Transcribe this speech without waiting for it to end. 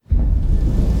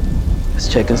It's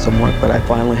taken some work, but I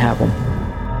finally have them.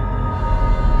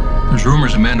 There's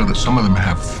rumors, Amanda, that some of them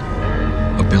have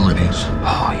abilities.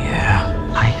 Oh,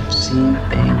 yeah. I have seen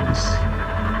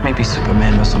things. Maybe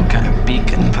Superman was some kind of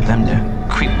beacon for them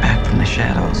to creep back from the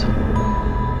shadows.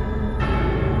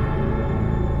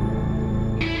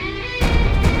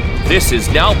 This is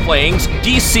Now Playing's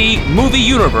DC Movie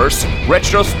Universe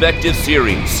Retrospective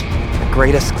Series. The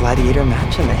greatest gladiator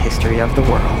match in the history of the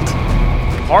world.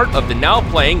 Part of the Now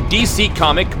Playing DC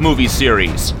Comic Movie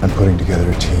Series. I'm putting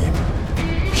together a team.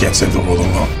 We can't save the world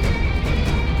alone.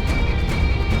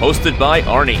 Hosted by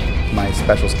Arnie. My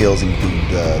special skills include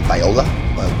viola,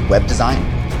 web design,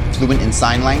 fluent in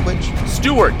sign language.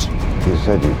 Stuart. You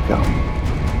said you'd come.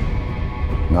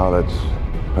 Now let's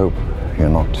hope you're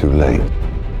not too late.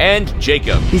 And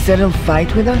Jacob. He said he'll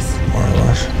fight with us? More or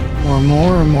less.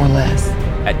 More or more less?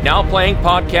 At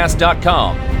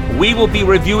NowPlayingPodcast.com, we will be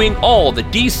reviewing all the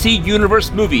DC Universe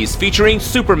movies featuring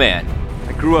Superman.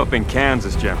 I grew up in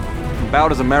Kansas, Jim.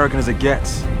 About as American as it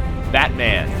gets.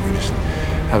 Batman. We just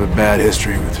have a bad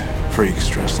history with freaks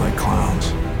dressed like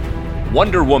clowns.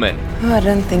 Wonder Woman. Oh, I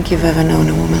don't think you've ever known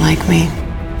a woman like me.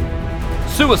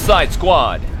 Suicide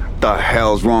Squad. The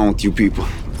hell's wrong with you people?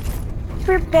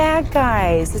 We're bad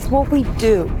guys. It's what we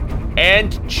do.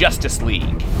 And Justice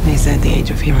League. They said the age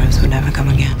of heroes would never come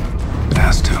again. It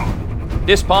has to.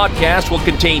 This podcast will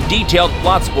contain detailed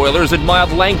plot spoilers and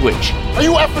mild language. Are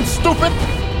you effing stupid?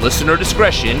 Listener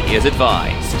discretion is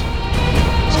advised.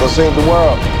 Let's go save the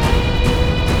world.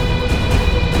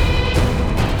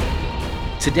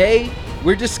 Today,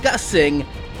 we're discussing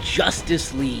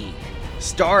Justice League,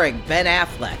 starring Ben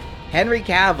Affleck, Henry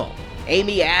Cavill,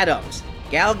 Amy Adams,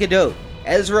 Gal Gadot,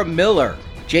 Ezra Miller,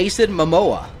 Jason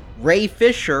Momoa, Ray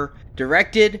Fisher,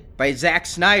 directed by Zack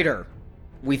Snyder,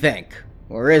 we think.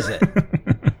 Or is it?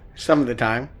 Some of the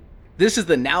time. This is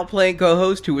the Now Playing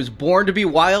co-host who was born to be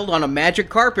wild on a magic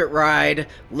carpet ride.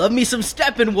 Love me some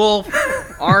Steppenwolf,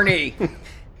 Arnie.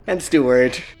 And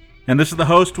Stuart. And this is the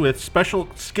host with special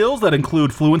skills that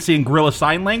include fluency in Gorilla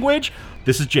Sign Language.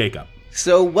 This is Jacob.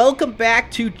 So welcome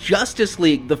back to Justice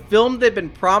League, the film they've been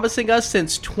promising us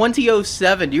since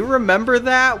 2007. Do you remember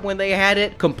that, when they had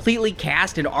it completely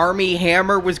cast and Armie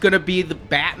Hammer was going to be the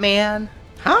Batman?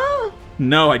 Huh?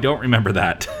 No, I don't remember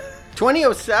that.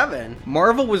 2007?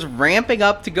 Marvel was ramping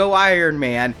up to go Iron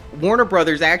Man. Warner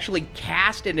Brothers actually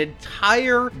cast an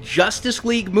entire Justice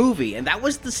League movie, and that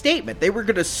was the statement. They were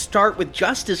going to start with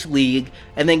Justice League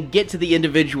and then get to the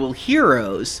individual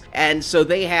heroes. And so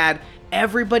they had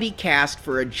everybody cast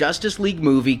for a Justice League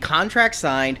movie, contract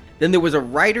signed. Then there was a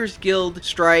Writers Guild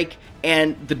strike,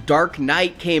 and The Dark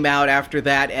Knight came out after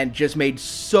that and just made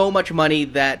so much money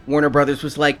that Warner Brothers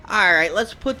was like, all right,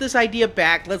 let's put this idea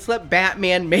back. Let's let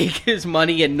Batman make his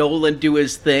money and Nolan do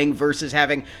his thing, versus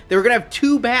having, they were going to have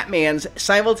two Batmans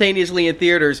simultaneously in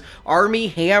theaters, Armie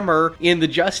Hammer in the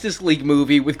Justice League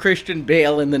movie with Christian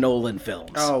Bale in the Nolan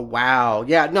films. Oh, wow.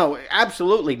 Yeah, no,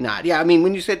 absolutely not. Yeah, I mean,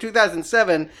 when you said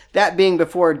 2007, that being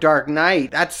before Dark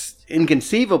Knight, that's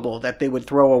inconceivable that they would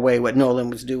throw away what Nolan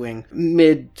was doing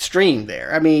midstream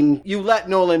there. I mean, you let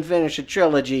Nolan finish a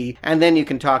trilogy, and then you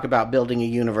can talk about building a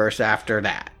universe after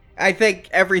that. I think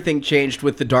everything changed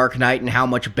with The Dark Knight and how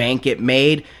much bank it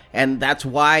made, and that's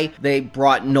why they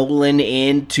brought Nolan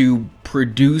in to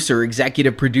produce or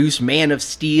executive produce Man of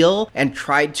Steel and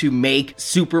tried to make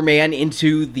Superman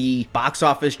into the box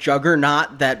office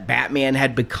juggernaut that Batman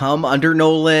had become under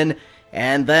Nolan.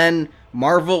 And then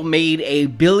Marvel made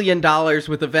 $1 billion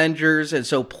with Avengers, and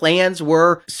so plans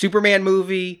were Superman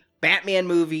movie, Batman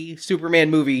movie, Superman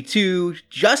movie 2,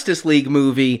 Justice League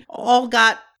movie, all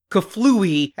got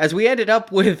kaflooey as we ended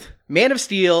up with Man of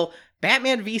Steel,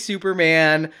 Batman v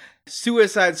Superman,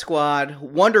 Suicide Squad,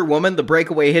 Wonder Woman, the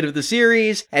breakaway hit of the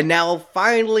series, and now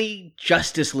finally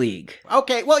Justice League.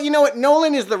 Okay, well, you know what?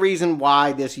 Nolan is the reason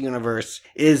why this universe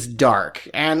is dark,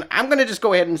 and I'm going to just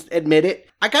go ahead and admit it.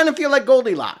 I kind of feel like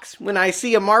Goldilocks. When I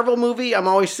see a Marvel movie, I'm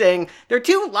always saying, they're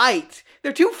too light,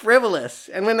 they're too frivolous.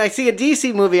 And when I see a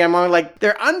DC movie, I'm always like,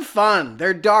 they're unfun,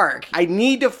 they're dark. I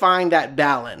need to find that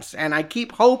balance, and I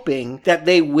keep hoping that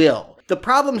they will. The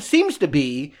problem seems to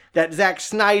be that Zack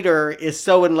Snyder is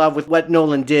so in love with what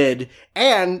Nolan did,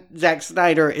 and Zack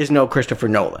Snyder is no Christopher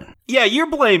Nolan. Yeah, you're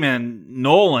blaming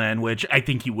Nolan, which I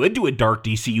think he would do a dark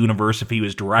DC universe if he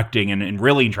was directing and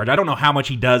really in charge. I don't know how much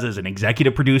he does as an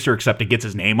executive producer, except it gets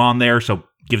his name on there, so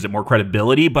gives it more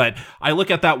credibility. But I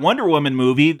look at that Wonder Woman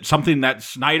movie, something that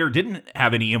Snyder didn't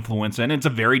have any influence in. It's a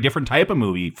very different type of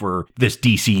movie for this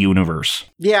DC universe.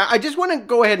 Yeah, I just want to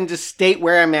go ahead and just state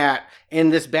where I'm at in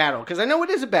this battle, because I know it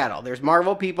is a battle. There's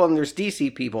Marvel people and there's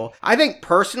DC people. I think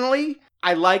personally,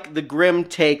 I like the grim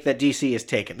take that DC has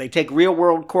taken. They take real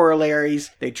world corollaries.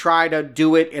 They try to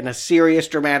do it in a serious,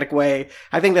 dramatic way.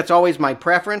 I think that's always my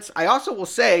preference. I also will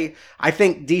say, I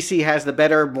think DC has the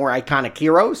better, more iconic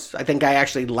heroes. I think I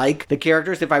actually like the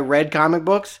characters. If I read comic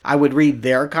books, I would read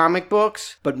their comic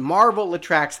books. But Marvel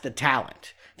attracts the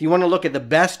talent. If you want to look at the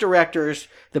best directors,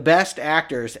 the best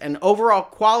actors, and overall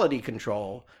quality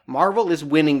control, Marvel is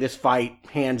winning this fight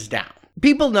hands down.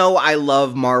 People know I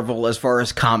love Marvel as far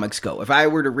as comics go. If I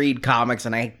were to read comics,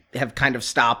 and I have kind of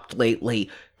stopped lately,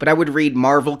 but I would read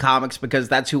Marvel comics because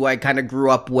that's who I kind of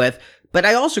grew up with. But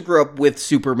I also grew up with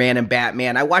Superman and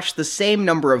Batman. I watched the same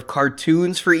number of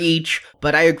cartoons for each,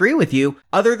 but I agree with you.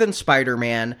 Other than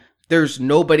Spider-Man, there's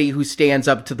nobody who stands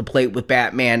up to the plate with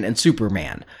Batman and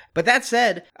Superman. But that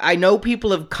said, I know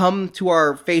people have come to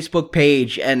our Facebook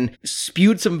page and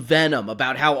spewed some venom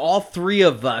about how all three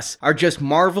of us are just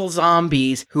Marvel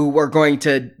zombies who are going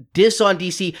to diss on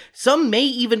DC. Some may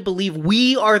even believe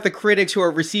we are the critics who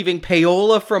are receiving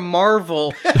payola from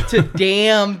Marvel to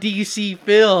damn DC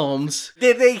films.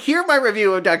 Did they hear my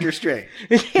review of Doctor Strange?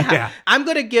 Yeah. I'm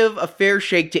going to give a fair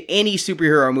shake to any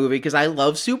superhero movie because I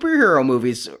love superhero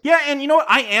movies. Yeah, and you know what?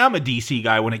 I am a DC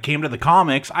guy when it came to the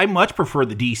comics. I much prefer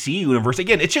the DC universe.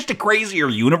 Again, it's just a crazier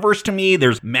universe to me.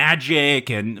 There's magic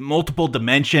and multiple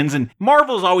dimensions, and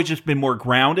Marvel's always just been more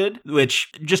grounded,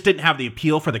 which just didn't have the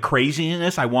appeal for the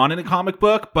craziness I want in a comic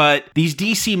book. But these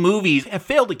DC movies have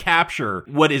failed to capture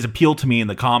what is appealed to me in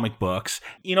the comic books.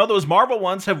 You know, those Marvel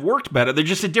ones have worked better. They're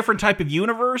just a different type of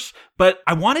universe, but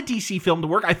I want a DC film to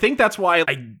work. I think that's why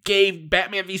I gave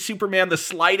Batman v Superman the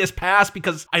slightest pass,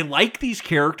 because I like these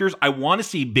characters. I want to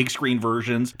see big screen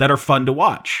versions that are fun to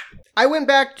watch. I went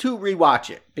back to rewatch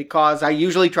it because I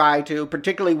usually try to,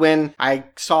 particularly when I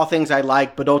saw things I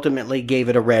liked but ultimately gave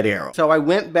it a red arrow. So I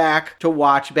went back to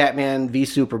watch Batman v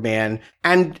Superman,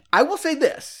 and I will say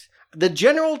this. The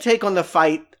general take on the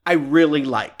fight I really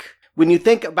like. When you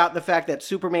think about the fact that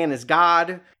Superman is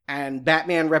God and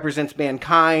Batman represents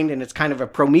mankind, and it's kind of a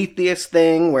Prometheus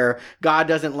thing where God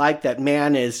doesn't like that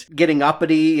man is getting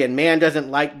uppity and man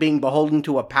doesn't like being beholden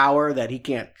to a power that he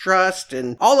can't trust,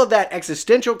 and all of that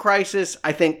existential crisis,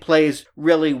 I think, plays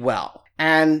really well.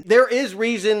 And there is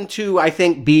reason to, I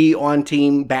think, be on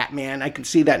Team Batman. I can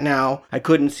see that now. I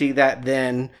couldn't see that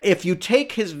then. If you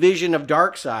take his vision of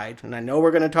Darkseid, and I know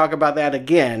we're going to talk about that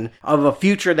again, of a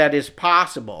future that is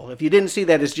possible, if you didn't see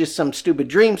that as just some stupid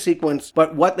dream sequence,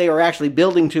 but what they are actually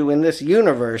building to in this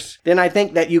universe, then I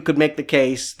think that you could make the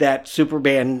case that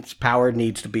Superman's power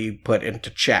needs to be put into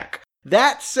check.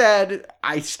 That said,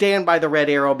 I stand by the red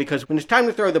arrow because when it's time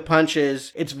to throw the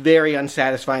punches, it's very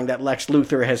unsatisfying that Lex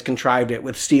Luthor has contrived it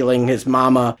with stealing his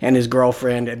mama and his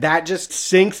girlfriend. And that just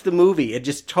sinks the movie. It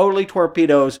just totally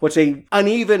torpedoes what's a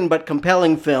uneven but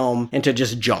compelling film into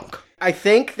just junk. I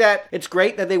think that it's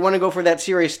great that they want to go for that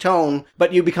serious tone,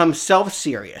 but you become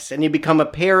self-serious and you become a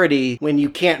parody when you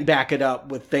can't back it up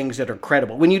with things that are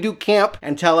credible. When you do camp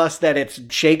and tell us that it's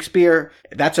Shakespeare,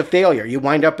 that's a failure. You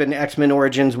wind up in X-Men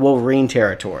Origins Wolverine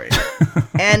territory.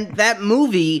 And that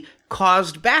movie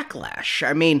caused backlash.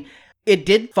 I mean, it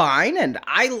did fine, and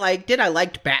I liked it. I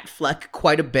liked Batfleck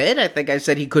quite a bit. I think I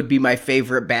said he could be my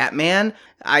favorite Batman.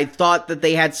 I thought that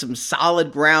they had some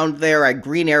solid ground there. I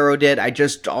Green Arrowed it. I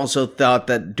just also thought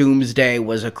that Doomsday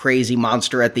was a crazy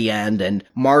monster at the end, and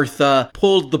Martha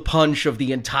pulled the punch of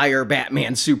the entire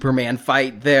Batman-Superman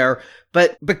fight there.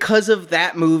 But because of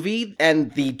that movie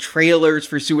and the trailers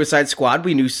for Suicide Squad,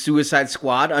 we knew Suicide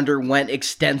Squad underwent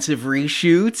extensive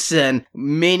reshoots and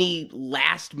many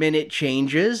last-minute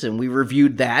changes, and we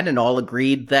reviewed that and all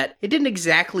agreed that it didn't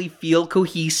exactly feel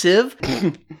cohesive.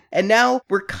 And now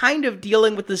we're kind of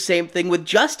dealing with the same thing with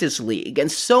Justice League,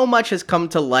 and so much has come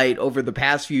to light over the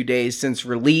past few days since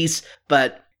release,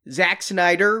 but Zack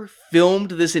Snyder filmed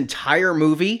this entire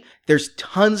movie. There's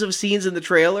tons of scenes in the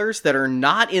trailers that are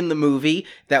not in the movie,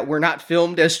 that were not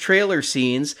filmed as trailer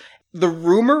scenes. The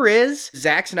rumor is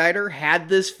Zack Snyder had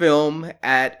this film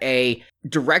at a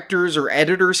director's or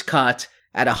editor's cut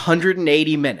at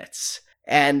 180 minutes.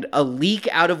 And a leak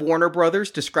out of Warner Brothers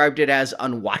described it as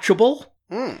unwatchable.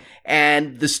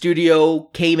 And the studio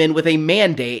came in with a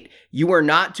mandate. You are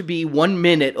not to be 1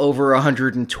 minute over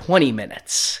 120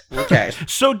 minutes. Okay.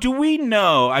 So do we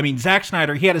know, I mean, Zack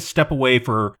Snyder, he had to step away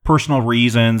for personal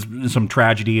reasons, some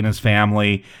tragedy in his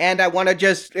family. And I want to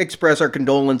just express our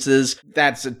condolences.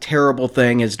 That's a terrible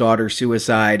thing, his daughter's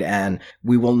suicide, and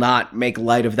we will not make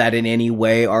light of that in any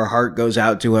way. Our heart goes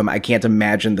out to him. I can't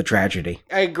imagine the tragedy.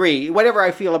 I agree. Whatever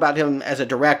I feel about him as a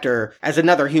director, as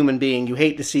another human being, you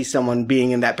hate to see someone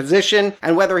being in that position.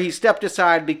 And whether he stepped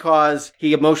aside because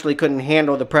he emotionally couldn't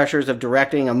handle the pressures of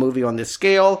directing a movie on this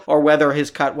scale, or whether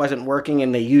his cut wasn't working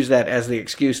and they used that as the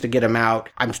excuse to get him out.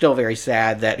 I'm still very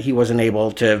sad that he wasn't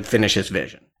able to finish his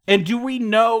vision. And do we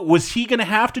know, was he going to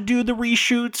have to do the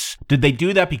reshoots? Did they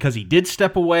do that because he did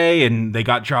step away and they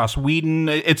got Joss Whedon?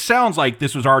 It sounds like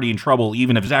this was already in trouble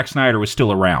even if Zack Snyder was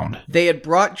still around. They had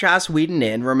brought Joss Whedon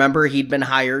in. Remember, he'd been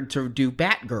hired to do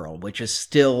Batgirl, which is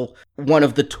still one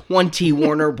of the 20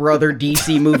 Warner Brother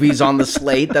DC movies on the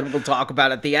slate that we'll talk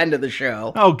about at the end of the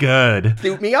show. Oh, good.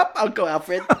 Suit me up, Uncle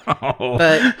Alfred.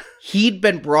 But he'd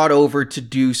been brought over to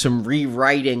do some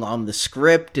rewriting on the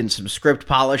script and some script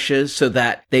polishes so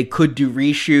that they could do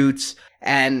reshoots.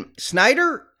 And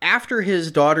Snyder, after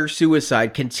his daughter's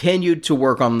suicide, continued to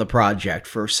work on the project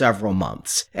for several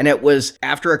months. And it was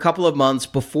after a couple of months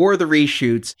before the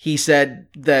reshoots, he said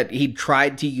that he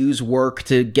tried to use work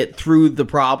to get through the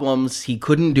problems. He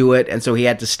couldn't do it, and so he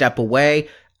had to step away.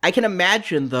 I can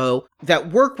imagine, though,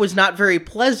 that work was not very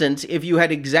pleasant if you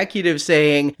had executives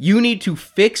saying, you need to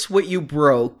fix what you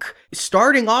broke,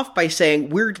 starting off by saying,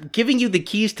 we're giving you the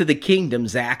keys to the kingdom,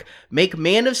 Zach. Make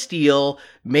Man of Steel,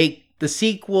 make the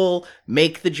sequel,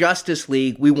 make the Justice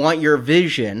League. We want your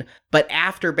vision. But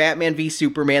after Batman v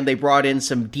Superman, they brought in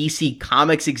some DC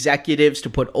Comics executives to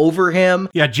put over him.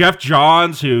 Yeah, Jeff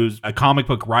Johns, who's a comic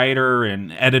book writer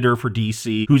and editor for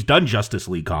DC, who's done Justice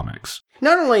League comics.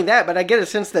 Not only that, but I get a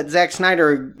sense that Zack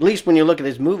Snyder, at least when you look at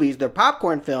his movies, they're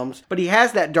popcorn films, but he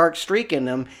has that dark streak in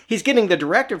them. He's getting the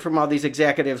directive from all these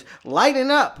executives,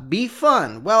 lighten up, be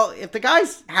fun. Well, if the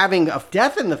guy's having a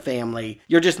death in the family,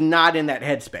 you're just not in that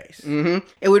headspace. Mm-hmm.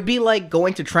 It would be like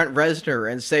going to Trent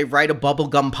Reznor and say, write a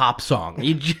bubblegum pop song.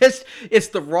 It's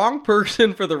the wrong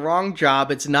person for the wrong job.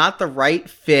 It's not the right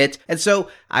fit. And so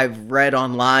I've read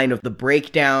online of the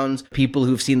breakdowns, people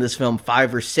who've seen this film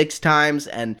 5 or 6 times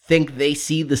and think they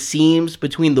see the seams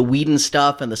between the Whedon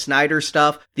stuff and the Snyder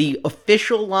stuff. The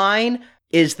official line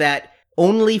is that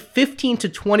only 15 to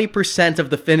 20% of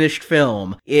the finished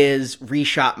film is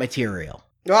reshot material.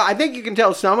 Well, I think you can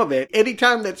tell some of it.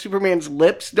 Anytime that Superman's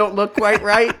lips don't look quite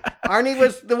right, Arnie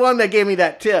was the one that gave me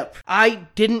that tip. I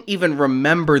didn't even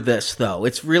remember this, though.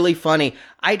 It's really funny.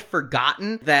 I'd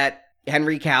forgotten that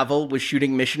Henry Cavill was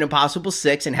shooting Mission Impossible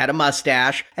 6 and had a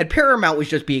mustache, and Paramount was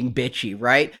just being bitchy,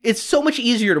 right? It's so much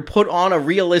easier to put on a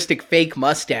realistic fake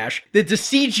mustache than to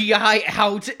CGI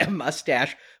out a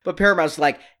mustache. But Paramount's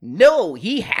like, no,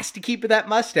 he has to keep that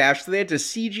mustache, so they had to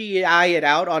CGI it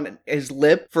out on his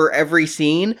lip for every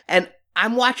scene. And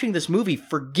I'm watching this movie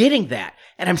forgetting that,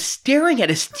 and I'm staring at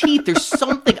his teeth. There's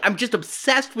something, I'm just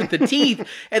obsessed with the teeth.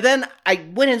 And then I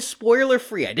went in spoiler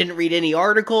free. I didn't read any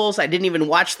articles. I didn't even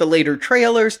watch the later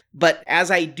trailers. But as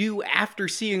I do after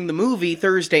seeing the movie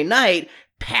Thursday night,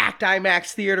 packed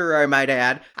IMAX theater, I might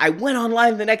add, I went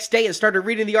online the next day and started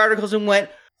reading the articles and went,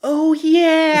 oh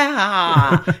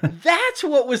yeah, that's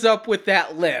what was up with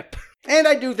that lip. And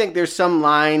I do think there's some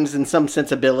lines and some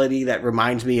sensibility that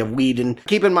reminds me of Whedon.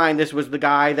 Keep in mind, this was the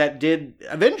guy that did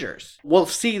Avengers. We'll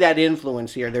see that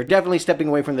influence here. They're definitely stepping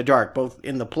away from the dark, both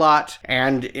in the plot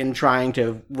and in trying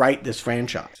to write this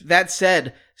franchise. That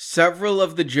said, several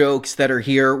of the jokes that are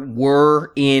here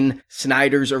were in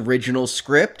Snyder's original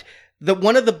script.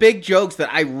 One of the big jokes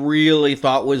that I really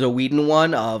thought was a Whedon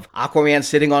one of Aquaman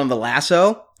sitting on the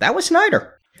lasso, that was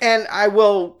Snyder. And I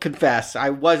will confess, I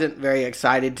wasn't very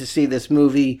excited to see this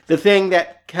movie. The thing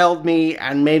that held me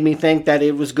and made me think that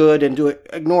it was good and to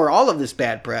ignore all of this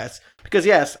bad press, because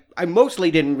yes, I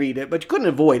mostly didn't read it, but you couldn't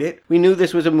avoid it. We knew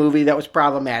this was a movie that was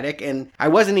problematic, and I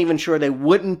wasn't even sure they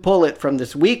wouldn't pull it from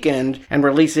this weekend and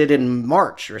release it in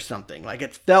March or something. Like,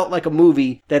 it felt like a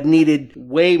movie that needed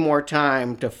way more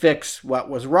time to fix what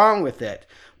was wrong with it.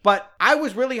 But I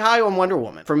was really high on Wonder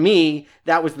Woman. For me,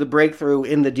 that was the breakthrough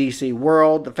in the DC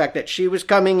world. The fact that she was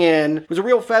coming in was a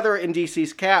real feather in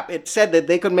DC's cap. It said that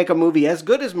they could make a movie as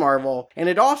good as Marvel, and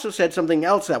it also said something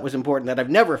else that was important that I've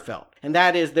never felt. And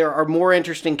that is there are more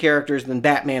interesting characters than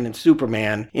Batman and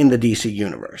Superman in the DC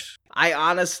universe. I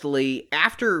honestly,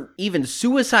 after even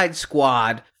Suicide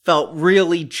Squad, felt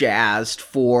really jazzed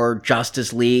for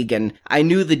Justice League, and I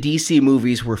knew the DC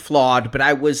movies were flawed, but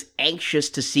I was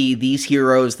anxious to see these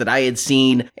heroes that I had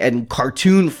seen in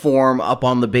cartoon form up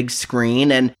on the big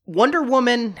screen. And Wonder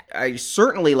Woman, I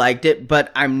certainly liked it,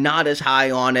 but I'm not as high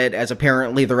on it as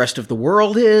apparently the rest of the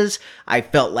world is. I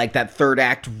felt like that third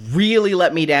act really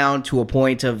let me down to a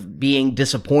point of being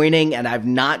disappointing, and I've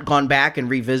not gone back and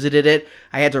revisited it.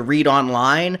 I had to read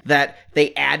online that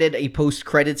they added a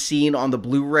post-credit scene on the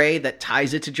Blu-ray Blu-ray that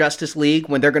ties it to Justice League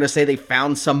when they're going to say they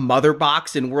found some mother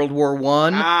box in World War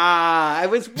I. I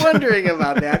was wondering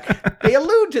about that. They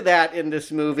allude to that in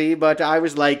this movie, but I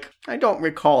was like, I don't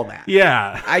recall that.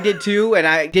 Yeah. I did too, and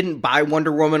I didn't buy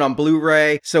Wonder Woman on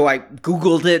Blu-ray, so I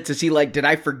Googled it to see, like, did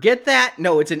I forget that?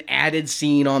 No, it's an added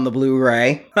scene on the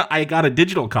Blu-ray. I got a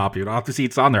digital copy, and I'll have to see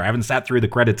it's on there. I haven't sat through the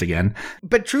credits again.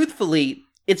 But truthfully,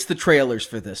 it's the trailers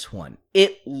for this one.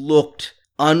 It looked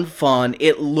unfun.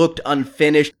 It looked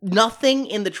unfinished. Nothing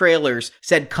in the trailers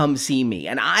said, come see me.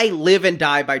 And I live and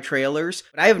die by trailers,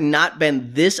 but I have not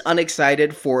been this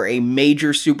unexcited for a major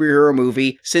superhero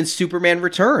movie since Superman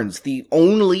Returns, the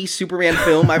only Superman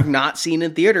film I've not seen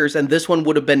in theaters. And this one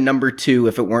would have been number 2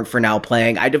 if it weren't for Now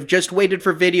Playing. I'd have just waited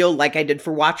for video like I did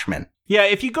for Watchmen. Yeah,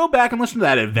 if you go back and listen to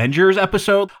that Avengers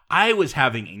episode, I was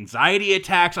having anxiety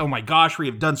attacks. Oh my gosh, we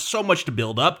have done so much to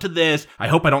build up to this. I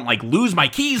hope I don't lose my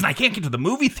keys and I can't get to the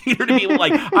movie theater to be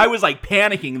I was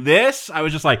panicking. This, I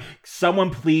was just someone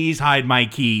please hide my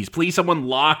keys. Please someone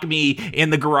lock me in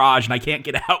the garage and I can't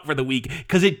get out for the week,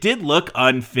 because it did look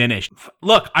unfinished.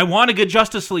 Look, I want a good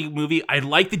Justice League movie. I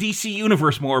like the DC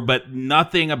universe more, but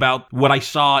nothing about what I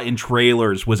saw in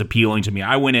trailers was appealing to me.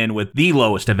 I went in with the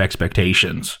lowest of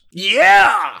expectations.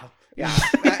 Yeah!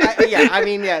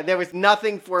 There was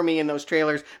nothing for me in those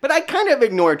trailers, but I kind of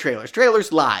ignore trailers.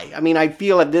 Trailers lie. I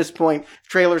feel at this point,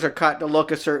 trailers are cut to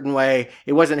look a certain way.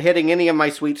 It wasn't hitting any of my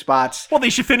sweet spots. Well, they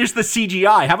should finish the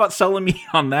CGI. How about selling me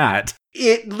on that?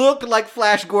 It looked like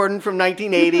Flash Gordon from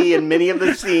 1980 in many of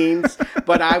the scenes,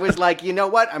 but I was like, you know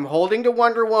what? I'm holding to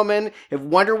Wonder Woman. If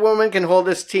Wonder Woman can hold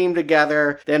this team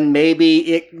together, then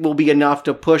maybe it will be enough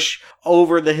to push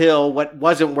over the hill what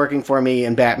wasn't working for me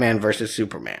in Batman versus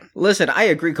Superman. Listen, I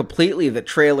agree completely that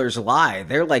trailers lie.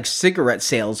 They're like cigarette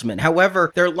salesmen.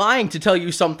 However, they're lying to tell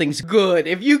you something's good.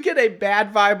 If you get a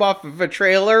bad vibe off of a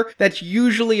trailer, that's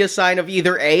usually a sign of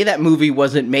either A, that movie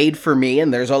wasn't made for me,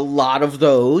 and there's a lot of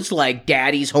those, like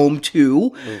Daddy's Home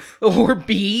 2, or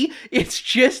B, it's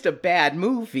just a bad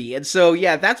movie. And so,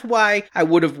 yeah, that's why I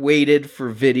would have waited for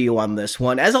video on this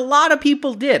one, as a lot of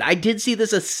people did. I did see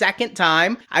this a second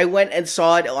time. I went and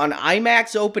saw it on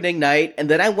IMAX opening night, and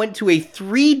then I went to a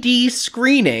 3D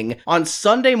screening on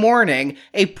Sunday morning,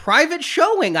 a private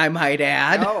showing, I might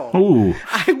add. Ooh.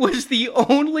 I was the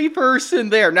only person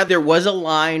there. Now, there was a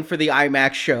line for the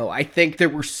IMAX show. I think there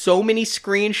were so many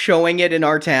screens showing it in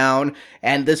our town,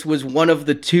 and this was one of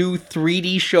the 2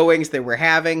 3D showings they were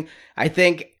having. I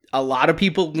think a lot of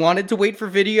people wanted to wait for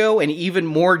video, and even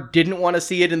more didn't want to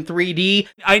see it in 3D.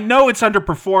 I know it's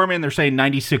underperforming. They're saying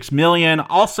 96 million.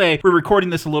 I'll say we're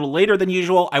recording this a little later than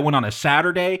usual. I went on a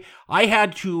Saturday. I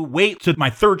had to wait to my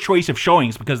third choice of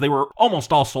showings because they were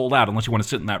almost all sold out unless you want to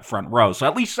sit in that front row. So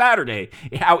at least Saturday,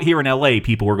 out here in LA,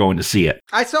 people were going to see it.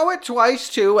 I saw it twice,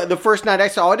 too. The first night I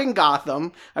saw it in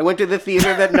Gotham. I went to the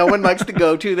theater that no one likes to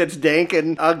go to, that's dank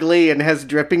and ugly and has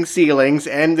dripping ceilings,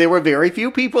 and there were very few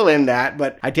people in that,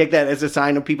 but I take that as a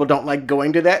sign of people don't like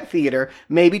going to that theater.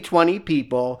 Maybe 20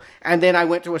 people. And then I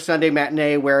went to a Sunday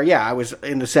matinee where, I was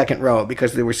in the second row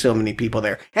because there were so many people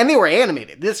there. And they were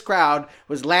animated. This crowd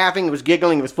was laughing, it was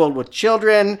giggling, it was filled with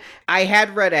children. I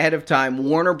had read ahead of time,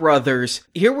 Warner Brothers,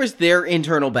 here was their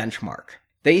internal benchmark.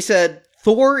 They said,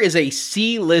 Thor is a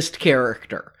C-list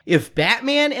character. If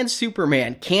Batman and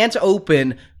Superman can't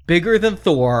open bigger than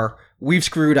Thor, we've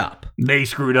screwed up. They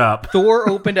screwed up. Thor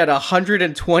opened at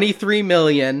 123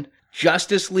 million.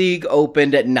 Justice League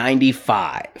opened at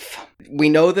 95. We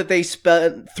know that they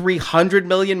spent 300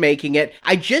 million making it.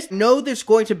 I just know there's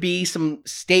going to be some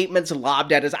statements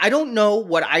lobbed at us. I don't know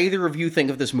what either of you think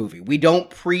of this movie. We don't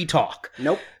pre-talk.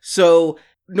 Nope. So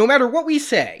no matter what we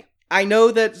say, I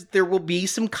know that there will be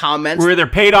some comments. We're either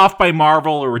paid off by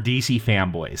Marvel or we're DC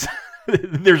fanboys.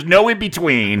 There's no in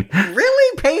between. Really?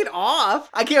 Paid off?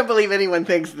 I can't believe anyone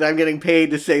thinks that I'm getting paid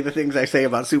to say the things I say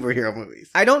about superhero movies.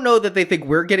 I don't know that they think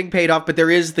we're getting paid off, but there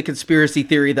is the conspiracy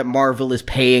theory that Marvel is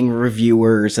paying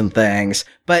reviewers and things.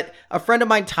 But a friend of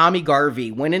mine, Tommy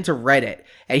Garvey, went into Reddit,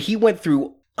 and he went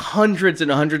through hundreds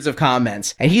and hundreds of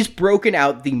comments, and he's broken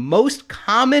out the most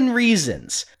common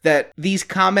reasons that these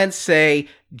comments say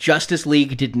Justice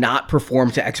League did not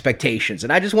perform to expectations.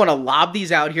 And I just want to lob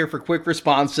these out here for quick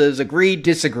responses. Agree,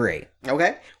 disagree.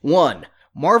 Okay. 1.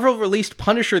 Marvel released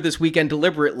Punisher this weekend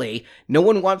deliberately. No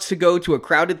one wants to go to a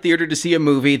crowded theater to see a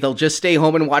movie. They'll just stay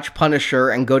home and watch Punisher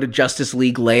and go to Justice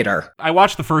League later. I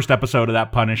watched the first episode of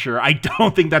that Punisher. I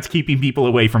don't think that's keeping people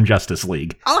away from Justice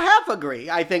League. I'll half agree.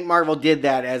 I think Marvel did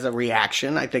that as a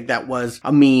reaction. I think that was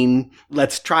a mean,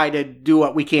 let's try to do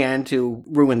what we can to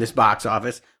ruin this box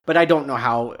office. But I don't know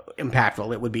how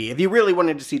impactful it would be. If you really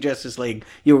wanted to see Justice League,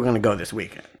 you were going to go this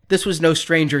weekend. This was no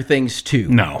Stranger Things 2.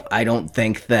 No. I don't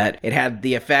think that it had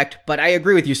the effect, but I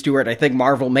agree with you, Stuart. I think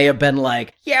Marvel may have been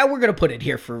like, yeah, we're going to put it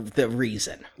here for the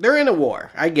reason. They're in a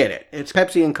war. I get it. It's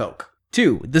Pepsi and Coke.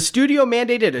 2. The studio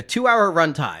mandated a 2-hour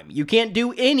runtime. You can't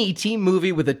do any team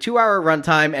movie with a 2-hour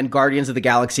runtime, and Guardians of the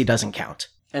Galaxy doesn't count.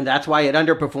 And that's why it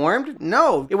underperformed?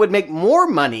 No, it would make more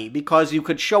money because you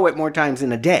could show it more times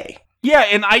in a day. Yeah,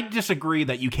 and I disagree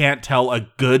that you can't tell a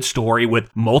good story with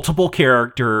multiple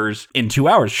characters in 2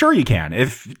 hours. Sure you can.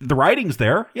 If the writing's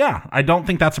there, yeah, I don't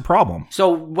think that's a problem. So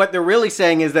what they're really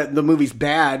saying is that the movie's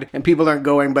bad and people aren't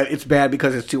going, but it's bad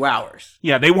because it's 2 hours.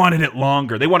 Yeah, they wanted it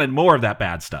longer. They wanted more of that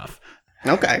bad stuff.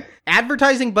 Okay.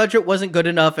 Advertising budget wasn't good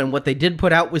enough, and what they did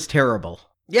put out was terrible.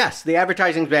 Yes, the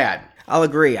advertising's bad. I'll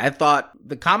agree. I thought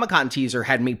the Comic-Con teaser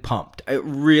had me pumped. It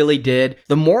really did.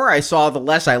 The more I saw, the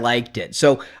less I liked it.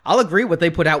 So I'll agree what they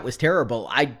put out was terrible.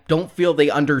 I don't feel they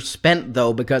underspent,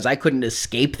 though, because I couldn't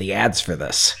escape the ads for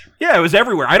this. Yeah, it was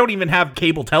everywhere. I don't even have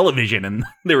cable television, and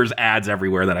there was ads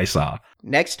everywhere that I saw.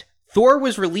 Next, Thor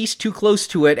was released too close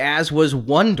to it, as was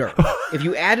Wonder. If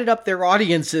you added up their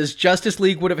audiences, Justice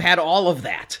League would have had all of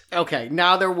that. Okay,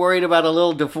 now they're worried about a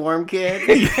little deformed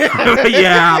kid?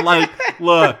 Yeah, like,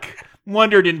 look,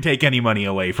 Wonder didn't take any money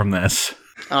away from this.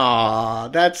 Aw,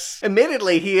 that's...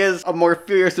 Admittedly, he is a more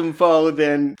fearsome foe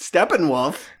than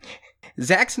Steppenwolf.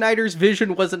 Zack Snyder's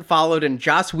vision wasn't followed, and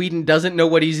Joss Whedon doesn't know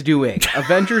what he's doing.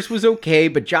 Avengers was okay,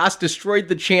 but Joss destroyed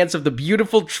the chance of the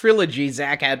beautiful trilogy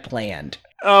Zack had planned.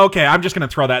 Okay, I'm just going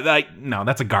to throw that. No,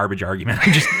 that's a garbage argument.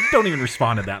 I just don't even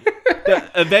respond to that.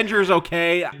 The Avengers,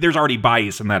 okay. There's already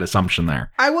bias in that assumption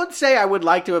there. I would say I would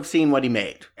like to have seen what he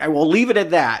made. I will leave it at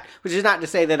that, which is not to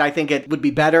say that I think it would be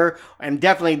better, and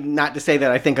definitely not to say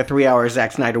that I think a 3-hour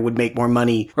Zack Snyder would make more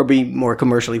money or be more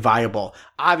commercially viable.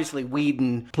 Obviously,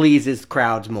 Whedon pleases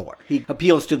crowds more. He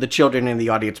appeals to the children in the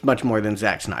audience much more than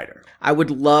Zack Snyder. I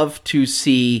would love to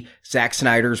see Zack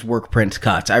Snyder's work print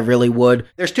cuts. I really would.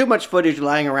 There's too much footage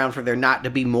lying around for there not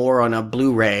to be more on a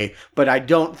Blu-ray, but I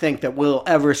don't think that we'll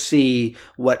ever see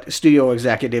what studio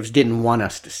executives didn't want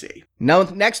us to see. No,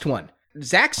 next one.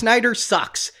 Zack Snyder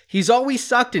sucks. He's always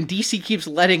sucked, and DC keeps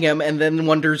letting him and then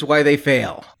wonders why they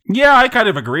fail. Yeah, I kind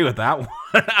of agree with that one.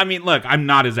 I mean, look, I'm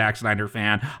not a Zack Snyder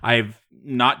fan. I've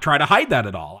not tried to hide that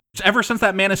at all. Ever since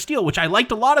that Man of Steel, which I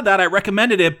liked a lot of that, I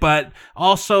recommended it, but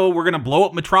also we're going to blow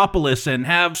up Metropolis and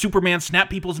have Superman snap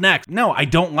people's necks. No, I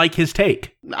don't like his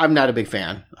take. I'm not a big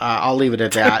fan. I'll leave it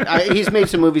at that. He's made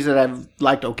some movies that I've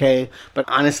liked okay, but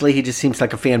honestly, he just seems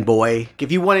like a fanboy.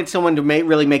 If you wanted someone to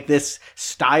really make this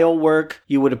style work,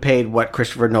 you would have paid what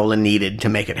Christopher Nolan needed to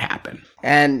make it happen.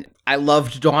 And I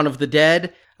loved Dawn of the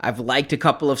Dead. I've liked a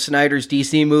couple of Snyder's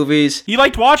DC movies. You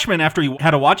liked Watchmen after you had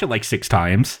to watch it like 6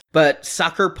 times. But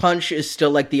Sucker Punch is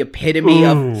still like the epitome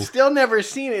of... Still never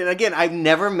seen it. Again, I've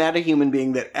never met a human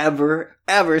being that ever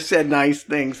said nice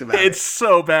things about it. It's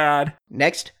so bad.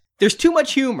 Next, there's too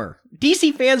much humor.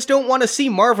 DC fans don't want to see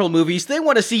Marvel movies. They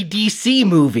want to see DC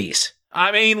movies.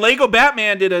 I mean, Lego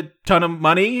Batman did a ton of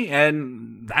money,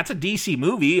 and that's a DC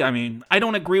movie. I mean, I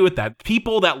don't agree with that.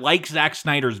 People that like Zack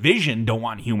Snyder's vision don't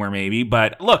want humor, maybe.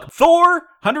 But look, Thor,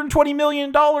 $120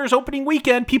 million opening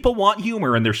weekend. People want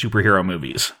humor in their superhero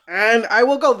movies. And I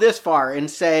will go this far and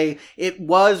say it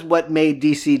was what made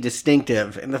DC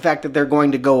distinctive. And the fact that they're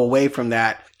going to go away from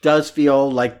that does feel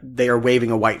like they are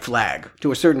waving a white flag.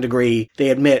 To a certain degree, they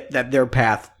admit that their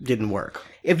path didn't work.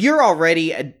 If you're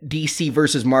already a DC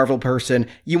versus Marvel person,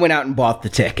 you went out and bought the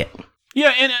ticket.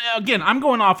 Yeah, and again, I'm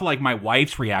going off of like my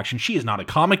wife's reaction. She is not a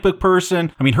comic book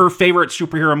person. I mean, her favorite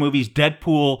superhero movies,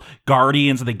 Deadpool,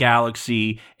 Guardians of the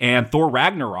Galaxy, and Thor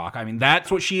Ragnarok. I mean, that's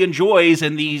what she enjoys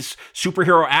in these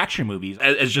superhero action movies.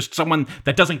 As just someone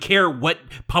that doesn't care what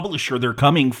publisher they're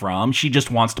coming from, she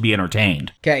just wants to be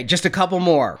entertained. Okay, just a couple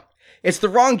more. It's the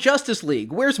wrong Justice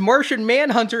League. Where's Martian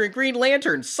Manhunter and Green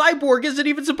Lantern? Cyborg isn't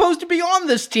even supposed to be on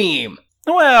this team.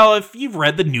 Well, if you've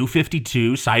read the New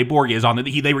 52, Cyborg is on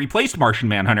they replaced Martian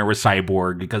Manhunter with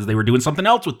Cyborg because they were doing something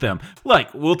else with them. Look,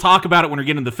 we'll talk about it when we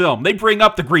get into the film. They bring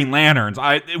up the Green Lanterns.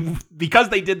 Because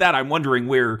they did that, I'm wondering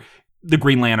where the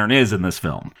Green Lantern is in this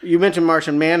film. You mentioned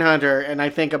Martian Manhunter, and I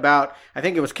think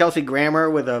it was Kelsey Grammer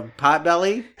with a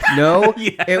potbelly. No,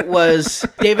 yeah. It was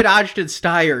David Ogden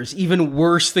Stiers, even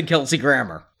worse than Kelsey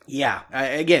Grammer. Yeah,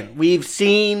 again, we've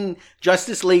seen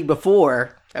Justice League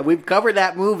before. We've covered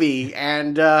that movie,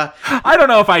 and... I don't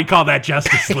know if I'd call that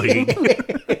Justice League.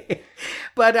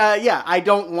 But, yeah, I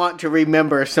don't want to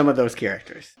remember some of those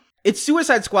characters. It's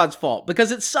Suicide Squad's fault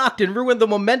because it sucked and ruined the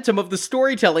momentum of the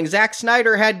storytelling Zack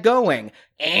Snyder had going.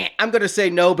 I'm gonna say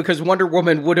no because Wonder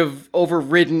Woman would have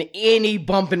overridden any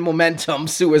bump in momentum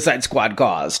Suicide Squad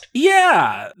caused.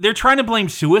 Yeah, they're trying to blame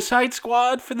Suicide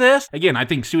Squad for this. Again, I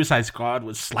think Suicide Squad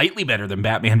was slightly better than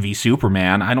Batman v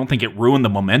Superman. I don't think it ruined the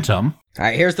momentum. All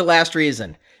right, here's the last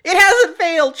reason. It hasn't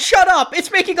failed! Shut up!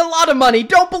 It's making a lot of money!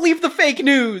 Don't believe the fake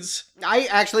news! I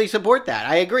actually support that.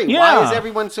 I agree. Yeah. Why is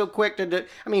everyone so quick to do...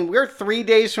 I mean, we're 3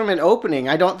 days from an opening.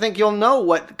 I don't think you'll know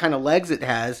what kind of legs it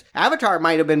has. Avatar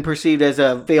might have been perceived as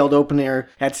a failed opener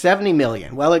at 70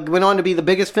 million. Well, it went on to be the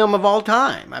biggest film of all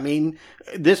time. I mean,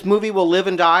 this movie will live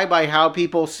and die by how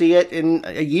people see it in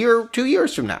a year, 2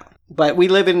 years from now. But we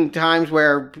live in times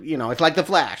where, it's like The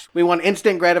Flash. We want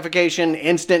instant gratification,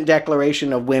 instant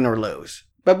declaration of win or lose.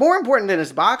 But more important than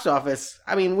its box office,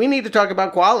 we need to talk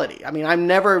about quality. I'm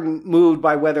never moved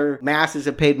by whether masses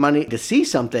have paid money to see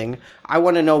something. I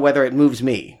want to know whether it moves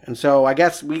me. And so I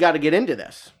guess we got to get into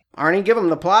this. Arnie, give them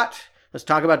the plot. Let's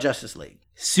talk about Justice League.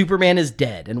 Superman is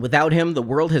dead, and without him, the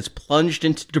world has plunged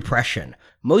into depression.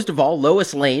 Most of all,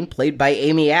 Lois Lane, played by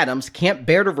Amy Adams, can't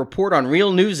bear to report on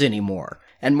real news anymore.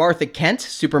 And Martha Kent,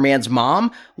 Superman's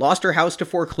mom, lost her house to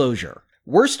foreclosure.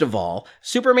 Worst of all,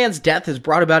 Superman's death has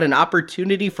brought about an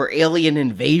opportunity for alien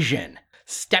invasion.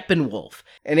 Steppenwolf,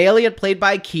 an alien played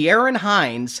by Kieran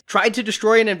Hines, tried to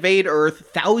destroy and invade Earth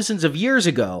thousands of years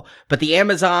ago, but the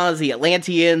Amazons, the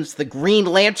Atlanteans, the Green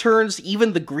Lanterns,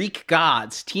 even the Greek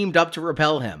gods teamed up to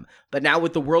repel him. But now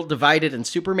with the world divided and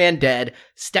Superman dead,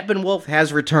 Steppenwolf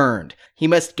has returned. He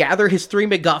must gather his 3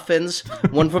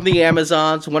 MacGuffins, one from the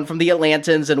Amazons, one from the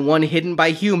Atlanteans, and one hidden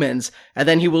by humans, and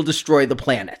then he will destroy the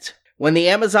planet. When the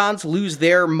Amazons lose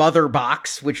their mother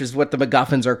box, which is what the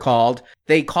MacGuffins are called,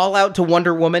 they call out to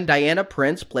Wonder Woman Diana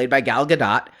Prince, played by Gal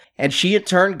Gadot, and she in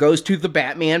turn goes to the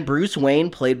Batman Bruce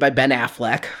Wayne, played by Ben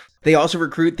Affleck. They also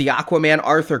recruit the Aquaman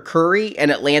Arthur Curry,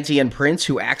 an Atlantean prince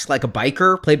who acts like a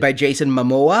biker, played by Jason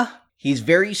Momoa. He's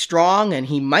very strong, and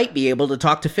he might be able to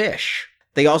talk to fish.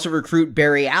 They also recruit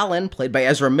Barry Allen, played by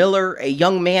Ezra Miller, a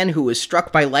young man who was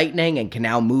struck by lightning and can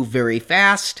now move very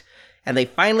fast. And they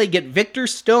finally get Victor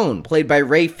Stone, played by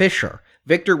Ray Fisher.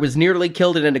 Victor was nearly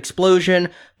killed in an explosion,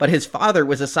 but his father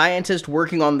was a scientist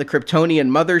working on the Kryptonian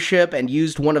mothership and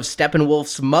used one of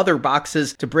Steppenwolf's mother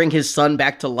boxes to bring his son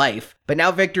back to life. But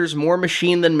now Victor's more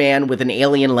machine than man with an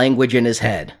alien language in his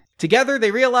head. Together, they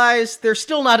realize there's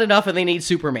still not enough and they need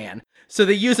Superman. So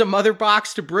they use a mother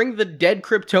box to bring the dead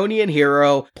Kryptonian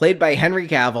hero, played by Henry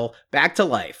Cavill, back to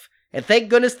life. And thank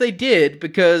goodness they did,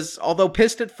 because although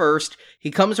pissed at first, he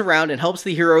comes around and helps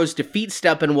the heroes defeat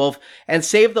Steppenwolf and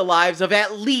save the lives of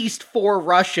at least 4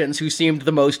 Russians who seemed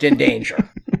the most in danger.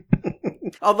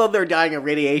 Although they're dying of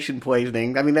radiation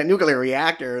poisoning, that nuclear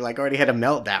reactor already had a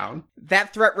meltdown.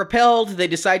 That threat repelled, they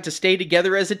decide to stay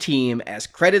together as a team as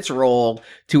credits roll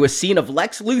to a scene of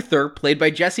Lex Luthor, played by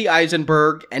Jesse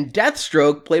Eisenberg, and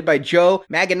Deathstroke, played by Joe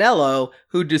Manganiello,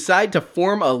 who decide to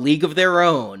form a league of their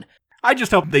own. I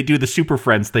just hope they do the Super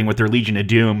Friends thing with their Legion of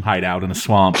Doom hideout in a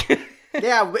swamp.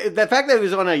 Yeah, the fact that it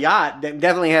was on a yacht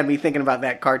definitely had me thinking about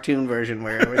that cartoon version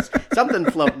where it was something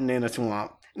floating in a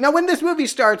swamp. Now, when this movie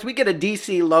starts, we get a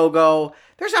DC logo.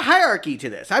 There's a hierarchy to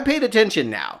this. I paid attention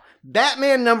now.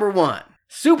 Batman number 1.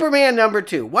 Superman number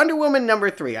 2. Wonder Woman number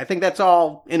 3. I think that's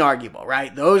all inarguable,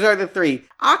 right? Those are the 3.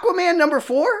 Aquaman number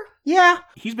 4? Yeah.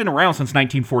 He's been around since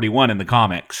 1941 in the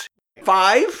comics.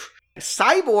 5.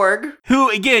 Cyborg. Who,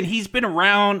 again, he's been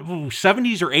around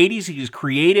 70s or 80s. He was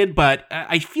created, but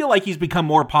I feel like he's become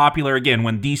more popular, again,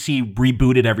 when DC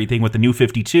rebooted everything with the New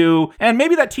 52. And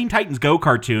maybe that Teen Titans Go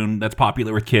cartoon that's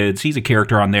popular with kids. He's a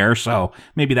character on there, so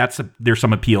maybe there's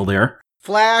some appeal there.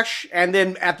 Flash, and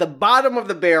then at the bottom of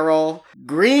the barrel,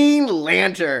 Green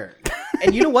Lantern.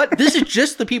 And you know what? This is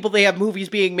just the people they have movies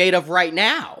being made of right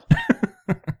now.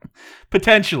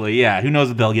 Potentially, yeah. Who knows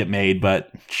if they'll get made,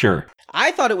 but sure.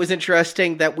 I thought it was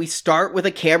interesting that we start with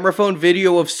a camera phone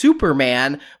video of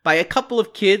Superman by a couple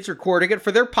of kids recording it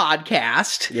for their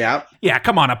podcast. Yeah. Yeah,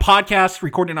 come on, a podcast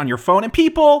recorded on your phone. And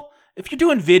people, if you're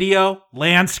doing video,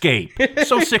 landscape.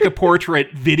 So sick of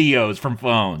portrait videos from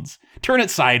phones. Turn it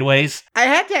sideways. I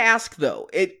had to ask, though.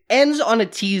 It ends on a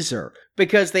teaser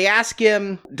because they ask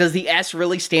him, does the S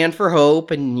really stand for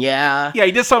hope? And yeah. Yeah,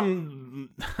 he did some,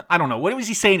 I don't know. What was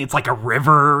he saying? It's like a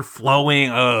river flowing.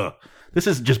 Ugh. This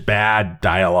is just bad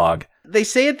dialogue. They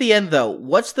say at the end, though,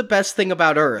 what's the best thing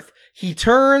about Earth? He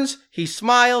turns, he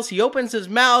smiles, he opens his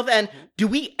mouth, and do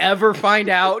we ever find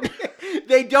out?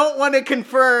 They don't want to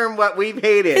confirm what we've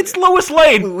hated. It's Lois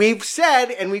Lane. We've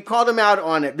said, and we've called him out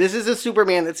on it, this is a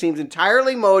Superman that seems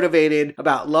entirely motivated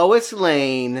about Lois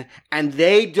Lane, and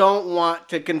they don't want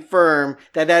to confirm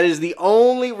that that is the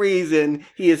only reason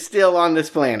he is still on this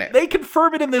planet. They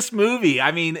confirm it in this movie.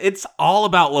 I mean, it's all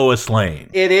about Lois Lane.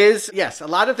 It is, yes, a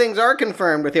lot of things are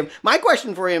confirmed with him. My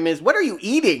question for him is, what are you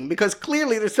eating? Because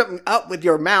clearly there's something up with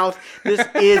your mouth. This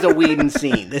is a Whedon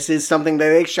scene. This is something that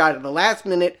they shot at the last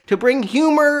minute to bring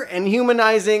humor and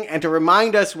humanizing and to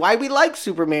remind us why we like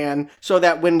Superman, so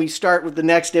that when we start with the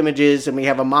next images and we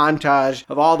have a montage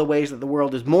of all the ways that the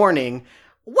world is mourning,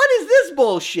 what is this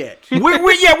bullshit?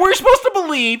 We're supposed to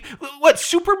believe what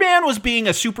Superman was being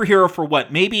a superhero for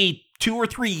what, maybe 2 or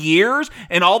 3 years,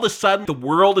 and all of a sudden the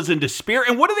world is in despair.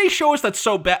 And what do they show us that's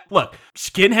so bad? Look,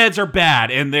 skinheads are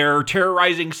bad, and they're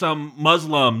terrorizing some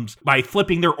Muslims by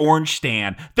flipping their orange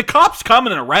stand. The cops come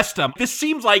and arrest them. This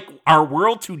seems like our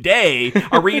world today.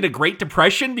 Are we in a Great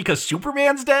Depression because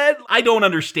Superman's dead? I don't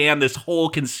understand this whole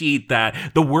conceit that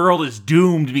the world is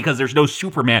doomed because there's no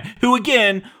Superman, who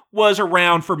again was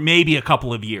around for maybe a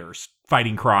couple of years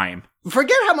fighting crime.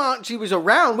 Forget how much he was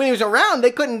around. When he was around,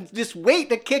 they couldn't just wait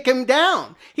to kick him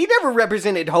down. He never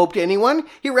represented hope to anyone.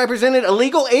 He represented a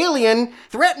legal alien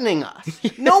threatening us.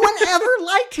 No one ever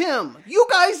liked him. You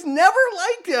guys never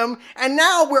liked him, and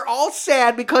now we're all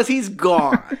sad because he's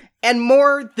gone. And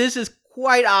more, this is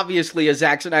quite obviously a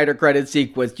Zack Snyder credit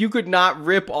sequence. You could not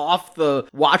rip off the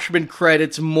Watchmen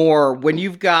credits more when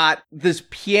you've got this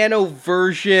piano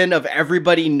version of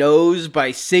Everybody Knows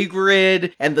by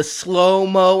Sigrid and the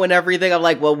slow-mo and everything. I'm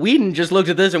like, well, Whedon just looked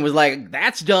at this and was like,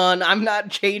 that's done. I'm not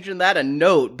changing that a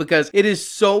note, because it is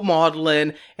so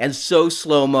maudlin and so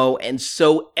slow-mo and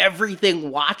so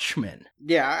everything Watchmen.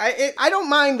 Yeah, I don't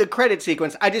mind the credit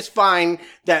sequence. I just find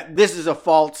that this is a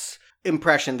false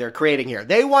impression they're creating here.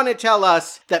 They want to tell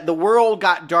us that the world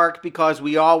got dark because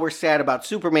we all were sad about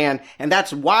Superman, and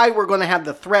that's why we're going to have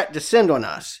the threat descend on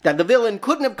us. That the villain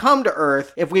couldn't have come to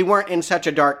Earth if we weren't in such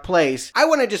a dark place. I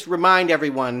want to just remind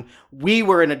everyone, we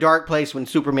were in a dark place when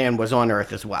Superman was on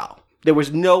Earth as well. There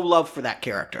was no love for that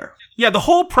character. Yeah, the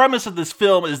whole premise of this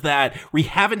film is that we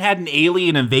haven't had an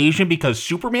alien invasion because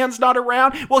Superman's not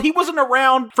around. Well, he wasn't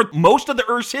around for most of the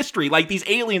Earth's history. Like, these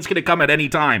aliens could have come at any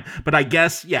time. But I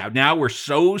guess, yeah, now we're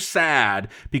so sad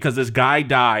because this guy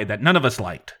died that none of us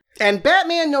liked. And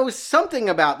Batman knows something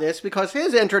about this because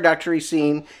his introductory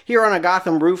scene here on a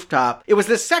Gotham rooftop, it was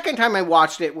the second time I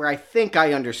watched it where I think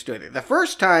I understood it. The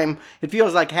first time, it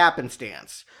feels like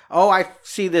happenstance. Oh, I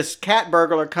see this cat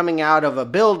burglar coming out of a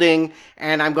building,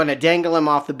 and I'm going to dangle him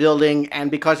off the building,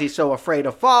 and because he's so afraid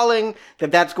of falling,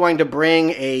 that's going to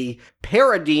bring a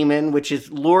parademon, which is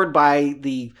lured by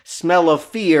the smell of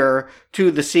fear,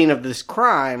 to the scene of this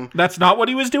crime. That's not what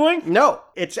he was doing? No.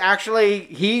 It's actually,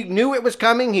 he knew it was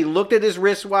coming, he looked at his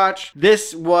wristwatch.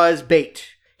 This was bait.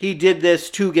 He did this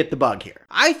to get the bug here.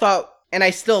 I thought, and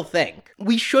I still think,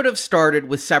 we should have started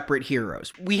with separate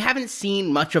heroes. We haven't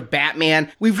seen much of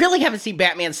Batman. We really haven't seen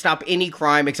Batman stop any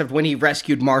crime except when he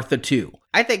rescued Martha 2.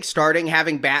 I think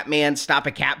having Batman stop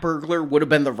a cat burglar would have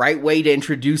been the right way to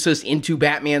introduce us into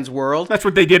Batman's world. That's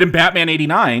what they did in Batman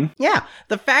 89. Yeah,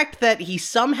 the fact that he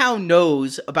somehow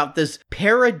knows about this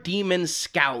parademon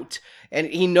scout, and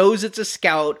he knows it's a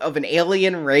scout of an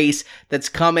alien race that's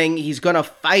coming. He's gonna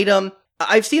fight him.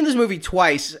 I've seen this movie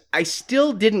twice. I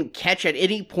still didn't catch at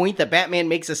any point that Batman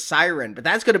makes a siren, but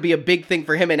that's going to be a big thing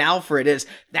for him and Alfred, is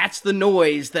that's the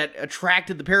noise that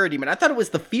attracted the parademon. I thought it was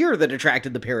the fear that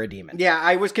attracted the parademon. Yeah,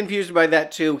 I was confused by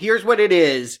that too. Here's what it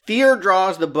is. Fear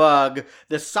draws the bug.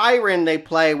 The siren they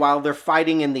play while they're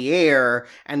fighting in the air,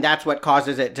 and that's what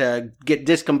causes it to get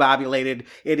discombobulated.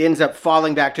 It ends up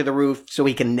falling back to the roof so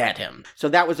he can net him. So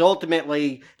that was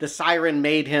ultimately, the siren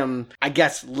made him, I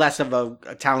guess, less of a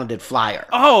talented flyer.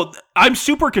 Oh, I'm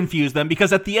super confused then,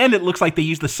 because at the end it looks like they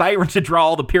use the siren to draw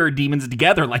all the parademons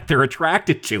together, like they're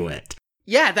attracted to it.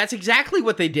 Yeah, that's exactly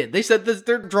what they did. They said that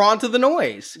they're drawn to the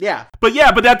noise. Yeah. But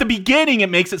at the beginning it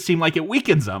makes it seem like it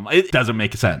weakens them. It doesn't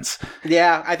make sense.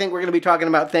 Yeah, I think we're going to be talking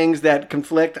about things that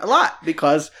conflict a lot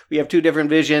because we have two different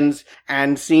visions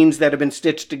and scenes that have been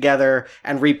stitched together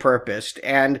and repurposed.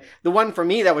 And the one for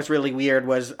me that was really weird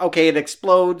was, okay, it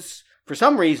explodes for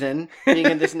some reason, being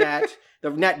in this net. The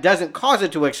net doesn't cause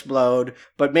it to explode,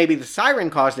 but maybe the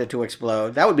siren caused it to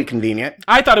explode. That would be convenient.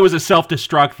 I thought it was a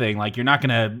self-destruct thing. Like, you're not going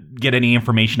to get any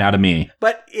information out of me.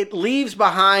 But it leaves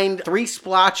behind 3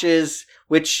 splotches,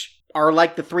 which are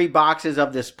like the 3 boxes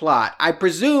of this plot. I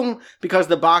presume because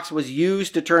the box was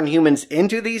used to turn humans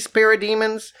into these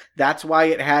parademons, that's why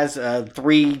it has a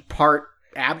 3-part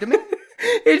abdomen.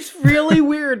 It's really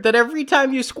weird that every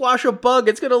time you squash a bug,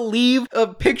 it's going to leave a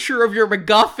picture of your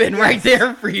MacGuffin right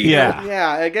there for you.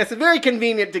 Yeah, I guess it's very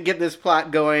convenient to get this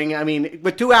plot going. I mean,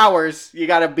 with 2 hours, you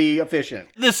got to be efficient.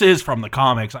 This is from the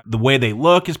comics. The way they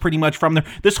look is pretty much from there.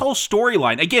 This whole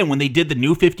storyline, again, when they did the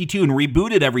New 52 and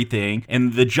rebooted everything,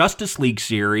 and the Justice League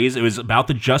series, it was about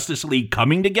the Justice League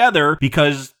coming together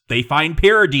because they find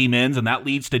parademons, and that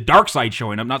leads to Darkseid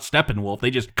showing up, not Steppenwolf.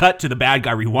 They just cut to the bad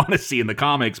guy we want to see in the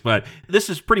comics, but this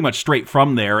is pretty much straight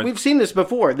from there. We've seen this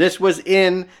before. This was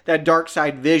in that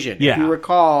Darkseid vision. Yeah. If you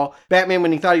recall, Batman,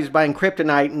 when he thought he was buying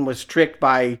kryptonite and was tricked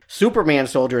by Superman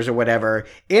soldiers or whatever,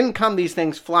 in come these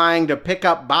things flying to pick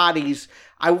up bodies.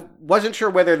 I wasn't sure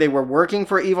whether they were working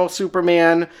for evil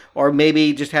Superman or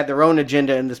maybe just had their own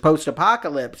agenda in this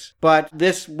post-apocalypse, but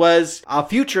this was a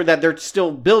future that they're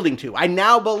still building to. I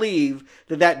now believe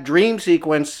that dream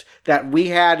sequence that we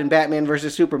had in Batman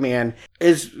vs. Superman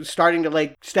is starting to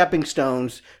lay stepping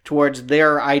stones towards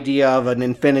their idea of an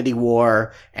Infinity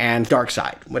War and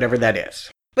Darkseid, whatever that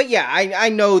is. But yeah, I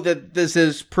know that this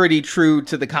is pretty true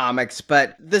to the comics,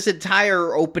 but this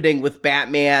entire opening with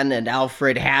Batman and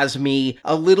Alfred has me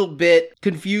a little bit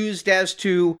confused as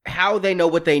to how they know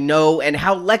what they know and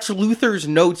how Lex Luthor's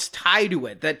notes tie to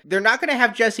it. That they're not going to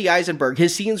have Jesse Eisenberg.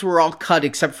 His scenes were all cut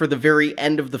except for the very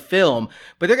end of the film,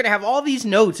 but they're going to have all these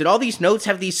notes, and all these notes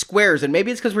have these squares, and maybe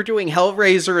it's because we're doing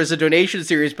Hellraiser as a donation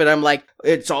series, but I'm like,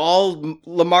 it's all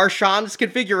Lamar Shawn's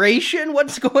configuration?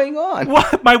 What's going on?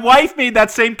 What? My wife made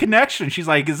that same connection. She's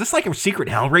like, is this like a secret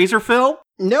Hellraiser film?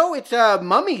 No, it's a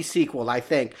Mummy sequel, I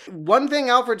think. One thing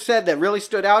Alfred said that really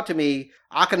stood out to me,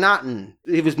 Akhenaten.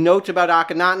 It was notes about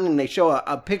Akhenaten, and they show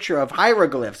a picture of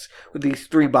hieroglyphs with these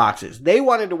 3 boxes. They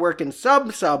wanted to work in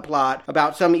subplot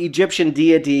about some Egyptian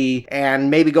deity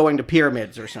and maybe going to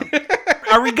pyramids or something.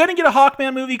 Are we going to get a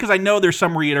Hawkman movie? Because I know there's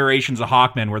some reiterations of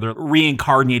Hawkman where they're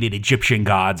reincarnated Egyptian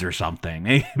gods or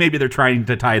something. Maybe they're trying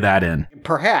to tie that in.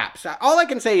 Perhaps. All I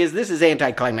can say is this is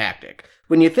anticlimactic.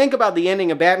 When you think about the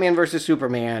ending of Batman vs.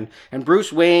 Superman and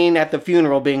Bruce Wayne at the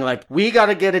funeral being like, we got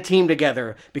to get a team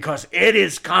together because it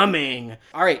is coming.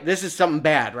 All right, this is something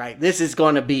bad, right? This is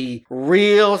going to be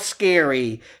real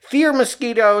scary. Fear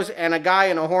mosquitoes and a guy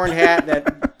in a horn hat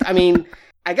that, I mean,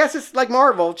 I guess it's like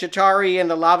Marvel, Chitauri and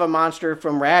the lava monster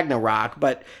from Ragnarok,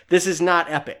 but this is not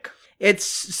epic. It's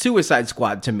Suicide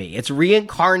Squad to me. It's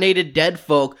reincarnated dead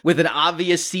folk with an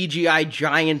obvious CGI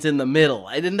giant in the middle.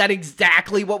 Isn't that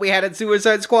exactly what we had at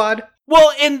Suicide Squad?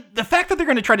 Well, and the fact that they're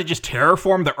going to try to just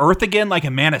terraform the Earth again like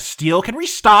a Man of Steel, can we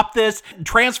stop this?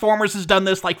 Transformers has done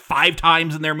this like 5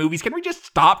 times in their movies. Can we just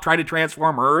stop trying to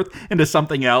transform Earth into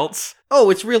something else? Oh,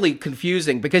 it's really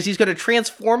confusing because he's going to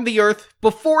transform the Earth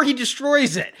before he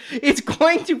destroys it. It's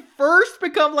going to first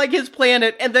become like his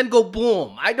planet and then go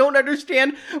boom. I don't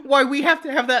understand why we have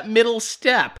to have that middle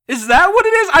step. Is that what it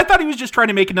is? I thought he was just trying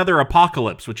to make another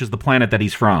Apokolips, which is the planet that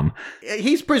he's from.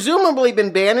 He's presumably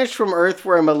been banished from Earth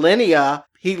for a millennia.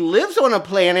 He lives on a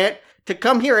planet to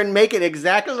come here and make it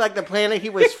exactly like the planet he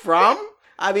was from?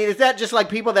 I mean, is that just like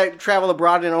people that travel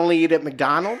abroad and only eat at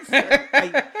McDonald's?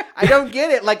 I don't get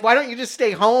it. Like, why don't you just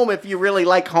stay home if you really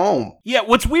like home? Yeah,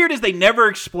 what's weird is they never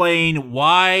explain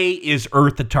why is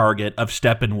Earth the target of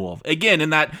Steppenwolf. Again, in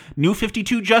that New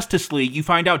 52 Justice League, you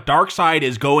find out Darkseid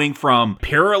is going from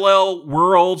parallel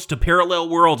worlds to parallel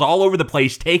worlds all over the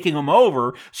place, taking them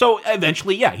over. So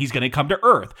eventually, yeah, he's going to come to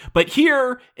Earth. But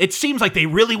here, it seems like they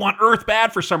really want Earth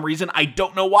bad for some reason. I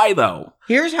don't know why, though.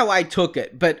 Here's how I took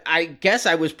it, but I guess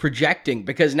I was projecting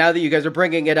because now that you guys are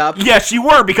bringing it up... Yes, you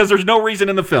were, because there's no reason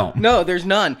in the film. No, there's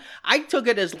none. I took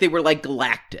it as they were like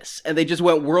Galactus, and they just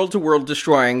went world to world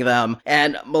destroying them.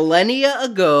 And millennia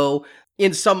ago,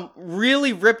 in some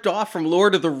really ripped off from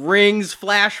Lord of the Rings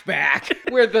flashback,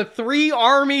 where the 3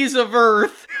 armies of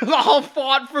Earth all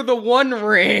fought for the one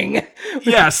ring.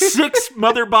 Yeah, 6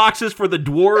 mother boxes for the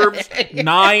dwarves,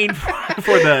 9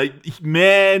 for the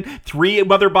men, 3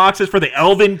 mother boxes for the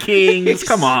elven kings.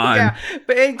 Come on. Yeah,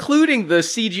 but including the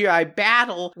CGI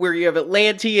battle where you have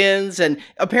Atlanteans, and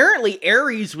apparently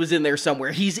Ares was in there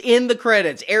somewhere. He's in the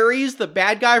credits. Ares, the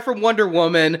bad guy from Wonder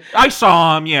Woman. I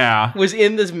saw him, yeah. Was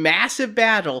in this massive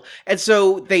battle. And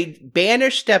so they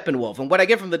banished Steppenwolf. And what I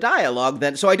get from the dialogue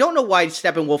then, so I don't know why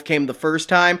Steppenwolf came the first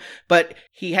time, but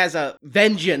he has a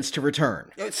vengeance to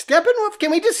return. Steppenwolf, can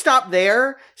we just stop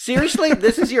there? Seriously,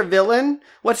 this is your villain?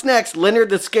 What's next? Leonard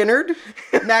the Skinnerd?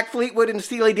 Mac Fleetwood and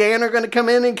Steely Dan are going to come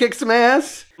in and kick some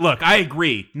ass? Look, I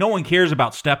agree. No one cares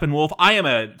about Steppenwolf. I am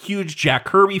a huge Jack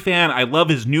Kirby fan. I love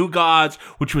his New Gods,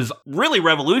 which was really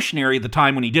revolutionary at the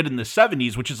time when he did it in the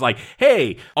 70s, which is like,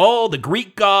 hey, all the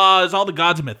Greek gods, all the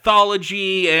gods of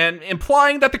mythology, and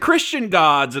implying that the Christian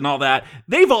gods and all that,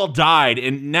 they've all died,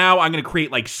 and now I'm going to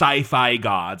create like sci-fi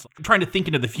gods. I'm trying to think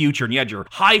into the future, and you had your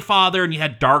Highfather, and you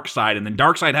had Darkseid, and then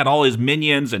Darkseid had all his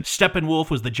minions, and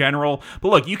Steppenwolf was the general. But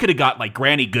look, you could have got like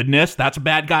Granny Goodness. That's a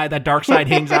bad guy that Darkseid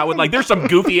hangs out with. Like, there's some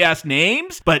goofy ass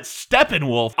names, but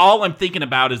Steppenwolf, all I'm thinking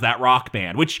about is that rock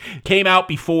band, which came out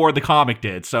before the comic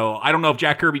did. So I don't know if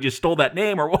Jack Kirby just stole that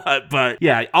name or what, but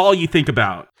yeah, all you think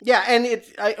about. Yeah, and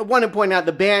I want to point out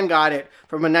the band got it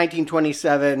from a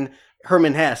 1927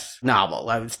 Hermann Hesse novel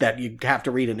that you have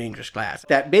to read in English class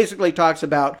that basically talks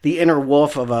about the inner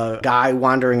wolf of a guy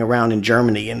wandering around in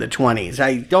Germany in the 20s.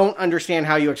 I don't understand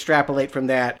how you extrapolate from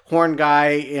that horn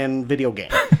guy in video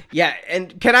game. Yeah,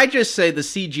 and can I just say the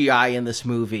CGI in this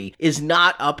movie is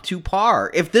not up to par.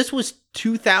 If this was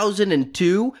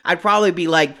 2002, I'd probably be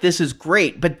like, this is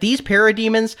great. But these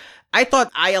parademons, I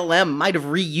thought ILM might have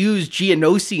reused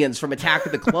Geonosians from Attack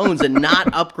of the Clones and not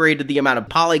upgraded the amount of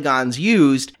polygons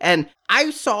used. And I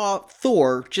saw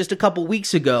Thor just a couple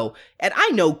weeks ago, and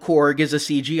I know Korg is a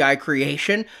CGI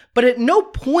creation, but at no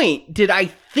point did I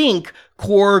think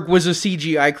Korg was a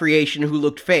CGI creation who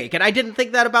looked fake. And I didn't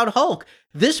think that about Hulk.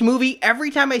 This movie, every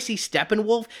time I see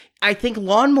Steppenwolf, I think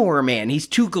Lawnmower Man. He's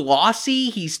too glossy,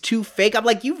 he's too fake. I'm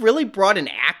like, you really brought an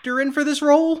actor in for this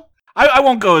role? I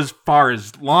won't go as far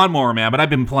as Lawnmower Man, but I've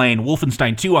been playing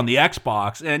Wolfenstein 2 on the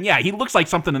Xbox, and yeah, he looks like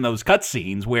something in those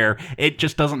cutscenes where it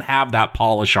just doesn't have that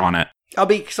polish on it. I'll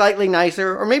be slightly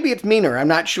nicer, or maybe it's meaner, I'm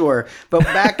not sure. But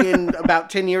back in about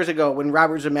 10 years ago, when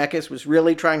Robert Zemeckis was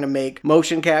really trying to make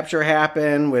motion capture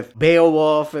happen with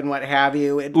Beowulf and what have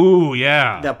you. Ooh,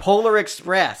 yeah. The Polar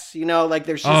Express, like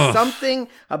there's just something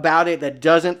about it that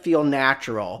doesn't feel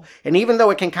natural. And even though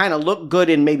it can kind of look good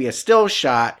in maybe a still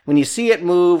shot, when you see it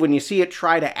move, when you see it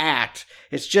try to act,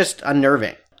 it's just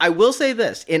unnerving. I will say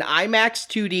this, in IMAX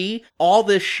 2D, all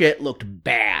this shit looked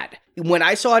bad. When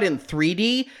I saw it in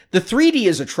 3D, the 3D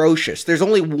is atrocious. There's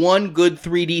only one good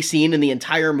 3D scene in the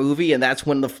entire movie, and that's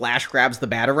when the Flash grabs the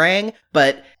Batarang.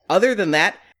 But other than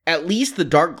that, at least the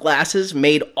dark glasses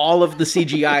made all of the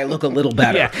CGI look a little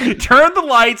better. Yeah, turn the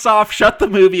lights off, shut the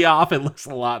movie off, it looks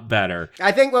a lot better.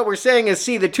 I think what we're saying is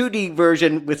see the 2D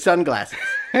version with sunglasses.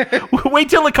 Wait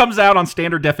till it comes out on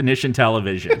standard definition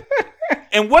television.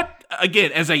 And what,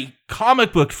 again, as a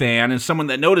comic book fan and someone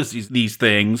that notices these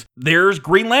things, there's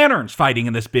Green Lanterns fighting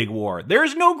in this big war.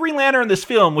 There's no Green Lantern in this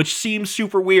film, which seems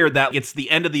super weird that it's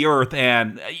the end of the Earth,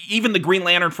 and even the Green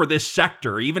Lantern for this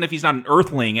sector, even if he's not an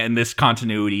Earthling in this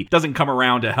continuity, doesn't come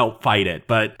around to help fight it.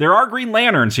 But there are Green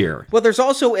Lanterns here. Well, there's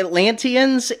also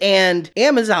Atlanteans and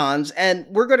Amazons, and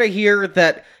we're going to hear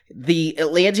that the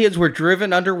Atlanteans were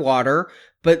driven underwater,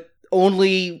 but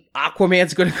only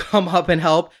Aquaman's going to come up and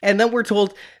help. And then we're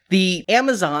told the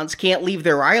Amazons can't leave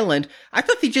their island. I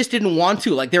thought they just didn't want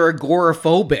to, like they're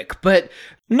agoraphobic, but...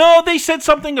 No, they said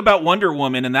something about Wonder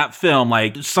Woman in that film,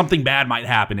 like something bad might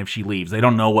happen if she leaves. They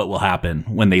don't know what will happen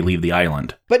when they leave the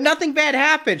island. But nothing bad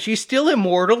happened. She's still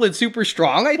immortal and super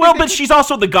strong. But she's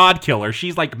also the god killer.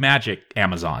 She's like magic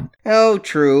Amazon. Oh,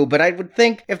 true. But I would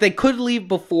think if they could leave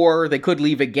before, they could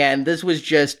leave again. This was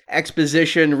just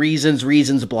exposition, reasons,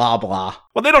 blah, blah.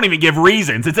 Well, they don't even give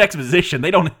reasons. It's exposition.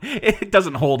 It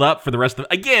doesn't hold up for the rest of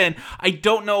it. Again, I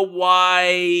don't know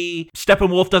why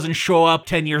Steppenwolf doesn't show up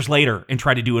 10 years later and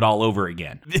try to do it all over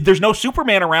again. There's no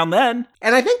Superman around then.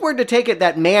 And I think we're to take it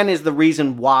that man is the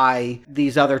reason why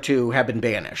these other two have been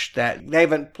banished. That they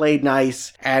haven't played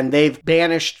nice, and they've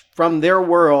banished from their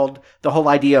world the whole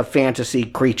idea of fantasy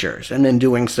creatures. And in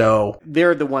doing so,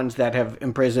 they're the ones that have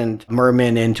imprisoned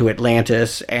mermen into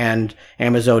Atlantis and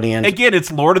Amazonians. Again,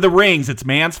 it's Lord of the Rings. It's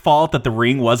man's fault that the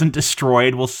ring wasn't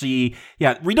destroyed. We'll see.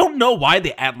 Yeah, we don't know why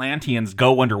the Atlanteans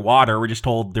go underwater. We're just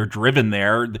told they're driven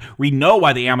there. We know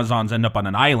why the Amazons end up on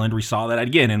an island. We saw that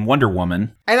again in Wonder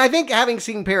Woman. And I think having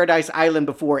seen Paradise Island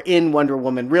before in Wonder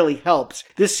Woman really helps.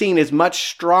 This scene is much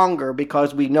stronger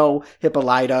because we know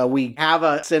Hippolyta. We have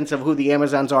a sense of who the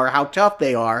Amazons are, how tough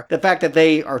they are. The fact that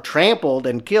they are trampled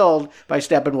and killed by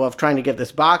Steppenwolf trying to get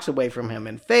this box away from him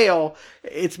and fail,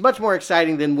 it's much more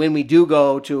exciting than when we do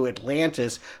go to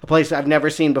Atlantis, a place I've never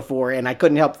seen before, and I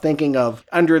couldn't help thinking of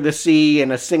Under the Sea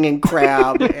and a singing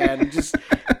crab, and just,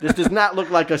 this does not look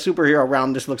like a superhero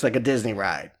realm, this looks like a Disney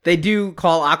ride. They do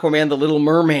call Aquaman the Little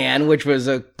Merman, which was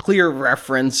a clear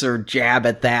reference or jab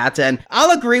at that, and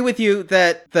I'll agree with you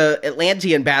that the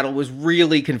Atlantean battle was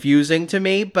really confusing to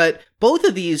me, but both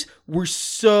of these were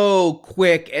so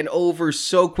quick and over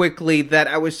so quickly that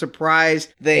I was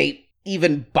surprised they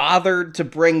even bothered to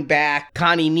bring back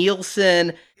Connie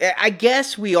Nielsen. I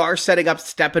guess we are setting up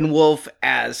Steppenwolf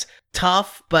as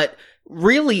tough, but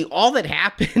really all that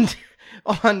happened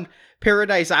on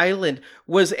Paradise Island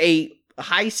was a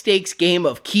high-stakes game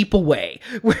of keep away,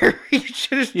 where he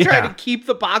just trying to keep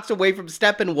the box away from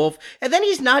Steppenwolf, and then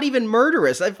he's not even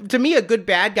murderous. To me, a good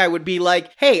bad guy would be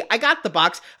like, hey, I got the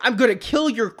box, I'm gonna kill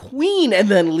your queen and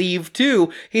then leave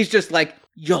too. He's just like,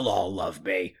 you'll all love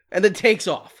me, and then takes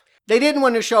off. They didn't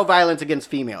want to show violence against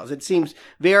females. It seems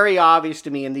very obvious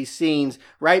to me in these scenes.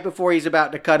 Right before he's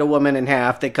about to cut a woman in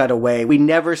half, they cut away. We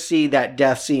never see that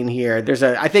death scene here.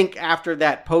 I think after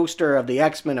that poster of the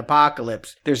X-Men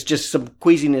Apocalypse, there's just some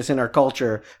queasiness in our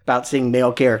culture about seeing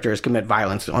male characters commit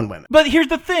violence on women. But here's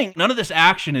the thing. None of this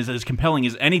action is as compelling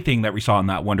as anything that we saw in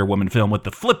that Wonder Woman film with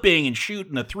the flipping and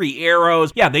shooting the 3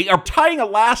 arrows. Yeah, they are tying a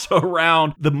lasso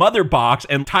around the mother box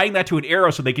and tying that to an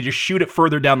arrow so they could just shoot it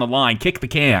further down the line, kick the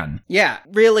can. Yeah,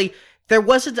 really, there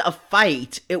wasn't a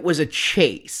fight, it was a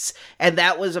chase, and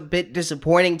that was a bit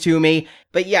disappointing to me.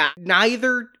 But yeah,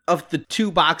 neither of the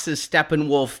 2 boxes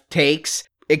Steppenwolf takes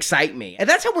excite me. And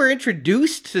that's how we're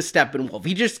introduced to Steppenwolf.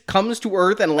 He just comes to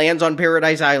Earth and lands on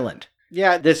Paradise Island.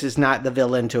 Yeah, this is not the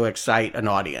villain to excite an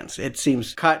audience. It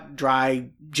seems cut, dry,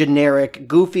 generic,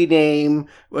 goofy name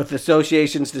with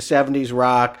associations to 70s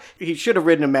rock. He should have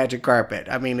ridden a magic carpet.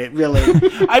 I mean, it really...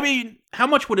 I mean, how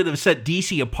much would it have set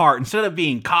DC apart instead of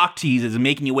being cock teases and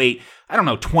making you wait,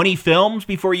 20 films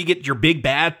before you get your big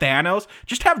bad Thanos?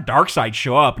 Just have Darkseid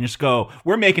show up and just go,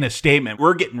 we're making a statement.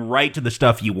 We're getting right to the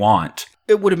stuff you want.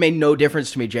 It would have made no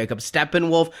difference to me, Jacob.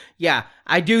 Steppenwolf, yeah,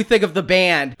 I do think of the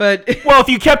band, but... Well, if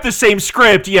you kept the same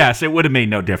script, yes, it would have made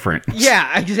no difference.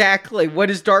 Yeah, exactly. What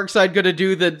is Darkseid going to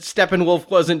do that Steppenwolf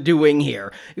wasn't doing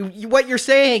here? What you're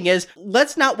saying is,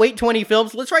 let's not wait 20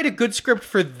 films, let's write a good script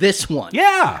for this one.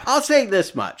 Yeah. I'll say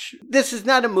this much. This is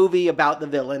not a movie about the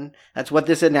villain. That's what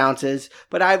this announces.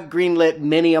 But I've greenlit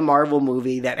many a Marvel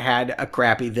movie that had a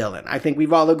crappy villain. I think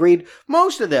we've all agreed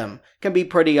most of them can be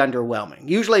pretty underwhelming.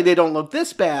 Usually they don't look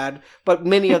this bad, but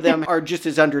many of them are just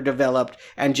as underdeveloped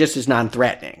and just as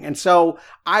non-threatening. And so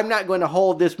I'm not going to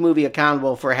hold this movie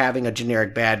accountable for having a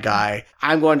generic bad guy.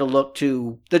 I'm going to look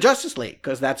to the Justice League,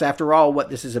 because that's, after all,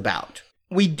 what this is about.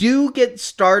 We do get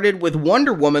started with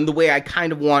Wonder Woman the way I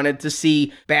kind of wanted to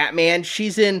see Batman.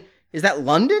 She's in, is that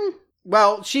London?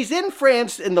 Well, she's in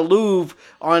France in the Louvre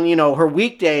on, her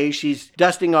weekdays. She's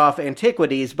dusting off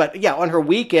antiquities. But yeah, on her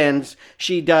weekends,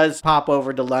 she does pop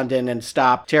over to London and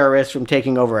stop terrorists from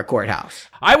taking over a courthouse.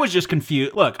 I was just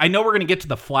confused. Look, I know we're going to get to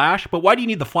the Flash, but why do you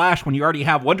need the Flash when you already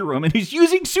have Wonder Woman who's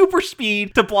using super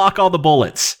speed to block all the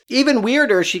bullets? Even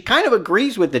weirder, she kind of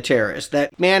agrees with the terrorists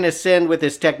that man has sinned with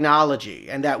his technology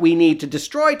and that we need to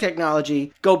destroy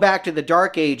technology, go back to the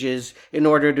Dark Ages in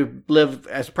order to live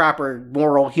as proper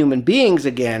moral human beings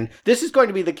again. This is going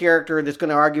to be the character that's going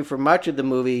to argue for much of the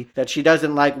movie that she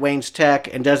doesn't like Wayne's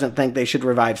tech and doesn't think they should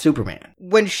revive Superman.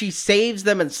 When she saves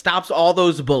them and stops all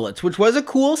those bullets, which was a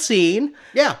cool scene.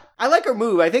 Yeah, I like her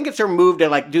move. I think it's her move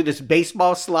to do this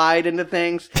baseball slide into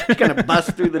things. She's going to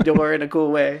bust through the door in a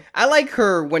cool way. I like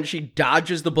her when she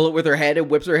dodges the bullet with her head and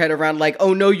whips her head around like,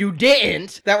 oh no, you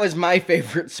didn't. That was my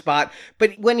favorite spot.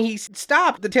 But when he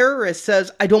stopped, the terrorist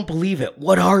says, I don't believe it.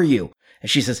 What are you? And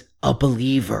she says, a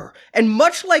believer. And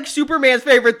much like Superman's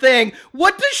favorite thing,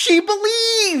 what does she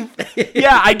believe?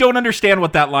 Yeah, I don't understand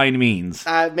what that line means.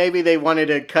 Maybe they wanted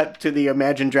to cut to the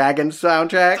Imagine Dragons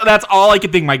soundtrack. So that's all I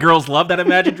could think. My girls love that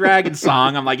Imagine Dragons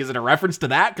song. I'm like, is it a reference to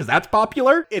that? Because that's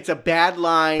popular? It's a bad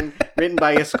line written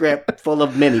by a script full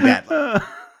of many bad lines.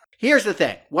 Here's the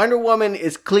thing. Wonder Woman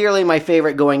is clearly my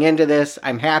favorite going into this.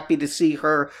 I'm happy to see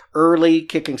her early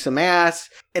kicking some ass.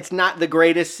 It's not the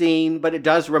greatest scene, but it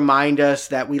does remind us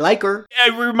that we like her.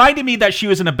 It reminded me that she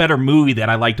was in a better movie that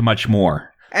I liked much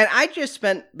more. And I just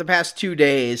spent the past 2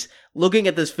 days looking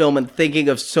at this film and thinking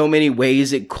of so many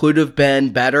ways it could have been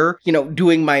better,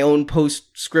 doing my own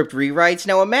postscript rewrites.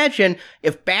 Now imagine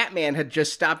if Batman had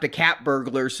just stopped a cat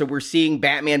burglar, so we're seeing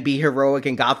Batman be heroic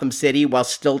in Gotham City while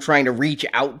still trying to reach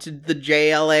out to the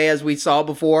JLA as we saw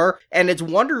before. And it's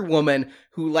Wonder Woman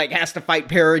who has to fight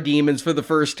parademons for the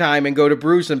first time and go to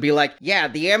Bruce and be like, yeah,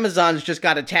 the Amazons just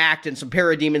got attacked and some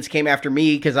parademons came after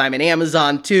me because I'm an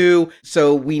Amazon too,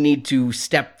 so we need to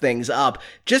step things up.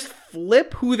 Just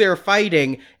flip who they're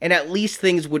fighting and at least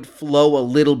things would flow a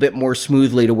little bit more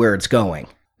smoothly to where it's going.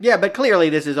 Yeah, but clearly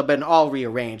this has been all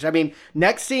rearranged. I mean,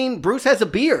 next scene, Bruce has a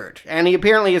beard, and he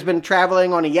apparently has been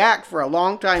traveling on a yak for a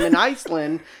long time in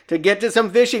Iceland to get to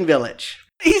some fishing village.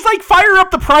 He's like, fire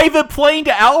up the private plane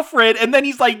to Alfred, and then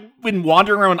he's like been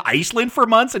wandering around Iceland for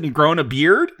months and grown a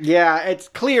beard. Yeah, it's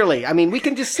clearly, I mean, we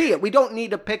can just see it. We don't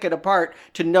need to pick it apart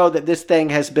to know that this thing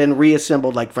has been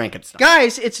reassembled like Frankenstein.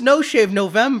 Guys, it's No Shave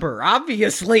November.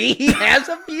 Obviously, he has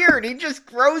a beard. He just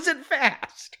grows it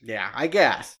fast. Yeah, I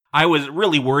guess. I was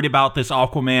really worried about this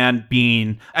Aquaman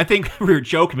being, I think we were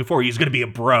joking before, he's going to be a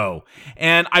bro.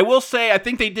 And I will say, I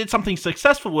think they did something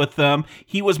successful with them.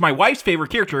 He was my wife's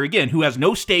favorite character, again, who has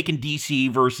no stake in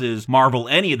DC versus Marvel,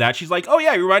 any of that. She's like, oh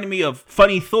yeah, you reminded me of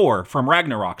funny Thor from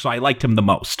Ragnarok, so I liked him the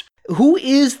most. Who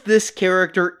is this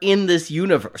character in this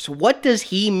universe? What does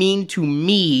he mean to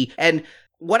me? And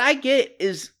what I get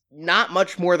is not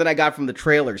much more than I got from the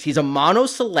trailers. He's a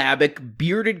monosyllabic,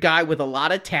 bearded guy with a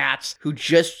lot of tats who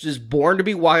just is born to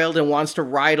be wild and wants to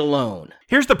ride alone.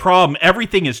 Here's the problem.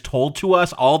 Everything is told to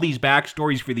us, all these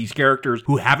backstories for these characters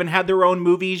who haven't had their own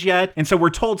movies yet. And so we're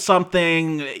told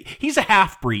something. He's a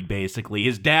half-breed, basically.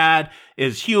 His dad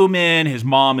is human, his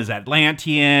mom is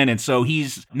Atlantean, and so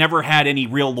he's never had any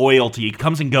real loyalty. He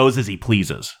comes and goes as he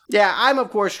pleases. Yeah, I'm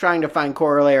of course trying to find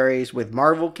corollaries with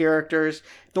Marvel characters.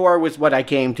 Thor was what I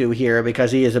came to here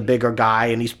because he is a bigger guy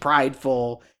and he's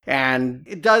prideful. And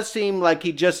it does seem like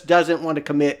he just doesn't want to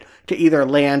commit to either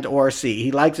land or sea.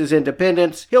 He likes his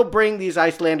independence. He'll bring these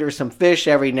Icelanders some fish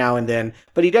every now and then,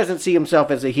 but he doesn't see himself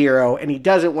as a hero, and he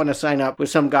doesn't want to sign up with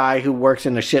some guy who works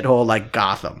in a shithole like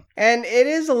Gotham. And it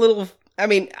is a little... I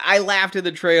mean, I laughed at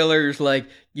the trailers like,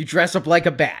 you dress up like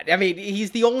a bat. I mean,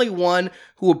 he's the only one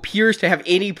who appears to have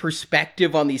any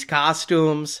perspective on these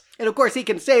costumes. And of course, he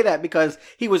can say that because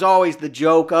he was always the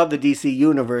joke of the DC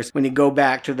universe when you go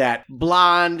back to that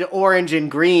blonde, orange,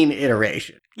 and green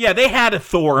iteration. Yeah, they had to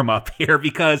Thor him up here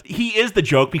because he is the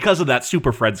joke because of that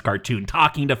Super Friends cartoon,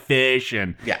 talking to fish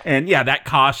and that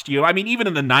costume. I mean, even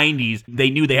in the 90s,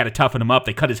 they knew they had to toughen him up.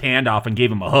 They cut his hand off and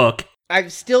gave him a hook. I'm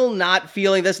still not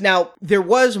feeling this. Now, there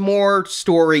was more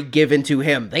story given to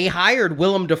him. They hired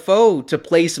Willem Dafoe to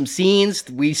play some scenes.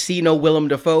 We see no Willem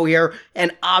Dafoe here.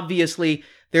 And obviously,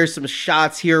 there's some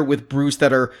shots here with Bruce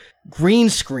that are green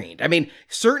screened. I mean,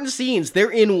 certain scenes, they're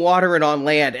in water and on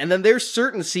land. And then there's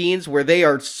certain scenes where they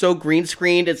are so green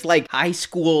screened, it's like high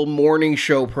school morning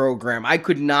show program. I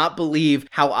could not believe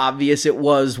how obvious it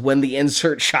was when the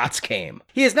insert shots came.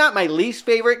 He is not my least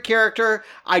favorite character.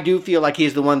 I do feel like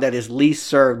he's the one that is least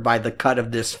served by the cut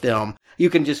of this film. You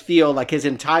can just feel like his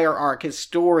entire arc, his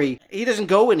story, he doesn't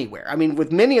go anywhere. I mean,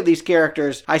 with many of these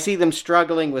characters, I see them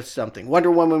struggling with something.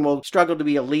 Wonder Woman will struggle to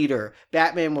be a leader.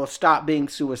 Batman will stop being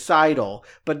suicidal.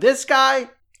 But this guy,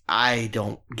 I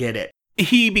don't get it.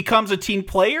 He becomes a team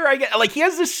player. He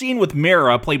has this scene with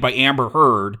Mara, played by Amber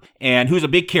Heard, and who's a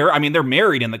big character. I mean, they're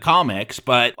married in the comics,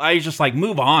 but I just like,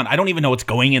 move on. I don't even know what's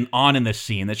going on in this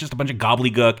scene. It's just a bunch of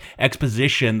gobbledygook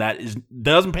exposition that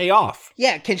doesn't pay off.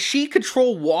 Yeah, can she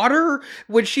control water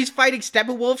when she's fighting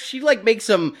Steppenwolf? She like makes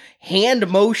some hand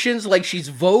motions like she's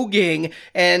voguing,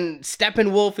 and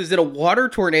Steppenwolf is in a water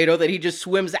tornado that he just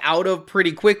swims out of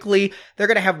pretty quickly. They're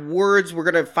gonna have words. We're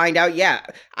gonna find out. Yeah,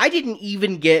 I didn't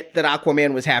even get that Aquaman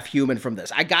was half human from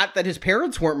this. I got that his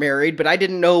parents weren't married, but I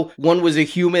didn't know one was a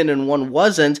human and one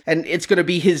wasn't. And it's going to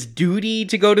be his duty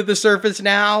to go to the surface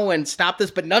now and stop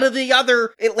this. But none of the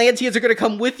other Atlanteans are going to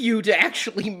come with you to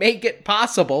actually make it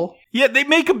possible. Yeah, they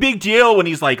make a big deal when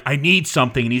he's like, I need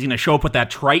something, and he's going to show up with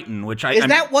that Triton, which Is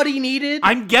that what he needed?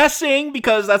 I'm guessing,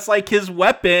 because that's like his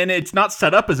weapon. It's not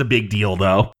set up as a big deal,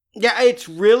 though. Yeah, it's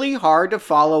really hard to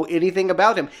follow anything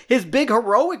about him. His big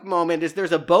heroic moment is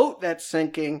there's a boat that's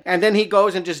sinking, and then he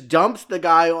goes and just dumps the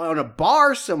guy on a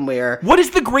bar somewhere. What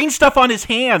is the green stuff on his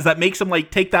hands that makes him,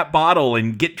 like, take that bottle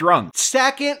and get drunk?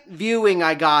 Second viewing,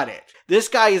 I got it. This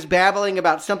guy is babbling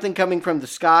about something coming from the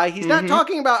sky. He's not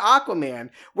talking about Aquaman.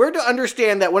 We're to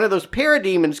understand that one of those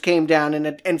parademons came down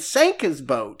and sank his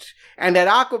boat, and that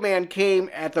Aquaman came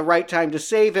at the right time to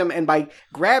save him, and by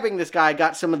grabbing this guy,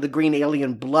 got some of the green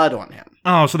alien blood on him.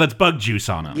 Oh, so that's bug juice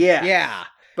on him. Yeah.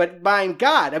 But my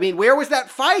God, I mean, where was that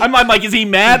fight? I'm like, is he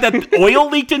mad that oil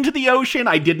leaked into the ocean?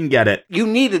 I didn't get it. You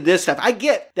needed this stuff. I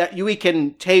get that we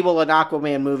can table an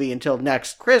Aquaman movie until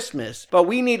next Christmas, but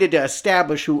we needed to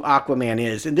establish who Aquaman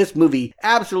is, and this movie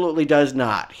absolutely does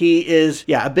not. He is,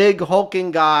 a big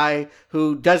hulking guy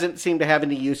who doesn't seem to have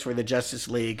any use for the Justice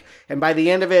League, and by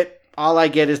the end of it, all I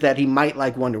get is that he might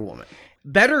like Wonder Woman.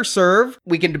 Better served,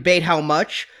 we can debate how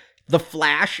much. The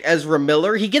Flash, Ezra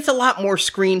Miller, he gets a lot more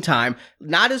screen time.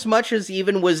 Not as much as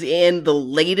even was in the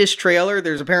latest trailer.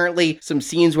 There's apparently some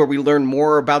scenes where we learn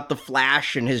more about the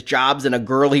Flash and his jobs and a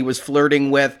girl he was flirting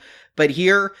with. But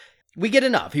here, We get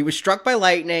enough. He was struck by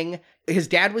lightning. His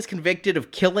dad was convicted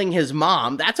of killing his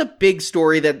mom. That's a big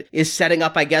story that is setting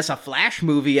up, I guess, a Flash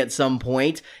movie at some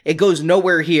point. It goes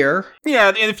nowhere here. Yeah,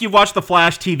 and if you watch the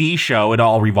Flash TV show, it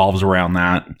all revolves around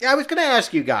that. Yeah, I was going to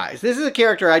ask you guys. This is a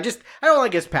character I don't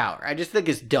like his power. I just think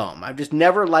it's dumb. I've just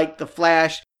never liked the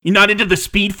Flash. You're not into the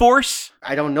Speed Force?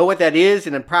 I don't know what that is,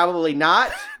 and I'm probably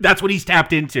not. That's what he's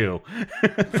tapped into.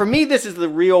 For me, this is the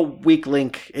real weak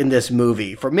link in this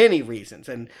movie, for many reasons.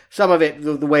 And some of it,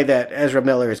 the way that Ezra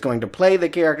Miller is going to play the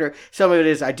character. Some of it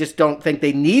is, I just don't think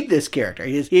they need this character.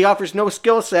 He offers no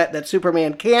skill set that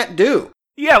Superman can't do.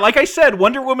 Yeah, like I said,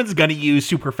 Wonder Woman's going to use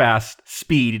super fast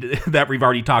speed that we've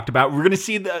already talked about. We're going to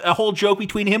see a whole joke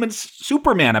between him and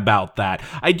Superman about that.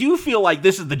 I do feel like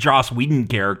this is the Joss Whedon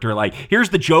character. Like, here's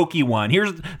the jokey one.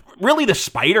 Here's really the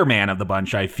Spider-Man of the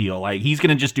bunch, I feel. Like, he's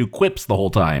going to just do quips the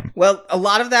whole time. Well, a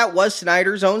lot of that was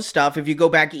Snyder's own stuff. If you go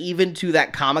back even to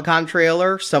that Comic-Con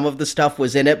trailer, some of the stuff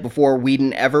was in it before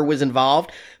Whedon ever was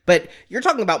involved. But you're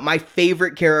talking about my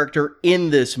favorite character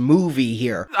in this movie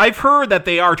here. I've heard that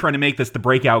they are trying to make this the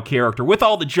breakout character with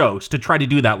all the jokes to try to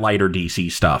do that lighter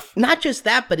DC stuff. Not just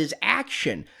that, but his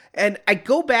action. And I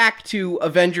go back to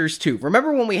Avengers 2.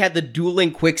 Remember when we had the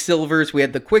dueling Quicksilvers? We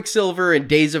had the Quicksilver in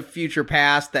Days of Future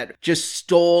Past that just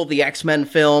stole the X-Men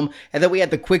film. And then we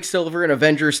had the Quicksilver in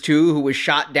Avengers 2 who was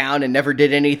shot down and never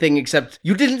did anything except,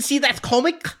 you didn't see that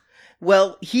comic?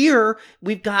 Well, here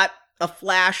we've got a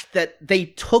Flash that they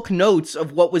took notes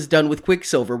of what was done with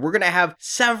Quicksilver. We're going to have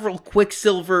several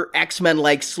Quicksilver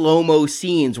X-Men-like slow-mo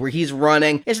scenes where he's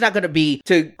running. It's not going to be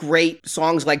to great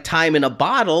songs like Time in a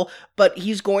Bottle, but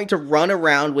he's going to run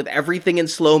around with everything in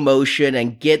slow motion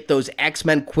and get those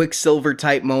X-Men Quicksilver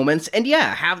type moments. And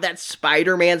yeah, have that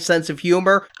Spider-Man sense of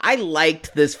humor. I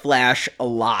liked this Flash a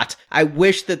lot. I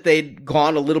wish that they'd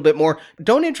gone a little bit more.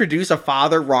 Don't introduce a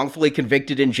father wrongfully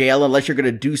convicted in jail unless you're going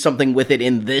to do something with it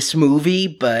in this movie,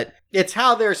 but it's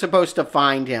how they're supposed to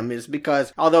find him, is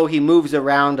because although he moves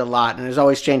around a lot and is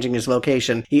always changing his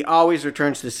location, he always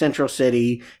returns to Central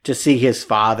City to see his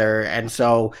father. And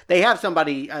so they have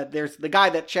somebody, there's the guy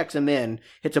that checks him in,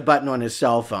 hits a button on his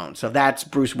cell phone. So that's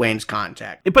Bruce Wayne's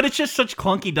contact. But it's just such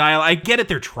clunky dial. I get it.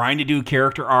 They're trying to do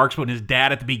character arcs, but his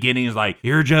dad at the beginning is like,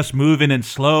 you're just moving in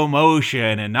slow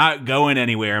motion and not going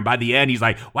anywhere. And by the end, he's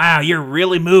like, wow, you're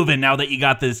really moving now that you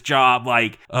got this job.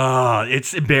 Like,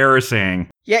 it's embarrassing.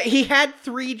 Yeah, he had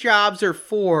 3 jobs or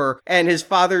 4, and his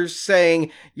father's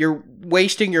saying, you're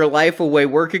wasting your life away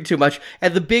working too much.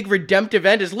 And the big redemptive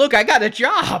end is, look, I got a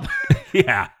job.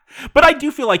 Yeah. But I do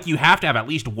feel like you have to have at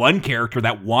least one character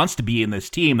that wants to be in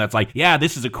this team that's like, yeah,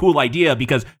 this is a cool idea,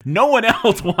 because no one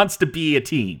else wants to be a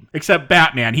team except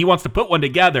Batman. He wants to put one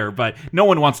together, but no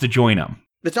one wants to join him.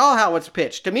 That's all how it's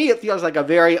pitched. To me, it feels like a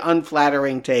very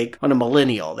unflattering take on a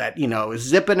millennial that, is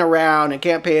zipping around and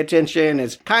can't pay attention,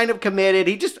 is kind of committed.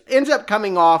 He just ends up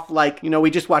coming off like,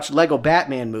 we just watched Lego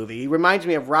Batman movie. He reminds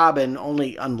me of Robin,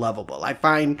 only unlovable. I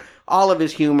find all of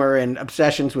his humor and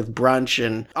obsessions with brunch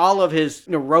and all of his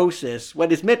neurosis,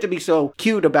 what is meant to be so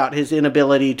cute about his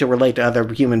inability to relate to other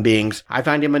human beings, I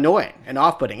find him annoying and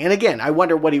off-putting. And again, I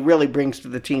wonder what he really brings to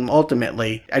the team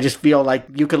ultimately. I just feel like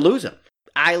you could lose him.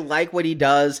 I like what he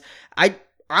does.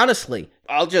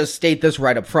 I'll just state this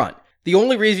right up front. The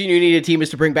only reason you need a team is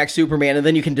to bring back Superman, and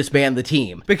then you can disband the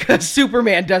team, because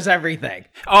Superman does everything.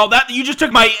 Oh, you just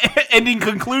took my ending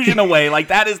conclusion away. Like,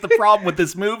 that is the problem with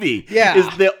this movie. Yeah. Is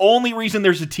the only reason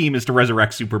there's a team is to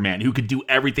resurrect Superman, who could do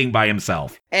everything by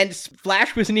himself. And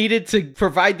Flash was needed to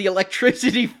provide the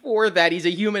electricity for that. He's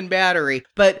a human battery.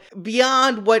 But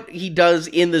beyond what he does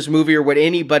in this movie, or what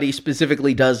anybody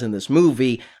specifically does in this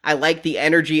movie, I like the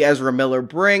energy Ezra Miller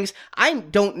brings. I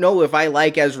don't know if I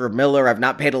like Ezra Miller. I've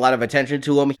not paid a lot of attention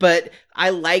to him, but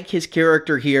I like his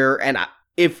character here. And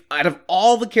if out of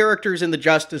all the characters in the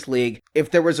Justice League,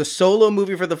 if there was a solo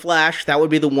movie for the Flash, that would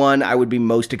be the one I would be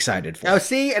most excited for. Now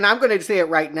see, and I'm going to say it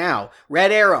right now,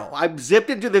 Red Arrow, I've zipped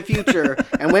into the future,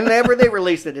 and whenever they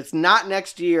release it, it's not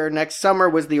next year. Next summer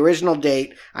was the original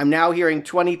date. I'm now hearing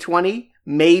 2020.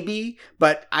 Maybe,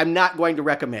 but I'm not going to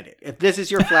recommend it. If this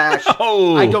is your Flash,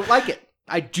 I don't like it.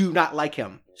 I do not like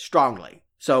him strongly.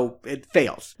 So it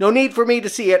fails. No need for me to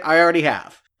see it. I already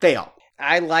have. Fail.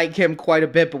 I like him quite a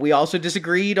bit, but we also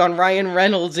disagreed on Ryan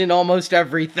Reynolds in almost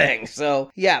everything. So,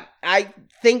 yeah, I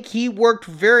think he worked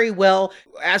very well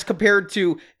as compared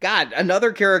to, God,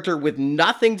 another character with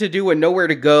nothing to do and nowhere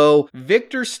to go,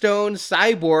 Victor Stone,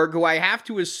 Cyborg, who I have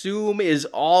to assume is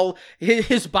all,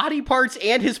 his body parts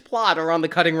and his plot are on the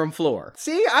cutting room floor.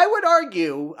 See, I would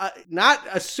argue, not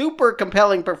a super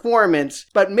compelling performance,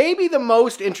 but maybe the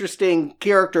most interesting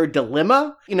character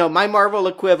dilemma. You know, my Marvel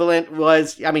equivalent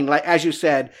was, I mean, like, as you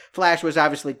said, Flash was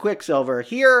obviously Quicksilver.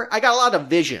 Here, I got a lot of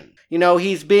Vision. You know,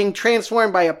 he's being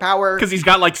transformed by a power. Because he's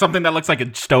got like something that looks like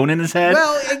a stone in his head.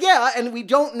 Well, yeah, and we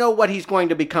don't know what he's going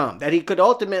to become. That he could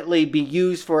ultimately be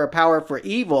used for a power for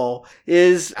evil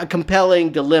is a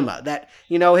compelling dilemma. That,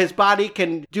 you know, his body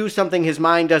can do something his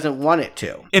mind doesn't want it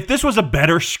to. If this was a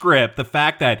better script, the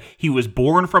fact that he was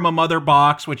born from a mother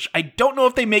box, which I don't know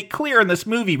if they make clear in this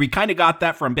movie, we kind of got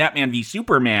that from Batman v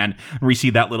Superman, and we see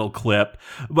that little clip.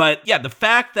 But yeah, the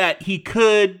fact that he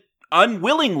could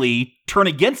unwillingly turn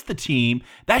against the team,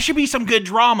 that should be some good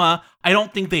drama. I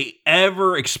don't think they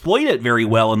ever exploit it very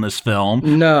well in this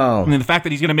film. No. I mean, the fact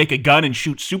that he's going to make a gun and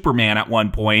shoot Superman at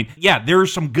one point, yeah,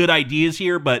 there's some good ideas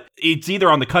here, but it's either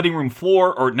on the cutting room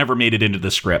floor or it never made it into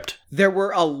the script. There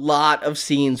were a lot of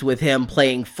scenes with him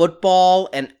playing football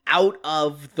and out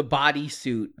of the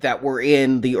bodysuit that were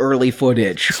in the early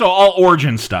footage. So all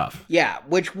origin stuff. Yeah,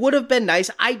 which would have been nice.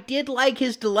 I did like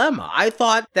his dilemma. I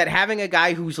thought that having a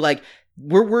guy who's like,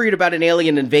 we're worried about an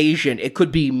alien invasion, it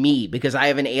could be me because I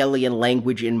have an alien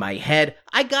language in my head.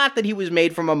 I got that he was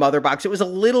made from a mother box. It was a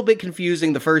little bit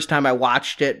confusing the first time I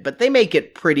watched it, but they make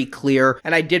it pretty clear.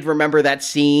 And I did remember that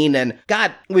scene. And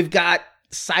God, we've got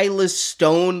Silas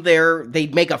Stone there.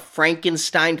 They'd make a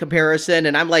Frankenstein comparison.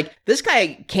 And I'm like, this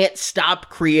guy can't stop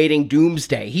creating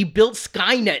Doomsday. He built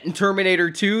Skynet in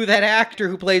Terminator 2, that actor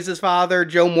who plays his father,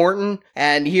 Joe Morton.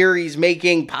 And here he's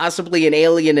making possibly an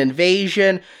alien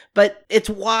invasion. But it's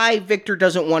why Victor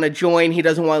doesn't want to join. He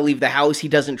doesn't want to leave the house. He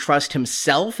doesn't trust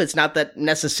himself. It's not that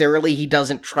necessarily he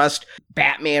doesn't trust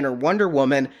Batman or Wonder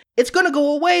Woman. It's going to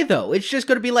go away, though. It's just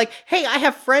going to be like, hey, I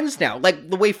have friends now. Like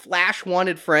the way Flash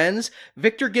wanted friends,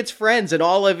 Victor gets friends, and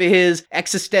all of his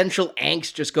existential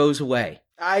angst just goes away.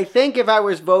 I think if I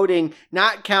was voting,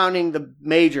 not counting the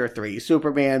major three,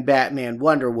 Superman, Batman,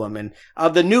 Wonder Woman,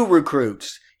 of the new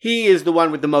recruits, he is the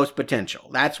one with the most potential.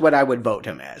 That's what I would vote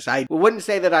him as. I wouldn't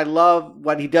say that I love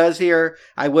what he does here.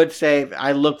 I would say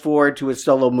I look forward to his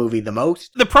solo movie the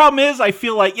most. The problem is, I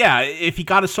feel like, yeah, if he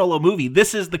got a solo movie,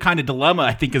 this is the kind of dilemma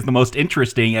I think is the most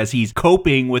interesting as he's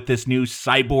coping with this new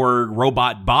cyborg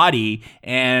robot body,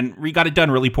 and we got it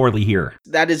done really poorly here.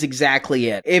 That is exactly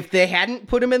it. If they hadn't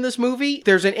put him in this movie,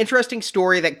 there's an interesting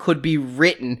story that could be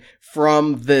written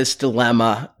from this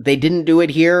dilemma. They didn't do it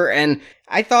here, and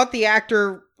I thought the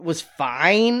actor was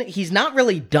fine. He's not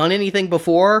really done anything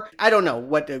before. I don't know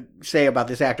what to say about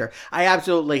this actor. I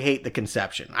absolutely hate the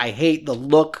conception. I hate the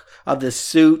look of the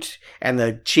suit and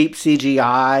the cheap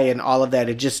CGI and all of that.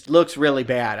 It just looks really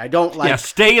bad. I don't like... Yeah,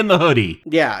 stay in the hoodie.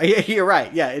 Yeah, you're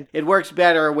right. Yeah, it works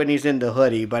better when he's in the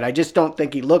hoodie, but I just don't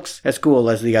think he looks as cool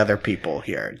as the other people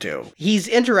here do. He's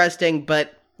interesting,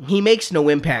 but he makes no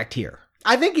impact here.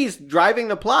 I think he's driving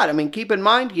the plot. I mean, keep in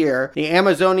mind here, the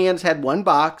Amazonians had one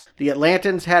box, the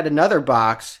Atlantans had another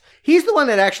box. He's the one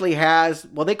that actually has,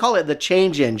 well, they call it the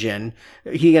change engine.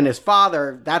 He and his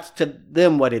father, that's to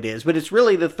them what it is. But it's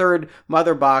really the third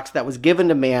mother box that was given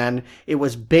to man. It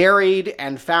was buried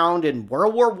and found in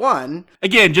World War I.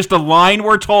 Again, just a line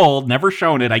we're told, never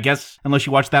shown it, I guess, unless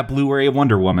you watch that Blu-ray of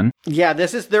Wonder Woman. Yeah,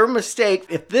 this is their mistake.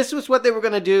 If this was what they were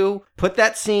going to do, put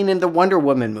that scene in the Wonder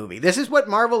Woman movie. This is what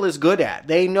Marvel is good at.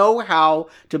 They know how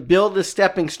to build the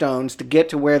stepping stones to get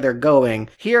to where they're going.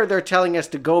 Here, they're telling us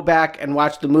to go back and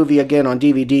watch the movie again on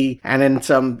DVD, and in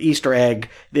some Easter egg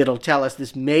that'll tell us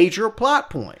this major plot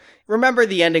point. Remember,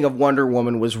 the ending of Wonder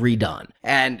Woman was redone,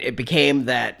 and it became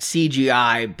that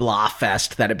CGI blah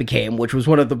fest that it became, which was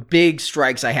one of the big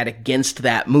strikes I had against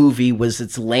that movie, was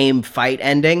its lame fight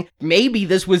ending. Maybe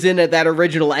this was in that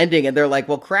original ending, and they're like,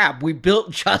 well, crap, we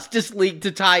built Justice League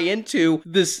to tie into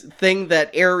this thing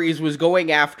that Ares was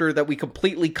going after that we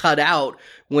completely cut out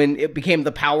when it became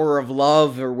the power of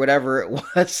love or whatever it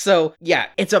was. So yeah,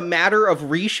 it's a matter of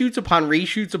reshoots upon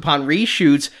reshoots upon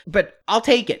reshoots, but I'll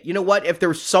take it. You know what? If there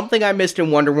was something I missed in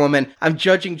Wonder Woman, I'm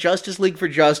judging Justice League for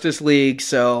Justice League,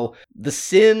 so the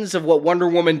sins of what Wonder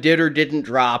Woman did or didn't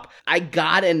drop, I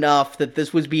got enough that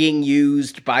this was being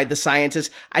used by the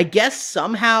scientists. I guess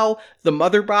somehow the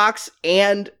mother box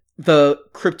and the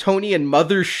Kryptonian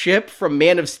mothership from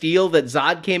Man of Steel that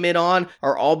Zod came in on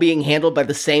are all being handled by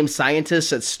the same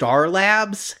scientists at Star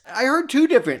Labs? I heard two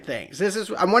different things.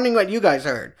 I'm wondering what you guys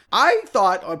heard. I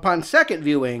thought upon second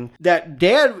viewing that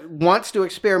Dad wants to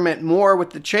experiment more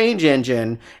with the change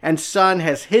engine and Son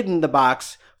has hidden the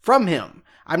box from him.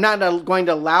 I'm not going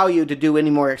to allow you to do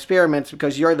any more experiments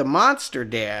because you're the monster,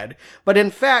 Dad. But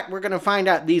in fact, we're going to find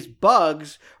out these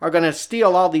bugs are going to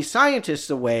steal all these scientists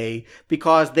away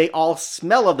because they all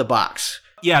smell of the box.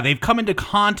 Yeah, they've come into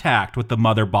contact with the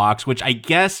mother box, which I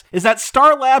guess, is that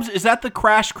Star Labs? Is that the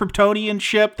crashed Kryptonian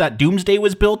ship that Doomsday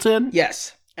was built in?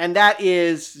 Yes. And that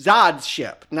is Zod's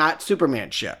ship, not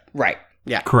Superman's ship. Right.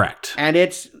 Yeah. Correct. And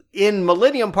it's in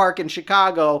Millennium Park in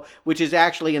Chicago, which is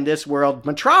actually in this world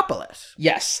Metropolis.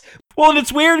 Yes. Well, and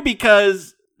it's weird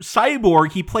because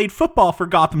Cyborg, he played football for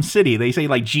Gotham City. They say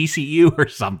like GCU or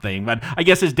something, but I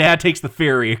guess his dad takes the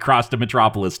ferry across to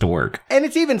Metropolis to work. And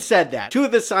it's even said that 2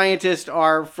 of the scientists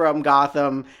are from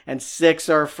Gotham and 6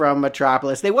 are from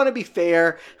Metropolis. They want to be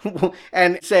fair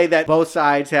and say that both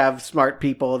sides have smart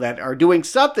people that are doing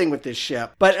something with this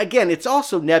ship. But again, it's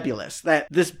also nebulous that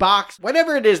this box,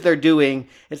 whatever it is they're doing,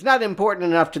 it's not important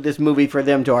enough to this movie for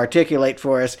them to articulate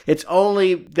for us. It's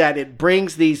only that it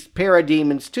brings these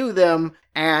parademons to them.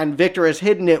 And Victor has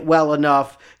hidden it well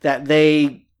enough that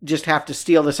they just have to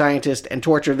steal the scientist and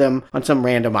torture them on some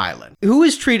random island. Who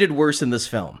is treated worse in this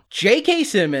film? J.K.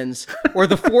 Simmons or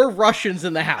the 4 Russians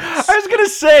in the house? I was going to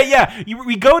say, yeah,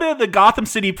 we go to the Gotham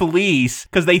City police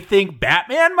because they think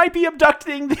Batman might be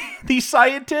abducting these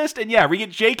scientists. And yeah, we get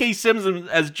J.K. Simmons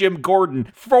as Jim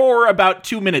Gordon for about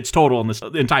 2 minutes total in this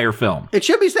entire film. It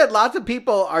should be said, lots of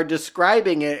people are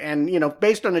describing it. And,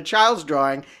 based on a child's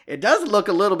drawing, it does look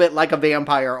a little bit like a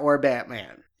vampire or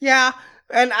Batman. Yeah.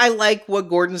 And I like what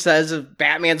Gordon says of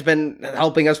Batman's been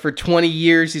helping us for 20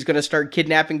 years. He's going to start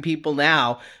kidnapping people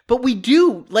now. But we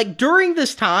do, during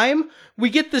this time, we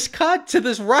get this cut to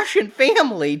this Russian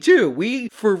family, too.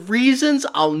 For reasons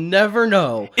I'll never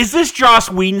know. Is this Joss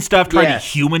Whedon stuff trying to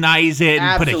humanize it and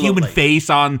Absolutely. put a human face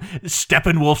on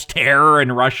Steppenwolf's terror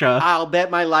in Russia? I'll bet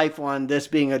my life on this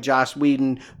being a Joss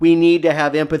Whedon. We need to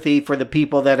have empathy for the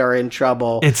people that are in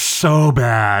trouble. It's so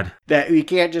bad. That we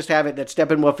can't just have it that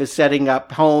Steppenwolf is setting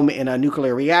up home in a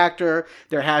nuclear reactor.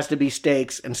 There has to be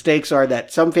stakes, and stakes are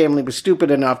that some family was stupid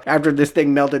enough after this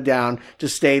thing melted down to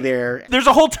stay there. There's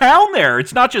a whole town there.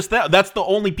 It's not just that. That's the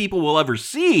only people we'll ever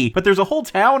see, but there's a whole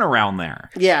town around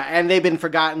there. Yeah, and they've been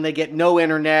forgotten. They get no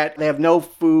internet. They have no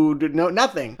food,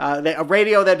 nothing. A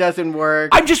radio that doesn't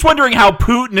work. I'm just wondering how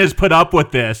Putin has put up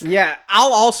with this. Yeah,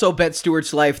 I'll also bet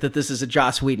Stewart's life that this is a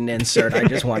Joss Whedon insert. I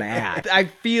just want to add. I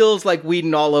feels like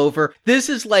Whedon all over. This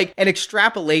is like an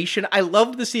extrapolation. I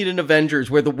love the scene in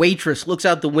Avengers where the waitress looks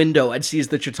out the window and sees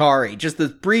the Chitauri. Just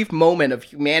this brief moment of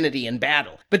humanity in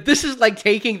battle. But this is like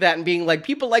taking that and being like,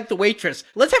 people like the waitress.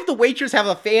 Let's have the waitress have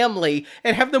a family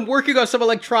and have them working on some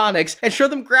electronics and show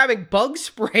them grabbing bug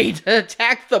spray to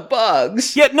attack the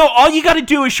bugs. Yeah, no, all you gotta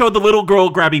do is show the little girl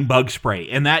grabbing bug spray,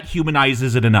 and that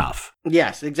humanizes it enough.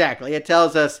 Yes, exactly. It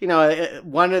tells us,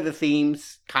 one of the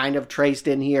themes kind of traced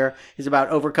in here is about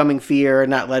overcoming fear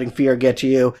and not letting fear get to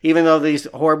you. Even though these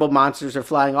horrible monsters are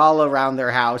flying all around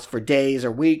their house for days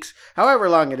or weeks, however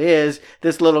long it is,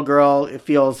 this little girl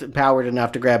feels empowered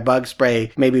enough to grab bug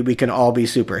spray. Maybe we can all be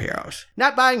superheroes.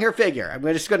 Not buying her figure, I'm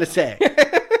just going to say.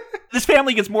 This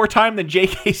family gets more time than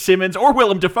J.K. Simmons or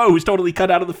Willem Dafoe, who's totally cut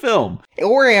out of the film.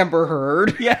 Or Amber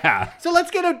Heard. Yeah. So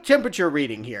let's get a temperature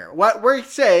reading here. What we're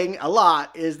saying a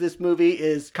lot is this movie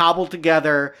is cobbled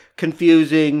together,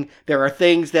 confusing. There are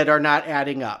things that are not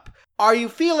adding up. Are you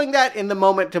feeling that in the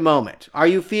moment to moment? Are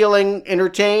you feeling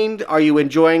entertained? Are you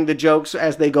enjoying the jokes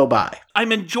as they go by?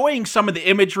 I'm enjoying some of the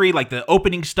imagery, like the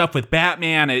opening stuff with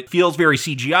Batman. It feels very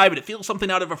CGI, but it feels something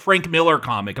out of a Frank Miller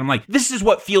comic. I'm like, this is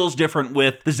what feels different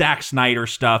with the Zack Snyder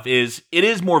stuff, it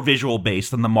is more visual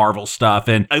based than the Marvel stuff,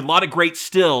 and a lot of great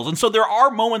stills. And so there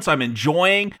are moments I'm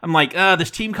enjoying. I'm like,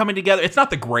 this team coming together. It's not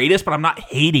the greatest, but I'm not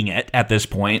hating it at this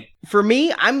point. For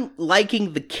me, I'm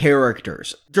liking the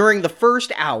characters. During the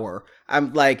first hour,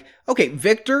 I'm like, okay,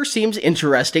 Victor seems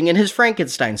interesting in his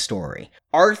Frankenstein story.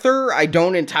 Arthur, I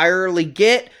don't entirely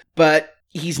get, but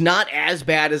he's not as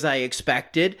bad as I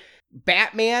expected.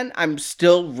 Batman, I'm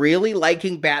still really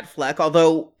liking Batfleck,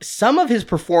 although some of his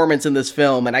performance in this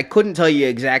film, and I couldn't tell you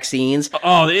exact scenes.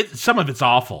 Some of it's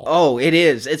awful. Oh, it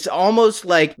is. It's almost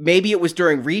like maybe it was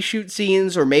during reshoot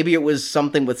scenes, or maybe it was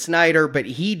something with Snyder, but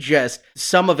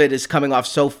some of it is coming off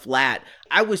so flat.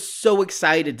 I was so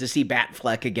excited to see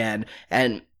Batfleck again,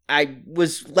 and I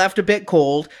was left a bit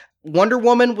cold. Wonder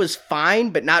Woman was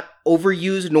fine, but not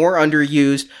overused nor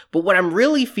underused. But what I'm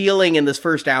really feeling in this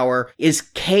first hour is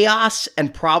chaos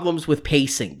and problems with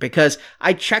pacing, because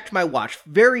I checked my watch.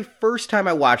 Very first time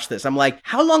I watched this, I'm like,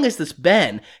 how long has this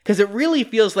been? Because it really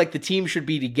feels like the team should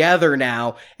be together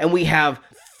now, and we have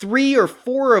 3 or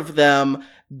 4 of them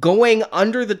going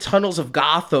under the tunnels of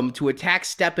Gotham to attack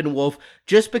Steppenwolf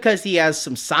just because he has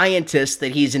some scientists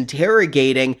that he's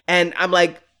interrogating. And I'm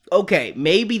like, okay,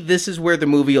 maybe this is where the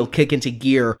movie will kick into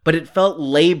gear, but it felt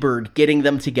labored getting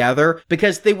them together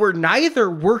because they were neither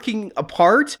working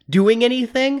apart, doing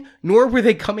anything, nor were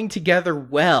they coming together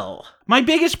well. My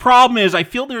biggest problem is I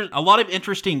feel there's a lot of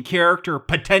interesting character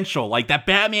potential, like that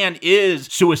Batman is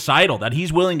suicidal, that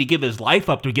he's willing to give his life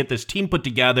up to get this team put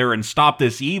together and stop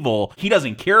this evil. He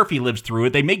doesn't care if he lives through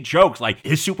it. They make jokes like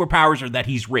his superpowers are that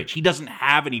he's rich. He doesn't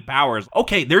have any powers.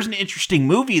 Okay, there's an interesting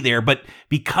movie there, but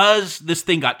because this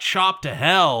thing got chopped to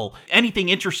hell, anything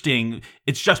interesting,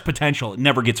 it's just potential. It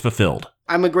never gets fulfilled.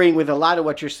 I'm agreeing with a lot of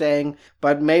what you're saying,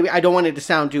 but maybe I don't want it to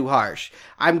sound too harsh.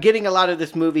 I'm getting a lot of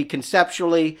this movie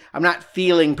conceptually. I'm not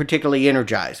feeling particularly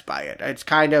energized by it. It's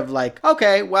kind of like,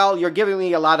 okay, well, you're giving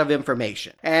me a lot of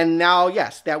information. And now,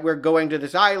 yes, that we're going to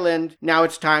this island, now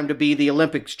it's time to be the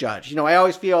Olympics judge. You know, I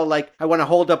always feel like I want to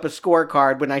hold up a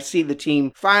scorecard when I see the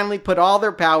team finally put all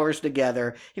their powers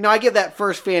together. You know, I give that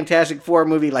first Fantastic Four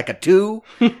movie like a 2.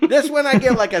 This one I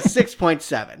give like a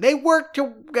 6.7. They work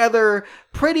together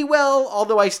pretty well,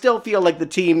 although I still feel like the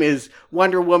team is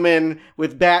Wonder Woman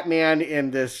with Batman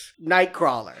in this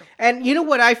Nightcrawler. And you know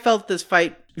what I felt this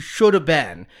fight should have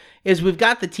been? Is we've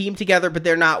got the team together, but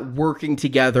they're not working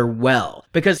together well.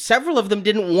 Because several of them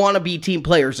didn't want to be team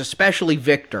players, especially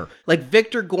Victor. Like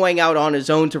Victor going out on his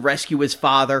own to rescue his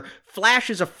father. Flash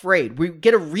is afraid. We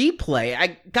get a replay.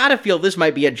 I gotta feel this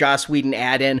might be a Joss Whedon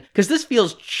add-in, because this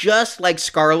feels just like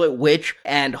Scarlet Witch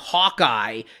and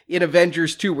Hawkeye in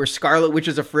Avengers 2, where Scarlet Witch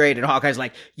is afraid and Hawkeye's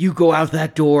like, you go out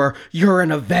that door, you're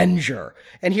an Avenger.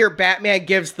 And here Batman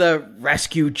gives the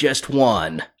rescue just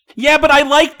one. Yeah, but I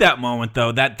like that moment,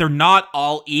 though, that they're not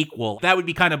all equal. That would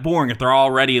be kind of boring if they're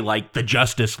already like the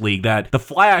Justice League, that the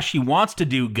Flash, he wants to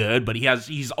do good, but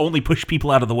he's only pushed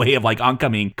people out of the way of like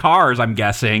oncoming cars, I'm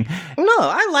guessing. No,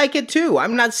 I like it too.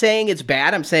 I'm not saying it's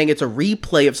bad. I'm saying it's a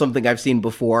replay of something I've seen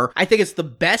before. I think it's the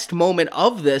best moment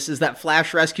of this is that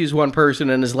Flash rescues one person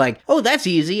and is like, oh, that's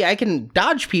easy. I can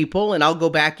dodge people and I'll go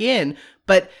back in.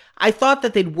 But I thought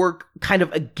that they'd work kind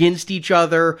of against each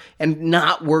other and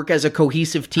not work as a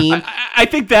cohesive team. I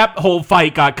think that whole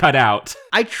fight got cut out.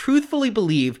 I truthfully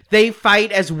believe they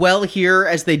fight as well here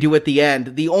as they do at the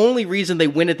end. The only reason they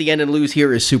win at the end and lose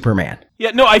here is Superman.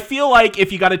 Yeah, no, I feel like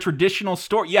if you got a traditional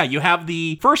story, yeah, you have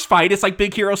the first fight, it's like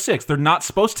Big Hero 6. They're not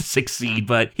supposed to succeed,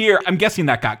 but here, I'm guessing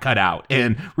that got cut out.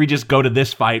 And we just go to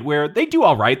this fight where they do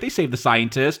all right. They save the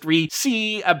scientist. We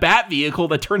see a bat vehicle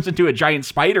that turns into a giant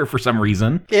spider for some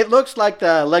reason. It looks like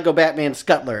the Lego Batman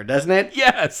Scuttler, doesn't it?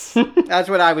 Yes. That's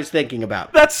what I was thinking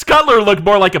about. That Scuttler looked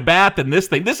more like a bat than this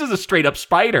thing. This is a straight up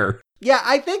spider. Yeah,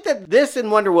 I think that this and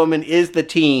Wonder Woman is the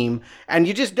team, and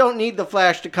you just don't need the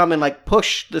Flash to come and, like,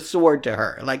 push the sword to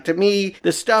her. Like, to me,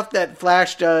 the stuff that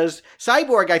Flash does,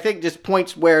 Cyborg, I think, just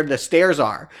points where the stairs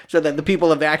are so that the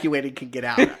people evacuating can get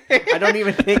out. I don't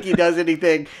even think he does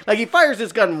anything. Like, he fires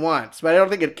his gun once, but I don't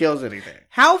think it kills anything.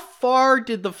 How far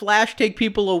did the Flash take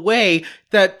people away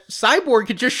that Cyborg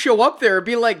could just show up there and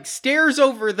be like, stairs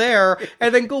over there,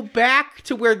 and then go back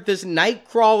to where this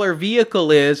Nightcrawler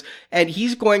vehicle is, and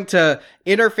he's going to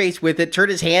interface with it, turn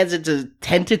his hands into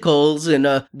tentacles in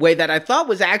a way that I thought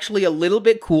was actually a little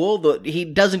bit cool. He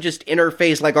doesn't just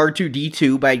interface like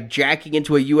R2-D2 by jacking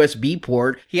into a USB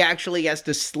port. He actually has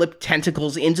to slip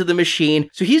tentacles into the machine.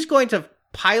 So he's going to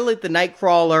pilot the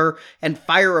Nightcrawler and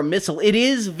fire a missile. It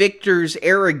is Victor's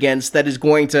arrogance that is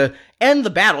going to end the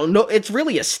battle. No, it's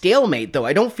really a stalemate, though.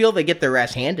 I don't feel they get their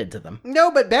ass handed to them.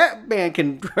 No, but Batman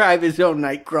can drive his own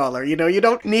Nightcrawler. You know, you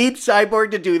don't need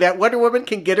Cyborg to do that. Wonder Woman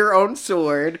can get her own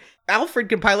sword. Alfred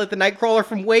can pilot the Nightcrawler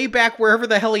from way back wherever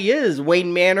the hell he is,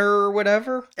 Wayne Manor or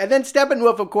whatever. And then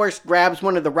Steppenwolf, of course, grabs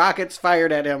one of the rockets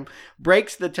fired at him,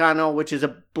 breaks the tunnel, which is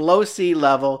below sea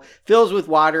level, fills with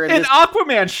water. And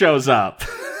Aquaman shows up.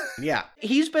 Yeah.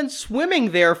 He's been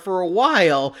swimming there for a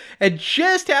while and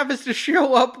just happens to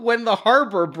show up when the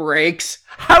harbor breaks.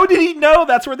 How did he know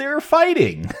that's where they were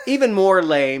fighting? Even more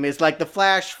lame is like the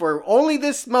Flash for only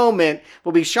this moment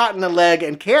will be shot in the leg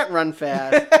and can't run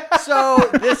fast. So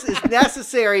this is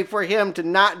necessary for him to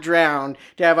not drown,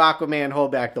 to have Aquaman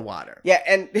hold back the water. Yeah,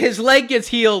 and his leg gets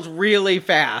healed really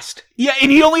fast. Yeah,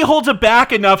 and he only holds it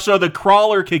back enough so the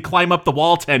crawler could climb up the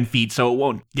wall 10 feet so it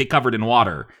won't get covered in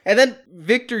water. And then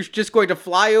Victor's just going to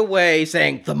fly away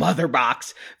saying, the mother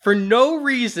box, for no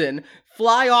reason,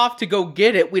 fly off to go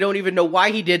get it. We don't even know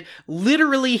why he did.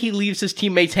 Literally, he leaves his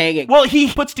teammates hanging. Well,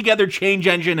 he puts together Change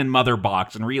Engine and Mother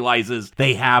Box and realizes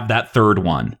they have that third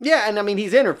one. Yeah, and I mean,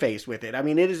 he's interfaced with it. I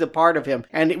mean, it is a part of him.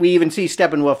 And we even see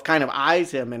Steppenwolf kind of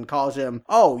eyes him and calls him,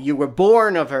 oh, you were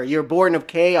born of her. You're born of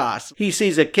chaos. He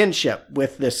sees a kinship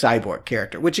with this Cyborg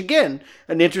character, which again,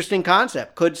 an interesting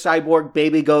concept. Could Cyborg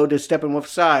baby go to Steppenwolf's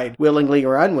side willingly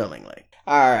or unwillingly?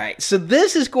 All right, so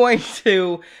this is going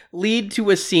to lead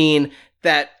to a scene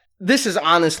that this is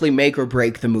honestly make or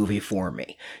break the movie for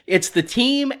me. It's the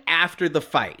team after the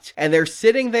fight, and they're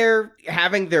sitting there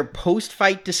having their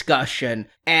post-fight discussion,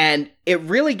 and it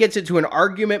really gets into an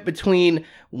argument between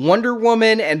Wonder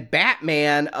Woman and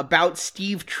Batman about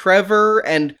Steve Trevor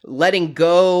and letting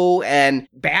go, and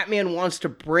Batman wants to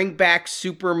bring back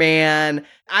Superman.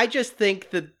 I just think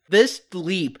that this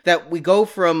leap that we go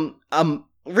from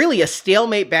really a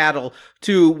stalemate battle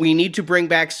to we need to bring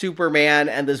back Superman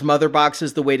and this mother box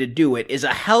is the way to do it is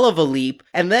a hell of a leap.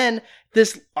 And then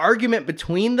this argument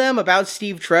between them about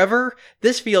Steve Trevor,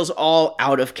 this feels all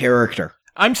out of character.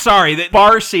 I'm sorry, that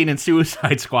bar scene in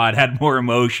Suicide Squad had more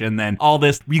emotion than all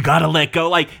this, you gotta let go.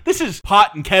 Like, this is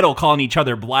pot and kettle calling each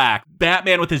other black.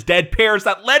 Batman with his dead parents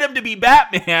that led him to be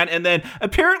Batman, and then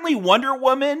apparently Wonder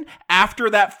Woman, after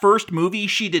that first movie,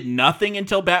 she did nothing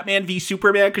until Batman v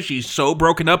Superman because she's so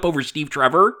broken up over Steve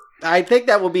Trevor. I think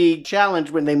that will be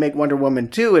challenged when they make Wonder Woman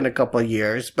 2 in a couple of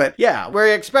years. But yeah,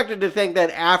 we're expected to think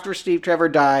that after Steve Trevor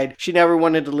died, she never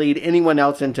wanted to lead anyone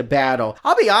else into battle.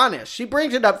 I'll be honest, she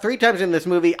brings it up 3 times in this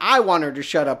movie. I want her to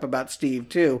shut up about Steve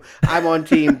too. I'm on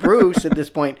Team Bruce at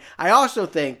this point. I also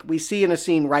think we see in a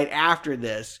scene right after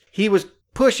this, he was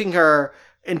pushing her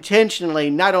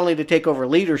intentionally, not only to take over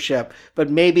leadership,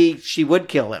 but maybe she would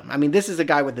kill him. I mean, this is a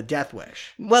guy with a death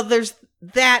wish. Well, there's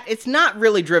that. It's not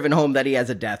really driven home that he has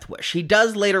a death wish. He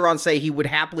does later on say he would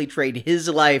happily trade his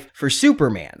life for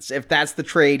Superman's if that's the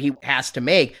trade he has to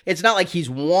make. It's not like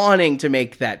he's wanting to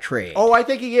make that trade. Oh, I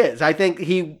think he is. I think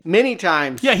he many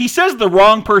times. Yeah, he says the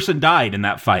wrong person died in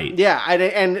that fight. Yeah,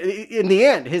 and in the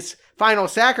end, his final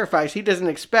sacrifice, he doesn't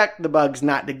expect the bugs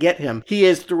not to get him. He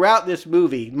is throughout this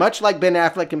movie, much like Ben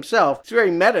Affleck himself. It's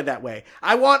very meta that way.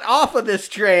 I want off of this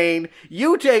train.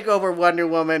 You take over Wonder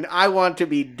Woman. I want to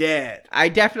be dead. I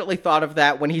definitely thought of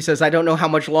that when he says, I don't know how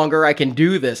much longer I can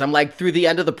do this. I'm like, through the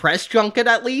end of the press junket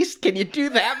at least? Can you do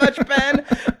that much, Ben?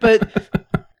 But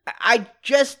I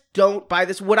just don't buy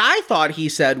this. What I thought he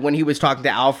said when he was talking to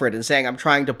Alfred and saying, I'm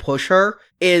trying to push her,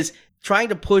 is trying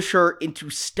to push her into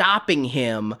stopping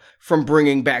him from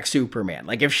bringing back Superman.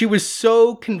 Like, if she was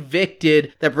so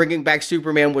convicted that bringing back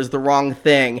Superman was the wrong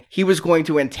thing, he was going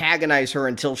to antagonize her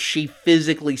until she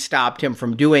physically stopped him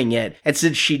from doing it. And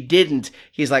since she didn't,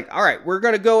 he's like, all right, we're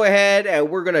going to go ahead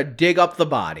and we're going to dig up the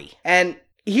body. And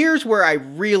here's where I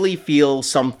really feel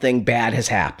something bad has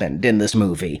happened in this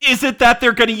movie. Is it that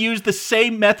they're going to use the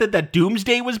same method that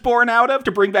Doomsday was born out of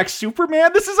to bring back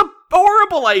Superman? This is a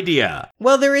horrible idea.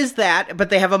 Well, there is that, but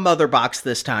they have a mother box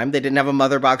this time. They didn't have a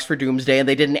mother box for Doomsday, and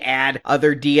they didn't add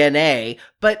other DNA.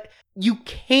 But you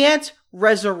can't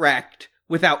resurrect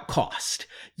without cost.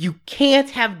 You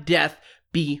can't have death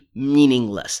be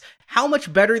meaningless. How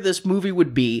much better this movie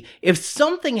would be if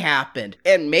something happened,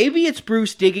 and maybe it's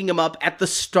Bruce digging him up at the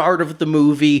start of the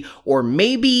movie, or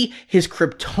maybe his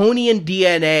Kryptonian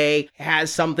DNA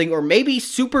has something, or maybe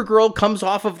Supergirl comes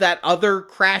off of that other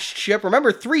crashed ship.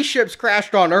 Remember, 3 ships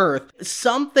crashed on Earth.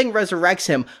 Something resurrects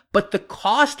him, but the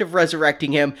cost of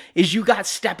resurrecting him is you got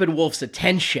Steppenwolf's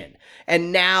attention.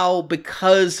 And now,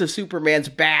 because of Superman's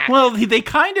back... Well, they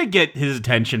kind of get his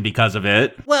attention because of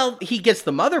it. Well, he gets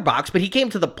the mother box, but he came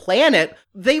to the planet.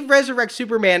 They resurrect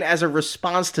Superman as a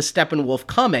response to Steppenwolf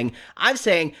coming. I'm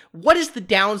saying, what is the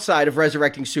downside of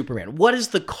resurrecting Superman? What is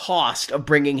the cost of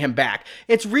bringing him back?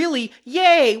 It's really,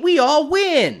 yay, we all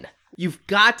win. You've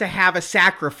got to have a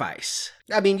sacrifice.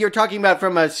 I mean, you're talking about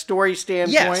from a story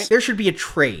standpoint? Yes, there should be a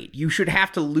trade. You should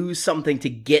have to lose something to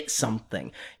get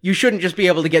something. You shouldn't just be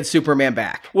able to get Superman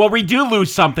back. Well, we do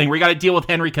lose something. We got to deal with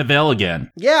Henry Cavill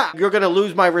again. Yeah, you're going to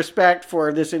lose my respect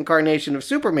for this incarnation of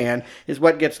Superman is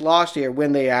what gets lost here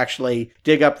when they actually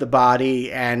dig up the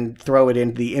body and throw it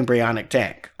into the embryonic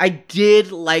tank. I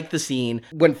did like the scene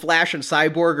when Flash and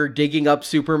Cyborg are digging up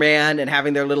Superman and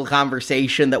having their little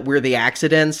conversation that we're the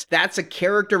accidents. That's a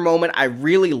character moment I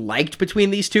really liked between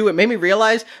between these two, it made me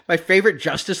realize my favorite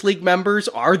Justice League members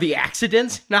are the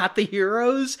accidents, not the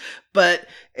heroes. But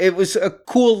it was a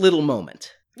cool little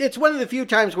moment. It's one of the few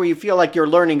times where you feel like you're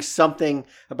learning something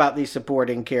about these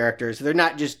supporting characters. They're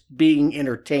not just being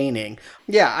entertaining.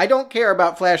 Yeah, I don't care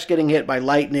about Flash getting hit by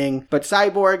lightning, but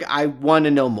Cyborg, I want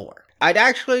to know more. I'd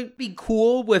actually be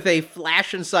cool with a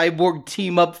Flash and Cyborg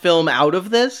team-up film out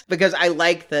of this, because I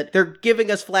like that they're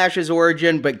giving us Flash's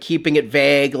origin, but keeping it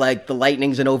vague, like the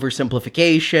lightning's an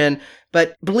oversimplification.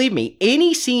 But believe me,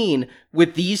 any scene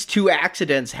with these two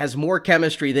accidents has more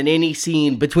chemistry than any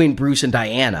scene between Bruce and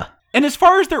Diana. And as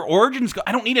far as their origins go,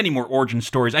 I don't need any more origin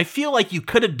stories. I feel like you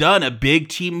could have done a big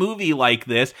team movie like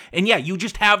this. And yeah, you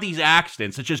just have these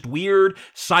accidents. It's just weird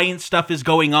science stuff is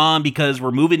going on because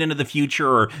we're moving into the future,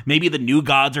 or maybe the new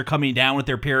gods are coming down with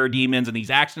their parademons and these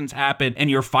accidents happen and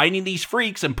you're finding these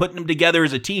freaks and putting them together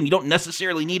as a team. You don't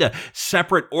necessarily need a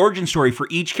separate origin story for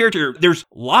each character. There's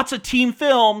lots of team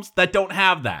films that don't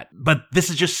have that, but this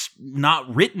is just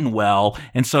not written well.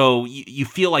 And so you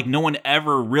feel like no one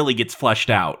ever really gets fleshed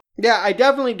out. Yeah, I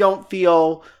definitely don't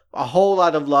feel a whole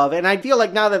lot of love. And I feel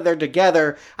like now that they're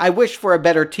together, I wish for a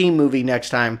better team movie next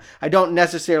time. I don't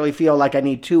necessarily feel like I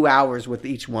need 2 hours with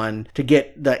each one to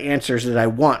get the answers that I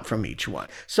want from each one.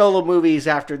 Solo movies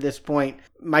after this point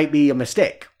might be a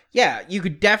mistake. Yeah, you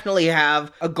could definitely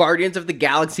have a Guardians of the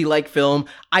Galaxy-like film.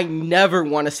 I never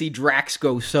want to see Drax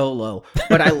go solo,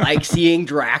 but I like seeing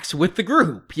Drax with the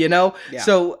group, you know? Yeah.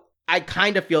 So I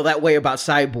kind of feel that way about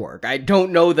Cyborg. I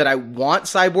don't know that I want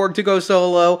Cyborg to go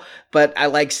solo, but I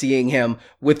like seeing him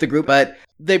with the group. But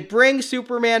they bring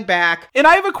Superman back. And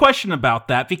I have a question about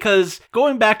that, because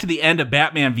going back to the end of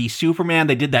Batman v Superman,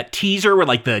 they did that teaser where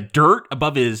like the dirt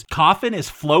above his coffin is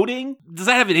floating. Does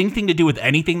that have anything to do with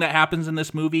anything that happens in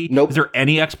this movie? Nope. Is there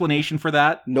any explanation for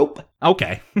that? Nope.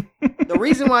 Okay. The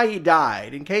reason why he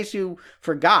died, in case you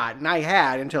forgot, and I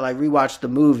had until I rewatched the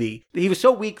movie, he was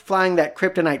so weak flying that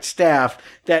kryptonite staff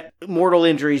that mortal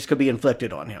injuries could be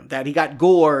inflicted on him, that he got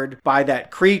gored by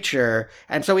that creature,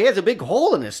 and so he has a big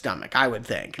hole in his stomach, I would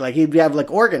think. Like he'd have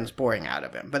like organs pouring out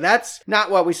of him. But that's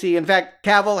not what we see. In fact,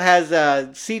 Cavill has a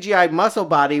CGI muscle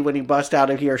body when he busts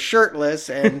out of here shirtless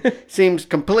and seems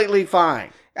completely fine.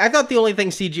 I thought the only thing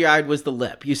CGI'd was the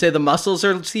lip. You say the muscles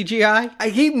are CGI?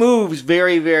 He moves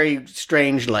very, very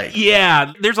strangely.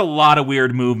 Yeah, there's a lot of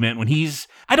weird movement when he's...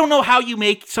 I don't know how you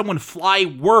make someone fly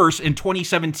worse in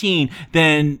 2017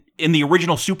 than in the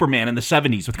original Superman in the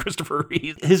 70s with Christopher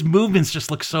Reeve. His movements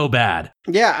just look so bad.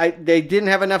 Yeah, they didn't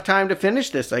have enough time to finish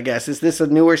this, I guess. Is this a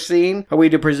newer scene? Are we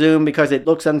to presume because it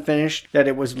looks unfinished that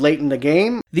it was late in the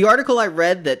game? The article I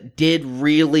read that did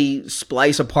really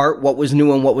splice apart what was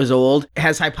new and what was old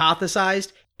has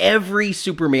hypothesized every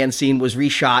Superman scene was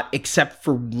reshot except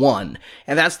for one.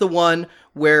 And that's the one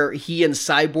where he and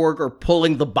Cyborg are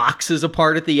pulling the boxes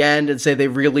apart at the end and say they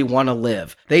really want to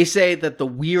live. They say that the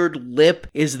weird lip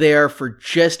is there for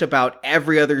just about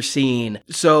every other scene.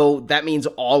 So that means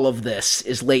all of this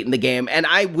is late in the game. And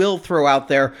I will throw out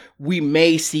there, we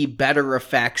may see better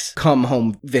effects come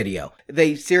home video.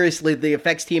 The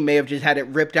effects team may have just had it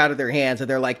ripped out of their hands and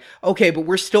they're like, okay, but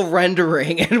we're still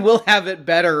rendering and we'll have it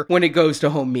better when it goes to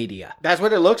home media. That's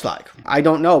what it looks like. I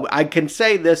don't know. I can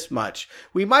say this much.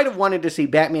 We might have wanted to see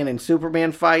Batman and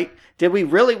Superman fight. Did we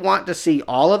really want to see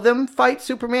all of them fight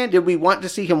Superman? Did we want to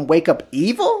see him wake up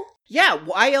evil? Yeah,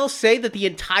 why else say that the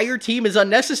entire team is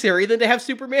unnecessary than to have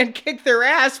Superman kick their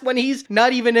ass when he's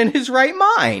not even in his right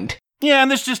mind? Yeah,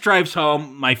 and this just drives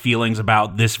home my feelings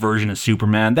about this version of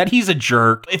Superman, that he's a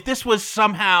jerk. If this was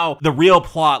somehow the real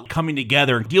plot coming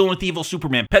together and dealing with evil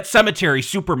Superman, Pet Sematary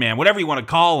Superman, whatever you want to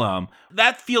call him,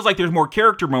 that feels like there's more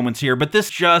character moments here, but this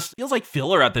just feels like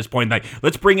filler at this point. Like,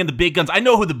 let's bring in the big guns. I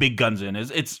know who the big guns in is.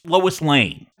 It's Lois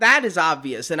Lane. That is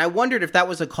obvious, and I wondered if that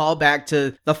was a callback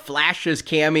to the Flash's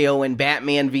cameo in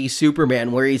Batman v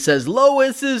Superman, where he says,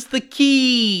 Lois is the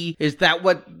key. Is that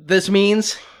what this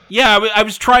means? Yeah, I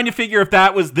was trying to figure if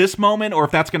that was this moment or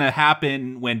if that's going to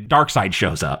happen when Darkseid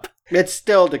shows up. It's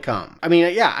still to come. I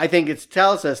mean, yeah, I think it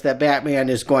tells us that Batman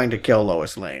is going to kill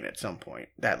Lois Lane at some point,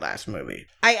 that last movie.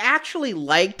 I actually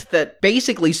liked that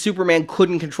basically Superman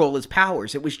couldn't control his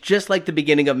powers. It was just like the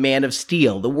beginning of Man of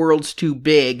Steel. The world's too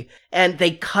big. And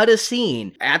they cut a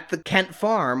scene at the Kent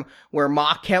farm where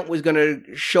Ma Kent was going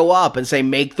to show up and say,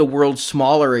 make the world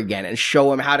smaller again, and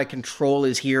show him how to control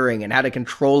his hearing and how to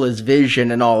control his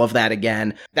vision and all of that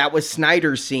again. That was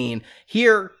Snyder's scene.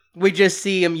 Here, we just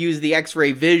see him use the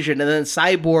X-ray vision, and then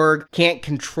Cyborg can't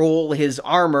control his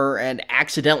armor and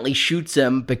accidentally shoots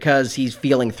him because he's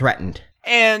feeling threatened.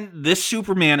 And this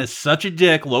Superman is such a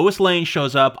dick. Lois Lane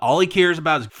shows up. All he cares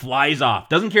about is flies off.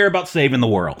 Doesn't care about saving the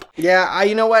world. Yeah,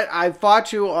 you know what? I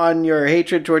fought you on your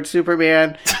hatred towards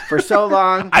Superman for so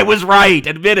long. I was right.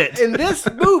 Admit it. In this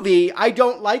movie, I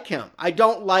don't like him. I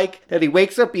don't like that he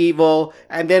wakes up evil,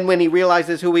 and then when he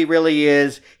realizes who he really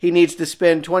is, he needs to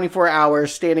spend 24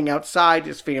 hours standing outside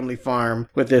his family farm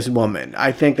with this woman.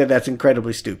 I think that that's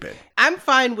incredibly stupid. I'm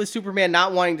fine with Superman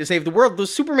not wanting to save the world, though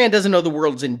Superman doesn't know the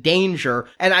world's in danger,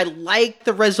 and I like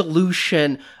the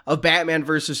resolution of Batman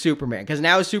versus Superman, because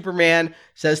now Superman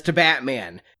says to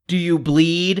Batman, "Do you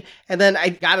bleed?" And then I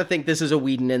gotta think this is a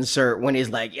Whedon insert when he's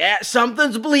like, "Yeah,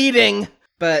 something's bleeding."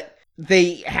 But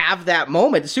they have that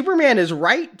moment. Superman is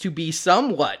right to be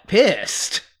somewhat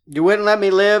pissed. You wouldn't let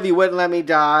me live, you wouldn't let me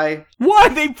die.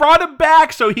 What? They brought him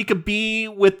back so he could be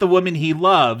with the woman he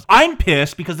loves. I'm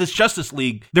pissed because this Justice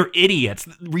League, they're idiots.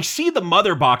 We see the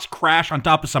Mother Box crash on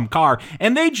top of some car,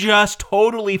 and they just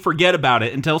totally forget about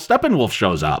it until Steppenwolf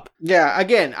shows up. Yeah,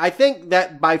 again, I think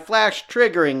that by Flash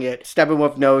triggering it,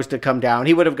 Steppenwolf knows to come down.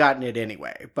 He would have gotten it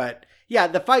anyway, but yeah,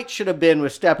 the fight should have been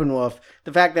with Steppenwolf.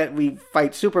 The fact that we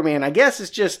fight Superman, I guess, is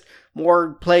just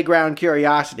more playground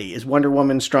curiosity. Is Wonder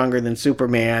Woman stronger than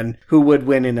Superman? Who would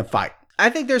win in a fight? I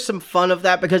think there's some fun of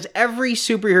that because every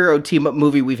superhero team-up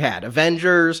movie we've had,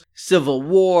 Avengers, Civil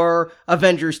War,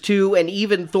 Avengers 2, and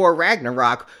even Thor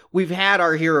Ragnarok, we've had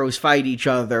our heroes fight each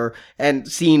other and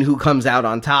seen who comes out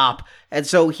on top. And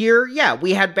so here, yeah,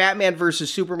 we had Batman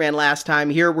versus Superman last time.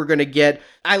 Here we're going to get...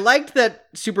 I liked that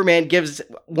Superman gives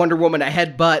Wonder Woman a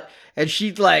headbutt, and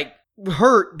she's like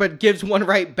hurt, but gives one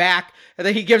right back, and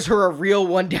then he gives her a real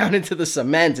one down into the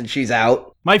cement, and she's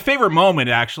out. My favorite moment,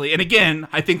 actually, and again,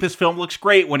 I think this film looks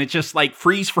great when it's just like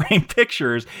freeze frame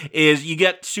pictures, is you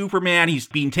get Superman, he's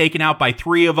being taken out by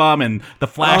three of them, and the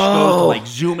Flash goes to like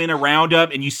zoom in around him,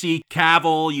 and you see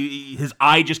Cavill, his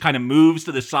eye just kind of moves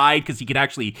to the side because he can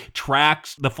actually track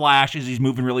the Flash as he's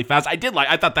moving really fast. I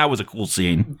thought that was a cool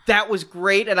scene. That was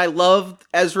great, and I loved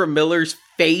Ezra Miller's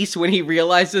face when he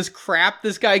realizes, crap,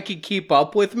 this guy can keep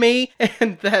up with me,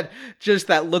 and that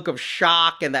look of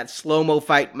shock and that slow-mo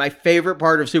fight. My favorite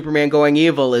part of Superman going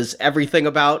evil is everything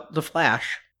about the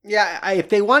Flash. Yeah, if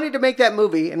they wanted to make that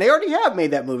movie, and they already have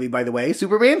made that movie, by the way,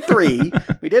 Superman 3,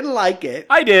 we didn't like it.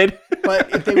 I did.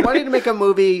 But if they wanted to make a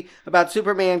movie about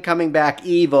Superman coming back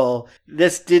evil,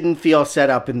 this didn't feel set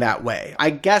up in that way.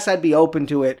 I guess I'd be open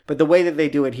to it, but the way that they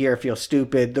do it here feels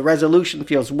stupid. The resolution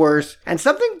feels worse. And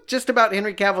something just about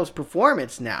Henry Cavill's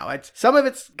performance now. Some of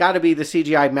it's got to be the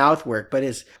CGI mouthwork, but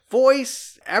his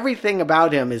voice, everything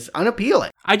about him is unappealing.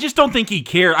 I just don't think he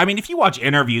cares. I mean, if you watch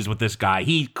interviews with this guy,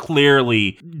 he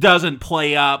clearly doesn't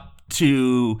play up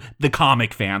to the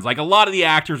comic fans. Like a lot of the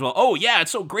actors will, oh yeah,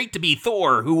 it's so great to be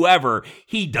Thor, whoever.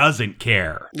 He doesn't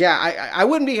care. Yeah, I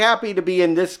wouldn't be happy to be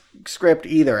in this script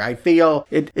either. I feel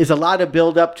it is a lot of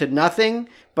build up to nothing,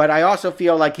 but I also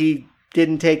feel like he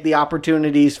didn't take the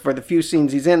opportunities for the few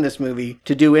scenes he's in this movie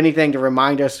to do anything to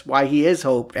remind us why he is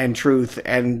hope and truth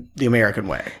and the American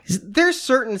way. There's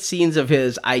certain scenes of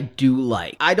his I do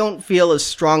like. I don't feel as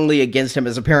strongly against him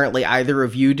as apparently either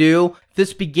of you do.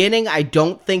 This beginning, I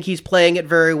don't think he's playing it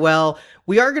very well.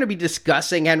 We are going to be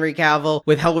discussing Henry Cavill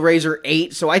with Hellraiser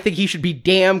 8, so I think he should be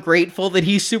damn grateful that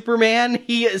he's Superman.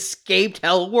 He escaped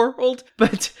Hellworld.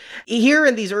 But here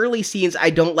in these early scenes, I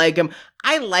don't like him.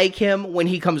 I like him when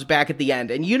he comes back at the end.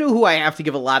 And you know who I have to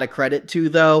give a lot of credit to,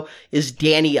 though, is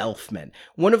Danny Elfman.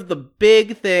 One of the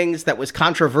big things that was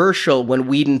controversial when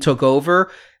Whedon took over,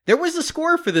 there was a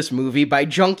score for this movie by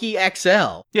Junkie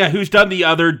XL. Yeah, who's done the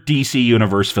other DC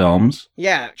Universe films.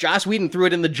 Yeah, Joss Whedon threw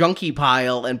it in the Junkie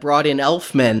pile and brought in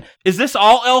Elfman. Is this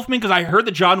all Elfman? Because I heard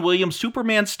the John Williams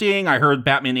Superman sting, I heard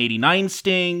Batman 89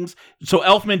 stings, so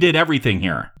Elfman did everything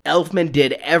here. Elfman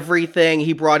did everything.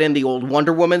 He brought in the old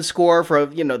Wonder Woman score for,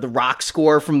 the rock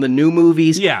score from the new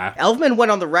movies. Yeah. Elfman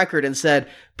went on the record and said,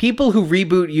 people who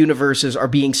reboot universes are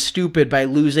being stupid by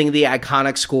losing the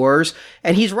iconic scores.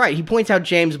 And he's right. He points out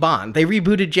James Bond. They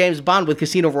rebooted James Bond with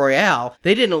Casino Royale.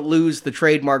 They didn't lose the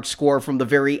trademark score from the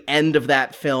very end of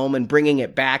that film and bringing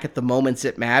it back at the moments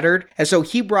it mattered. And so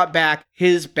he brought back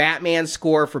his Batman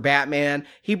score for Batman.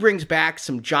 He brings back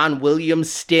some John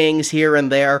Williams stings here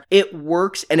and there. It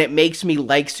works, and it makes me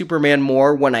like Superman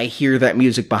more when I hear that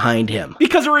music behind him.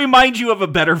 Because it reminds you of a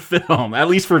better film, at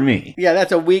least for me. Yeah,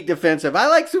 that's a weak defensive. I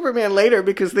like Superman later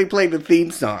because they played the theme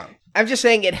song. I'm just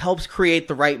saying it helps create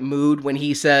the right mood when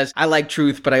he says, I like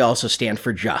truth, but I also stand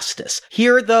for justice.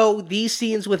 Here, though, these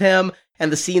scenes with him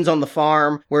and the scenes on the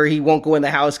farm where he won't go in the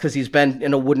house because he's been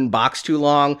in a wooden box too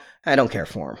long, I don't care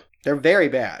for him. They're very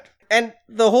bad. And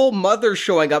the whole mother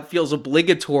showing up feels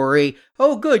obligatory.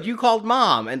 Oh, good, you called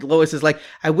Mom. And Lois is like,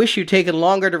 I wish you'd taken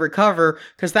longer to recover,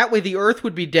 because that way the Earth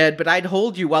would be dead, but I'd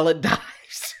hold you while it dies.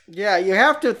 Yeah, you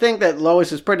have to think that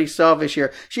Lois is pretty selfish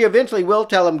here. She eventually will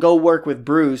tell him go work with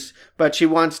Bruce, but she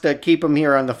wants to keep him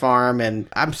here on the farm, and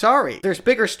I'm sorry. There's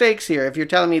bigger stakes here. If you're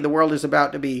telling me the world is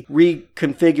about to be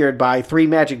reconfigured by 3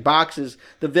 magic boxes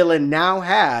the villain now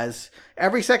has,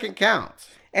 every second counts.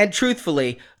 And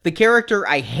truthfully, the character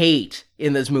I hate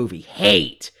in this movie,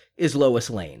 is Lois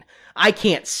Lane. I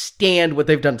can't stand what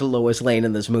they've done to Lois Lane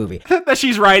in this movie. That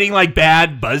she's writing like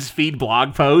bad BuzzFeed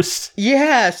blog posts.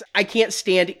 Yes, I can't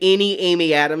stand any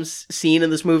Amy Adams scene in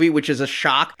this movie, which is a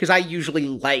shock, because I usually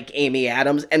like Amy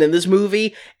Adams. And in this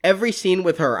movie, every scene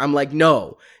with her, I'm like,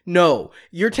 no,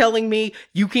 you're telling me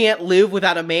you can't live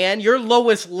without a man? You're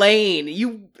Lois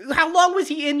Lane. How long was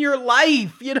he in your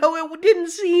life? You know, it didn't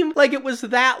seem like it was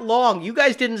that long. You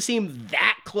guys didn't seem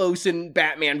that close in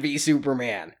Batman v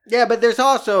Superman. Yeah, but there's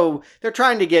also, they're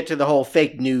trying to get to the whole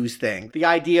fake news thing. The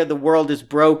idea the world is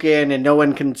broken and no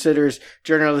one considers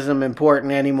journalism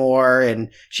important anymore,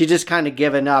 and she just kind of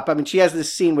given up. I mean, she has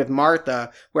this scene with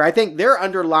Martha where I think they're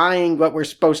underlying what we're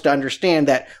supposed to understand,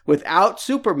 that without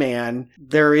Superman,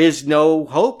 there is no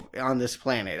hope on this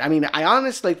planet. I mean, I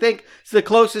honestly think it's the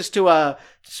closest to a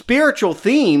spiritual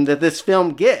theme that this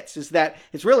film gets, is that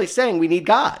it's really saying we need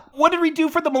God. What did we do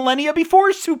for the millennia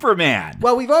before Superman?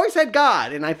 Well, we've always had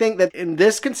God, and I think that in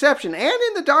this conception and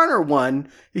in the Donner one,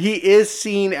 he is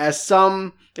seen as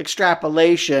some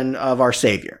extrapolation of our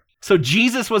Savior. So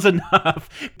Jesus was enough.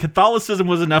 Catholicism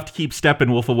was enough to keep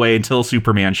Steppenwolf away until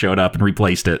Superman showed up and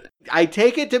replaced it. I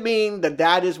take it to mean that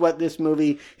that is what this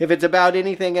movie, if it's about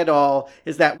anything at all,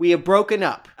 is that we have broken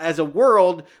up. As a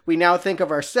world, we now think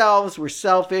of ourselves, we're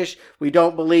selfish, we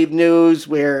don't believe news,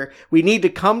 where we need to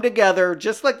come together,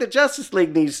 just like the Justice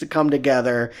League needs to come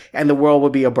together, and the world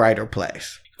will be a brighter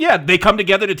place. Yeah, they come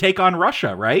together to take on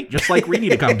Russia, right? Just like we need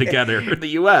to come together in the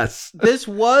U.S. This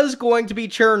was going to be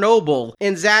Chernobyl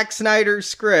in Zack Snyder's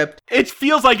script. It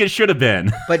feels like it should have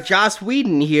been. But Joss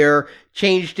Whedon here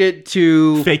changed it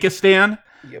to... Fakistan?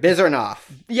 Bizarnoff.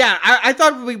 Yeah, I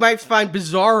thought we might find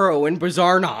Bizarro in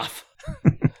Bizarnoff.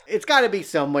 It's got to be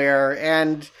somewhere,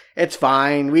 and it's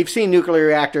fine. We've seen nuclear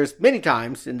reactors many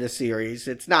times in this series.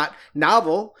 It's not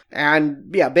novel.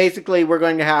 And yeah, basically we're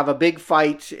going to have a big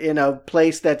fight in a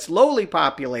place that's lowly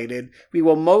populated. We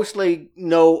will mostly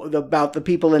know about the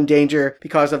people in danger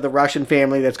because of the Russian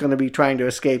family that's going to be trying to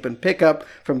escape and pick up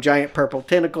from giant purple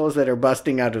tentacles that are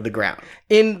busting out of the ground.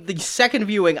 In the second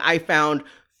viewing, I found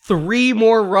 3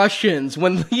 more Russians.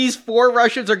 When these 4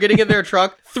 Russians are getting in their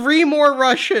truck, 3 more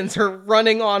Russians are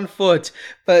running on foot.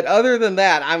 But other than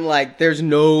that, I'm like, there's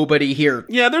nobody here.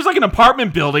 Yeah, there's like an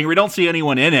apartment building. We don't see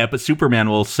anyone in it, but Superman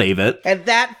will save it. And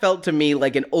that felt to me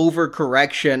like an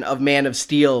overcorrection of Man of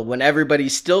Steel when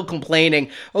everybody's still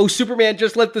complaining, oh, Superman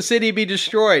just let the city be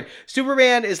destroyed.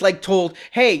 Superman is like told,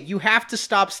 hey, you have to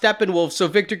stop Steppenwolf so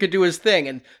Victor could do his thing.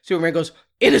 And Superman goes,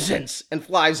 innocence, and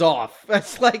flies off.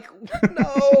 That's like,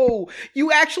 no,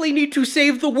 you actually need to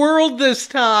save the world this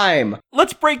time.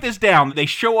 Let's break this down. They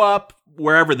show up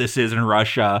wherever this is in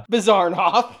Russia.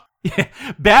 Bizarnoff. Yeah.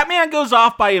 Batman goes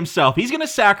off by himself. He's going to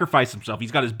sacrifice himself.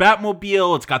 He's got his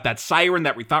Batmobile. It's got that siren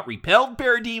that we thought repelled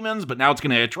parademons, but now it's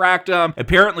going to attract them.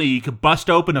 Apparently, you could bust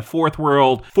open a fourth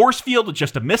world force field with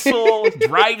just a missile.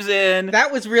 Drives in.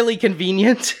 That was really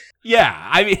convenient. Yeah,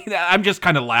 I mean, I'm just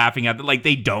kind of laughing at it. Like,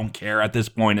 they don't care at this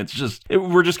point. It's just,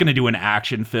 we're just going to do an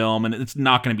action film, and it's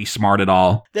not going to be smart at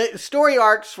all. The story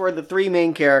arcs for the 3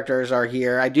 main characters are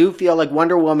here. I do feel like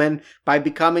Wonder Woman, by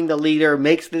becoming the leader,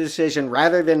 makes the decision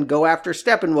rather than go after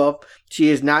Steppenwolf. She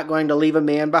is not going to leave a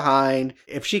man behind.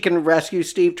 If she can rescue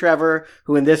Steve Trevor,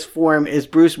 who in this form is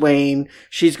Bruce Wayne,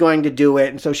 she's going to do it.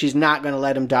 And so she's not going to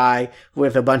let him die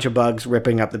with a bunch of bugs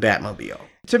ripping up the Batmobile.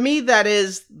 To me, that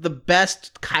is the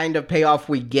best kind of payoff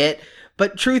we get.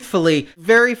 But truthfully,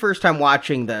 very first time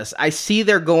watching this, I see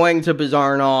they're going to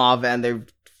Bizarnov and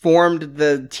they've formed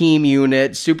the team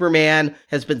unit. Superman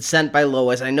has been sent by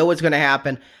Lois. I know what's going to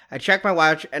happen. I check my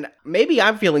watch and maybe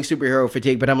I'm feeling superhero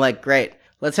fatigue, but I'm like, great.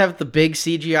 Let's have the big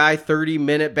CGI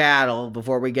 30-minute battle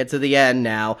before we get to the end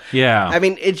now. Yeah. I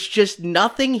mean, it's just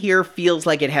nothing here feels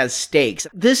like it has stakes.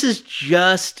 This is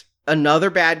just another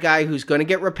bad guy who's going to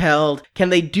get repelled. Can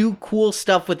they do cool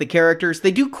stuff with the characters?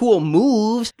 They do cool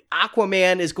moves.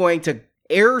 Aquaman is going to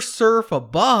air surf a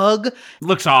bug.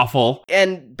 Looks awful.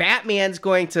 And Batman's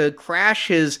going to crash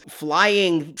his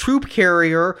flying troop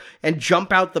carrier and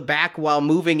jump out the back while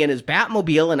moving in his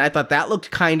Batmobile, and I thought that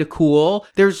looked kind of cool.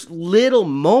 There's little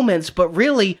moments, but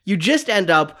really, you just end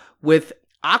up with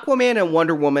Aquaman and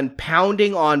Wonder Woman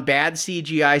pounding on bad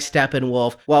CGI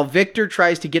Steppenwolf while Victor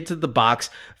tries to get to the box.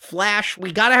 Flash,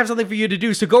 we gotta have something for you to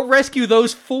do, so go rescue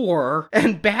those 4.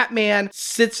 And Batman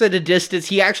sits at a distance.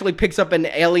 He actually picks up an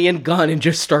alien gun and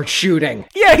just starts shooting.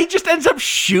 Yeah, he just ends up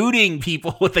shooting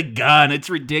people with a gun. It's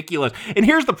ridiculous. And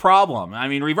here's the problem. I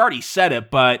mean, we've already said it,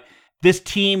 but this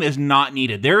team is not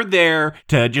needed. They're there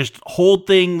to just hold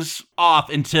things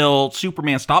off until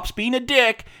Superman stops being a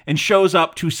dick and shows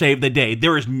up to save the day.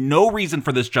 There is no reason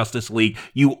for this Justice League.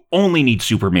 You only need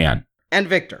Superman. And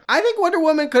Victor. I think Wonder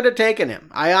Woman could have taken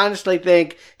him. I honestly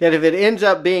think that if it ends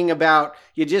up being about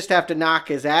you just have to knock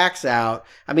his axe out.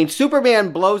 I mean,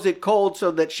 Superman blows it cold so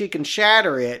that she can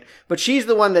shatter it, but she's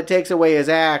the one that takes away his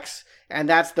axe. And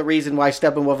that's the reason why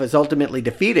Steppenwolf is ultimately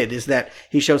defeated, is that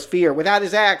he shows fear. Without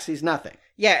his axe, he's nothing.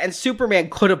 Yeah, and Superman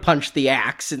could have punched the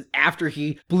axe and after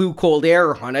he blew cold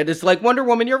air on it. It's like, Wonder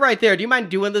Woman, you're right there. Do you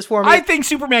mind doing this for me? I think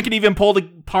Superman can even pull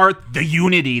apart the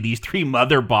Unity, these 3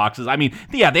 mother boxes. I mean,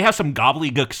 yeah, they have some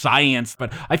gobbledygook science,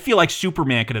 but I feel like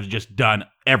Superman could have just done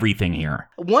everything here.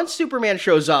 Once Superman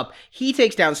shows up, he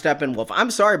takes down Steppenwolf. I'm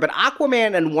sorry, but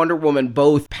Aquaman and Wonder Woman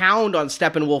both pound on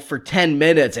Steppenwolf for 10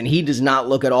 minutes, and he does not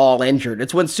look at all injured.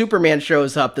 It's when Superman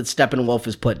shows up that Steppenwolf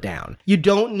is put down. You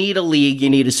don't need a league, you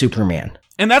need a Superman.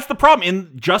 And that's the problem.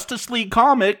 In Justice League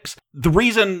comics, the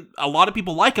reason a lot of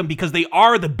people like them, because they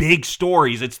are the big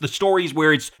stories. It's the stories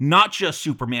where it's not just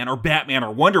Superman or Batman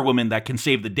or Wonder Woman that can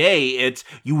save the day. It's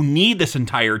you need this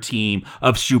entire team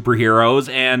of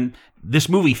superheroes, and this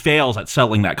movie fails at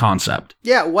selling that concept.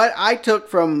 Yeah, what I took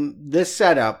from this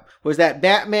setup was that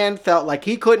Batman felt like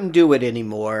he couldn't do it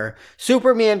anymore.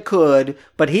 Superman could,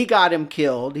 but he got him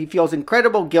killed. He feels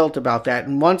incredible guilt about that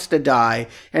and wants to die,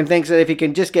 and thinks that if he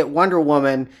can just get Wonder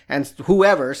Woman and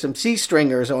whoever, some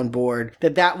C-stringers on board,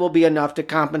 that will be enough to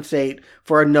compensate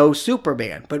for a no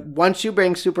Superman. But once you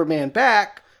bring Superman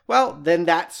back, well, then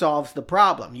that solves the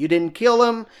problem. You didn't kill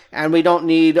him, and we don't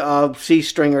need a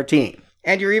C-stringer team.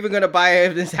 And you're even going to buy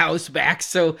his house back.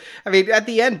 So, I mean, at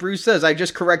the end, Bruce says, I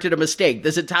just corrected a mistake.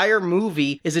 This entire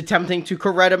movie is attempting to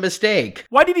correct a mistake.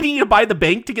 Why did he need to buy the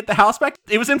bank to get the house back?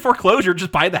 It was in foreclosure.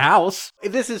 Just buy the house.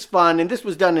 This is fun, and this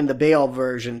was done in the Bale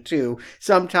version, too.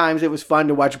 Sometimes it was fun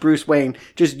to watch Bruce Wayne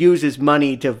just use his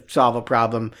money to solve a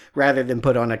problem rather than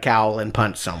put on a cowl and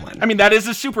punch someone. I mean, that is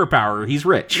a superpower. He's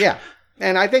rich. Yeah.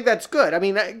 And I think that's good. I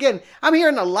mean, again, I'm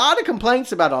hearing a lot of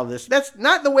complaints about all this. That's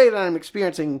not the way that I'm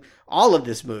experiencing all of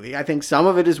this movie. I think some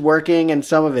of it is working and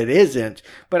some of it isn't.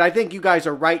 But I think you guys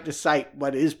are right to cite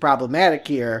what is problematic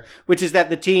here, which is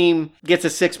that the team gets a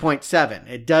 6.7.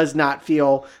 It does not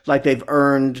feel like they've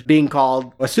earned being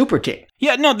called a super team.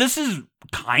 Yeah, no, this is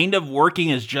kind of working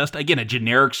as just, again, a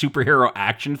generic superhero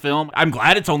action film. I'm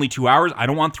glad it's only 2 hours. I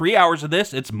don't want 3 hours of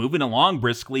this. It's moving along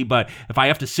briskly, but if I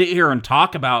have to sit here and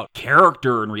talk about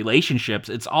character and relationships,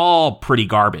 it's all pretty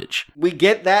garbage. We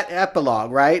get that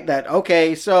epilogue, right? That,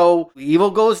 okay, so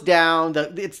evil goes down.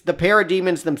 It's the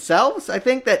parademons themselves, I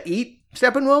think, that eat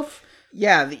Steppenwolf.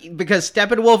 Yeah, because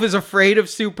Steppenwolf is afraid of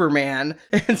Superman,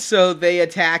 and so they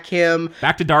attack him.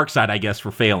 Back to Darkseid, I guess,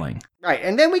 for failing. Right,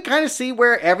 and then we kind of see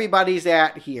where everybody's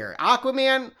at here.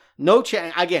 Aquaman, no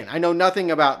chance. Again, I know nothing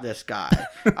about this guy.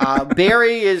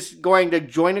 Barry is going to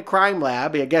join a crime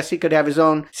lab. I guess he could have his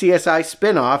own CSI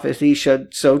spinoff if he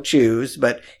should so choose,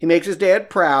 but he makes his dad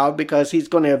proud because he's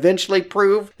going to eventually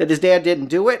prove that his dad didn't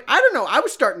do it. I don't know. I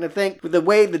was starting to think with the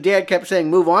way the dad kept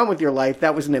saying, move on with your life,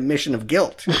 that was an admission of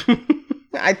guilt.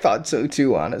 I thought so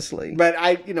too, honestly. But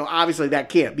obviously that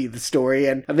can't be the story,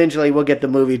 and eventually we'll get the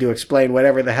movie to explain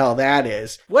whatever the hell that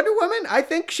is. Wonder Woman, I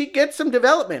think she gets some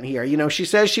development here. She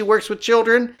says she works with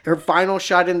children. Her final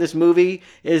shot in this movie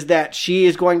is that she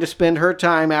is going to spend her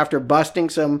time after busting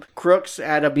some crooks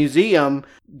at a museum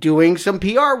doing some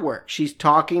PR work. She's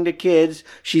talking to kids.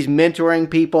 She's mentoring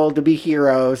people to be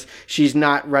heroes. She's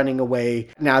not running away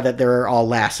now that they're all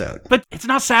lassoed. But it's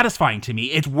not satisfying to me.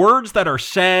 It's words that are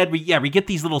said. We get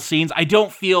these little scenes. I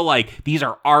don't feel like these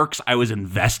are arcs I was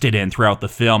invested in throughout the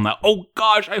film. That, oh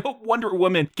gosh, I hope Wonder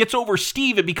Woman gets over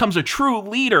Steve and becomes a true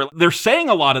leader. They're saying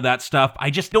a lot of that stuff. I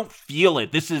just don't feel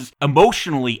it. This is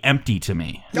emotionally empty to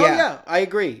me. Oh yeah, I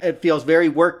agree. It feels very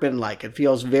workmanlike. It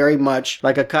feels very much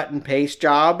like a cut and paste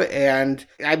job. And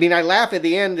I mean, I laugh at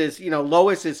the end as,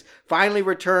 Lois is finally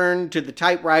returned to the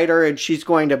typewriter and she's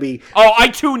going to be... Oh, I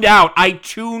tuned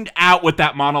out with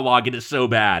that monologue. It is so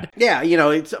bad. Yeah,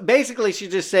 it's basically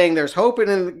she's just saying there's hope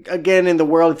again in the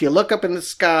world. If you look up in the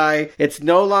sky, it's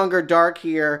no longer dark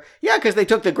here. Yeah, because they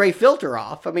took the gray filter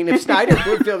off. I mean, if Snyder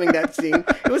were filming that scene,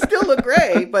 it would still look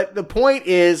gray. But the point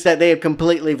is that they have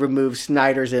completely removed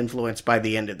Snyder's influence by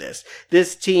the end of this.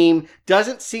 This team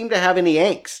doesn't seem to have any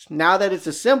angst. Now that it's a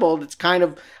disassembled, it's kind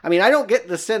of, I mean, I don't get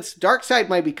the sense Darkseid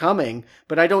might be coming,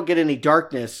 but I don't get any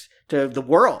darkness to the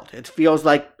world. It feels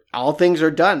like all things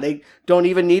are done. They don't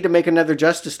even need to make another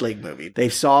Justice League movie.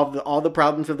 They've solved all the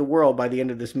problems of the world by the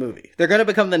end of this movie. They're going to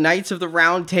become the Knights of the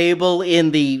Round Table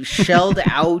in the shelled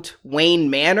out Wayne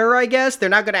Manor, I guess. They're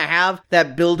not going to have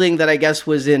that building that I guess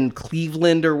was in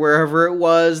Cleveland or wherever it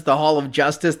was, the Hall of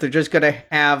Justice. They're just going to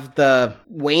have the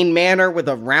Wayne Manor with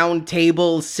a round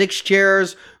table, 6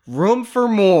 chairs, room for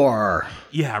more.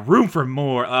 Yeah, room for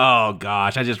more. Oh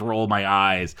gosh, I just rolled my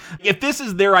eyes. If this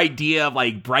is their idea of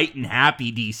like bright and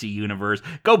happy DC universe,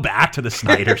 go back to the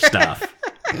Snyder stuff.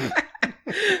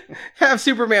 Have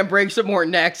Superman break some more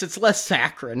necks. It's less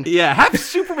saccharine. Yeah, have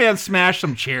Superman smash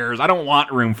some chairs. I don't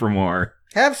want room for more.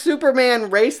 Have Superman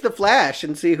race the Flash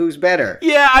and see who's better.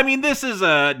 Yeah, I mean, this is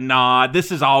a nod. This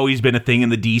has always been a thing in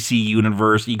the DC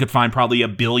universe. You could find probably a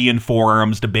billion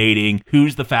forums debating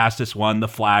who's the fastest one, the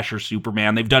Flash or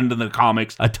Superman. They've done it in the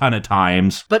comics a ton of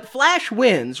times. But Flash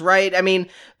wins, right? I mean,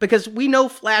 because we know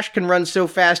Flash can run so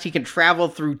fast he can travel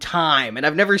through time, and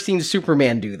I've never seen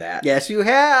Superman do that. Yes, you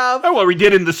have. Oh, well, we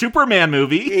did in the Superman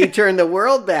movie. He turned the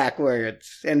world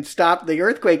backwards and stopped the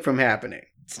earthquake from happening.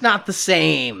 It's not the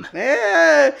same.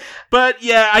 But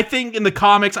yeah, I think in the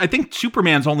comics, I think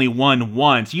Superman's only won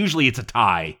once. Usually it's a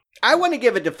tie. I want to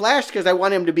give it to Flash because I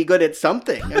want him to be good at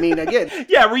something. I mean, again...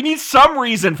 Yeah, we need some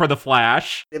reason for the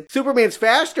Flash. If Superman's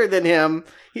faster than him,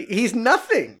 he's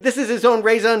nothing. This is his own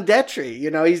raison d'etre. You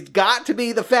know, he's got to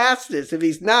be the fastest. If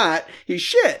he's not, he's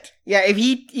shit. Yeah, if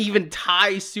he even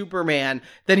ties Superman,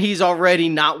 then he's already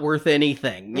not worth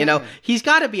anything. You know, he's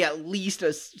got to be at least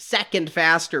a second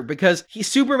faster because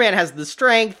Superman has the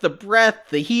strength, the breadth,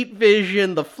 the heat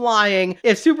vision, the flying.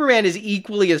 If Superman is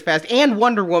equally as fast, and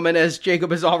Wonder Woman, as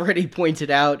Jacob has already pointed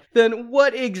out, then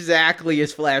what exactly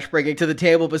is Flash bringing to the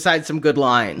table besides some good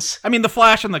lines? I mean, the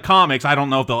Flash in the comics, I don't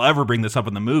know if they'll ever bring this up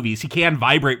in the movies. He can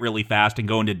vibrate really fast and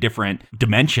go into different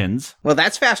dimensions. Well,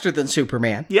 that's faster than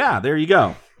Superman. Yeah, there you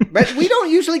go. But we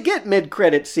don't usually get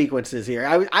mid-credit sequences here.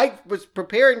 I was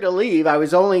preparing to leave. I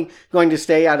was only going to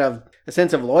stay out of a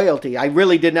sense of loyalty. I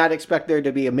really did not expect there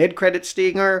to be a mid-credit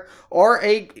stinger or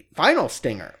a final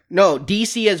stinger. No,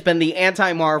 DC has been the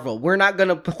anti-Marvel. We're not going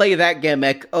to play that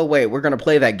gimmick. Oh, wait, we're going to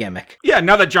play that gimmick. Yeah,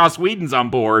 now that Joss Whedon's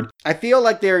on board. I feel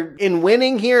like they're, in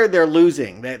winning here, they're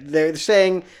losing. They're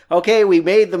saying, okay, we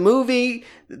made the movie,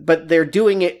 but they're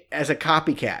doing it as a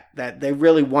copycat, that they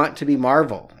really want to be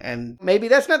Marvel. And maybe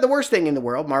that's not the worst thing in the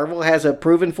world. Marvel has a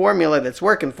proven formula that's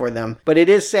working for them. But it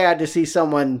is sad to see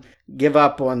someone give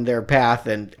up on their path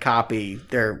and copy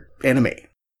their enemy.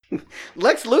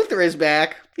 Lex Luthor is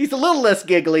back. He's a little less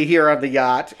giggly here on the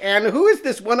yacht. And who is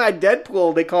this one-eyed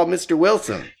Deadpool they call Mr.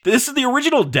 Wilson? This is the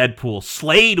original Deadpool,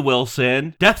 Slade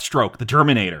Wilson, Deathstroke, the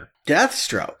Terminator.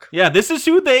 Deathstroke? Yeah, this is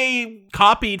who they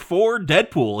copied for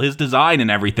Deadpool, his design and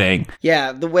everything.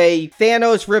 Yeah, the way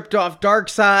Thanos ripped off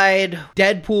Darkseid,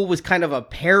 Deadpool was kind of a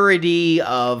parody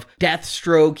of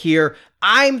Deathstroke here.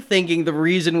 I'm thinking the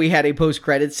reason we had a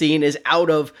post-credit scene is out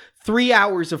of 3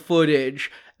 hours of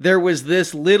footage, there was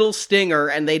this little stinger,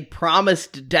 and they'd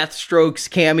promised Deathstroke's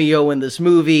cameo in this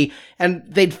movie, and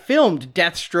they'd filmed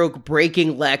Deathstroke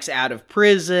breaking Lex out of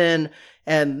prison,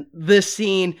 and this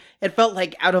scene, it felt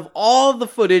like out of all the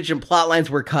footage and plot lines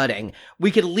we're cutting,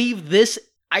 we could leave this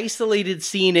isolated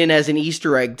scene in as an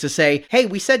Easter egg to say, hey,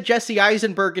 we said Jesse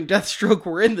Eisenberg and Deathstroke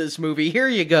were in this movie, here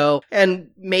you go, and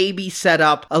maybe set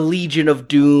up a Legion of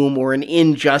Doom or an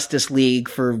Injustice League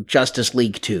for Justice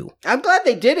League 2. I'm glad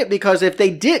they did it, because if they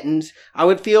didn't, I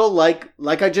would feel like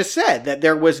I just said, that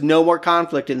there was no more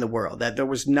conflict in the world, that there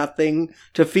was nothing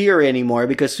to fear anymore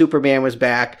because Superman was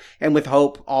back, and with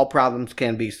hope, all problems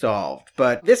can be solved.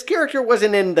 But this character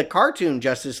wasn't in the cartoon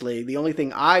Justice League, the only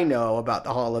thing I know about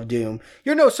the Hall of Doom.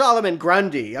 You're no Solomon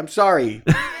Grundy. I'm sorry.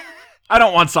 I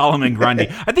don't want Solomon Grundy.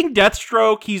 I think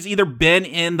Deathstroke, he's either been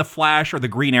in the Flash or the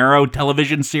Green Arrow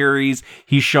television series.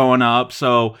 He's showing up,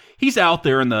 so he's out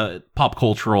there in the pop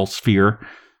cultural sphere.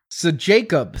 So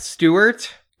Jacob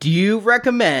Stewart, do you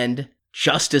recommend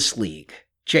Justice League?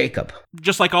 Jacob.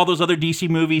 Just like all those other DC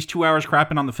movies, 2 hours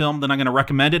crapping on the film, then I'm going to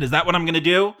recommend it. Is that what I'm going to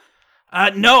do?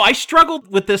 No, I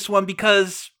struggled with this one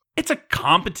because it's a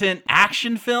competent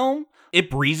action film. It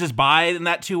breezes by in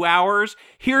that 2 hours.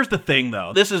 Here's the thing,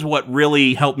 though. This is what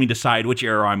really helped me decide which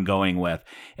era I'm going with.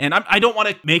 And I don't want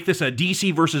to make this a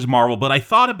DC versus Marvel, but I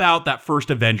thought about that first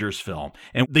Avengers film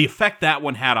and the effect that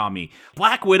one had on me.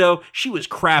 Black Widow, she was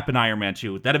crap in Iron Man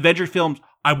 2. That Avengers film,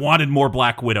 I wanted more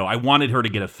Black Widow. I wanted her to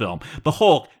get a film. The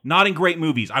Hulk, not in great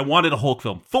movies. I wanted a Hulk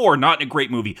film. Thor, not in a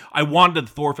great movie. I wanted a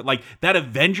Thor film. Like, that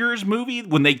Avengers movie,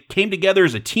 when they came together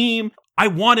as a team, I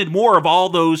wanted more of all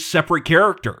those separate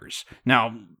characters.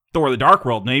 Now, Thor the Dark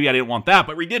World, maybe I didn't want that,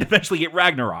 but we did eventually get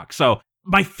Ragnarok. So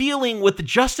my feeling with the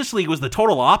Justice League was the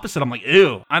total opposite. I'm like,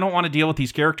 ew, I don't want to deal with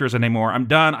these characters anymore. I'm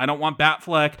done. I don't want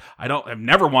Batfleck. I've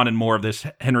never wanted more of this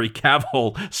Henry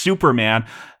Cavill Superman.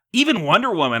 Even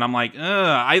Wonder Woman, I'm like,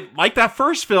 I like that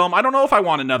first film. I don't know if I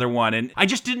want another one. And I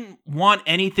just didn't want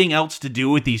anything else to do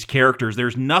with these characters.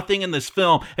 There's nothing in this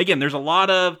film. Again, there's a lot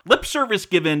of lip service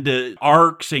given to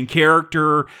arcs and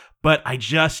character, but I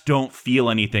just don't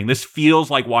feel anything. This feels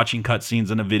like watching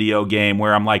cutscenes in a video game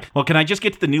where I'm like, well, can I just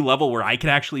get to the new level where I can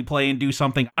actually play and do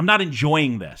something? I'm not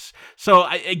enjoying this. So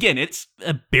again, it's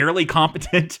a barely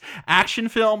competent action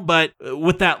film, but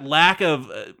with that lack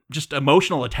of just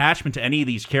emotional attachment to any of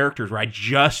these characters where I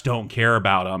just don't care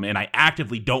about them and I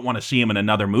actively don't want to see them in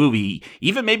another movie,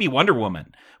 even maybe Wonder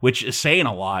Woman, which is saying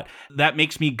a lot, that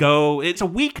makes me go, it's a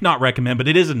weak not recommend, but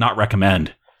it is a not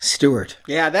recommend. Stuart.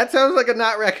 Yeah, that sounds like a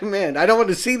not recommend. I don't want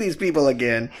to see these people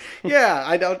again. Yeah,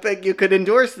 I don't think you could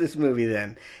endorse this movie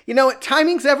then. You know,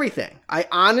 timing's everything. I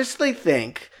honestly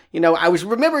think, I was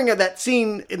remembering of that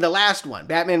scene in the last one,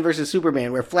 Batman versus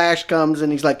Superman, where Flash comes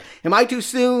and he's like, am I too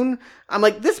soon? I'm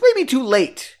like, this may be too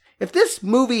late. If this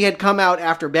movie had come out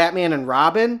after Batman and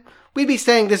Robin, we'd be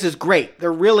saying this is great.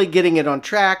 They're really getting it on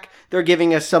track. They're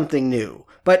giving us something new.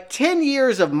 But 10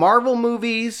 years of Marvel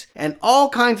movies and all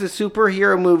kinds of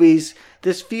superhero movies,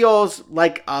 this feels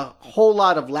like a whole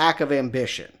lot of lack of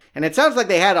ambition. And it sounds like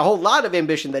they had a whole lot of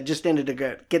ambition that just ended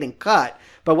up getting cut.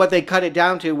 But what they cut it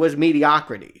down to was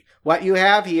mediocrity. What you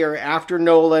have here after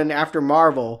Nolan, after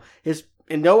Marvel, is,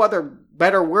 in no other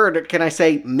better word can I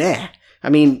say, meh. I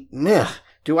mean, meh.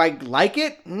 Do I like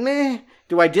it? Meh.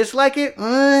 Do I dislike it?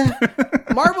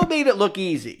 Marvel made it look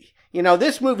easy.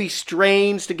 This movie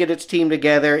strains to get its team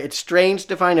together. It strains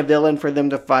to find a villain for them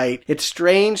to fight. It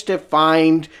strains to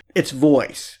find its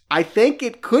voice. I think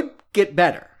it could get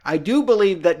better. I do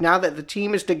believe that now that the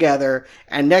team is together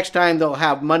and next time they'll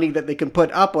have money that they can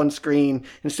put up on screen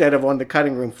instead of on the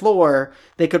cutting room floor,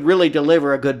 they could really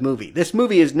deliver a good movie. This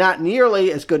movie is not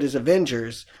nearly as good as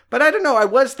Avengers, but I don't know. I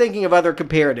was thinking of other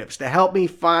comparatives to help me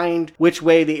find which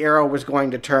way the arrow was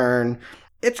going to turn.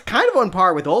 It's kind of on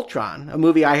par with Ultron, a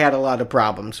movie I had a lot of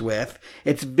problems with.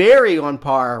 It's very on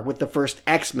par with the first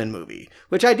X-Men movie,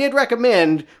 which I did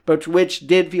recommend, but which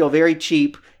did feel very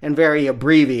cheap and very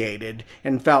abbreviated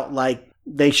and felt like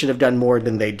they should have done more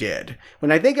than they did.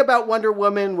 When I think about Wonder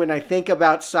Woman, when I think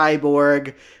about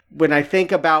Cyborg, when I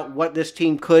think about what this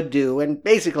team could do, and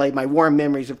basically my warm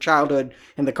memories of childhood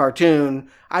and the cartoon,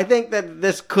 I think that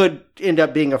this could end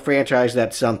up being a franchise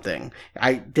that's something.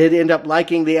 I did end up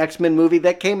liking the X-Men movie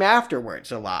that came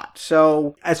afterwards a lot.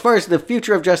 So as far as the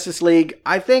future of Justice League,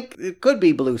 I think it could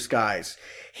be blue skies.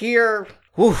 Here,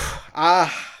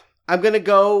 I'm going to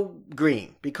go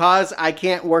green. Because I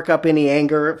can't work up any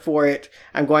anger for it,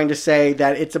 I'm going to say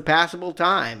that it's a passable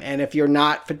time. And if you're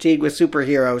not fatigued with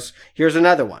superheroes, here's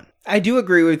another one. I do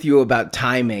agree with you about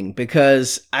timing,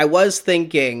 because I was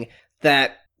thinking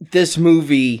that this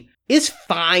movie is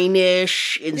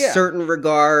fine-ish in certain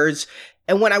regards.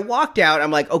 And when I walked out, I'm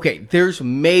like, okay, there's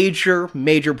major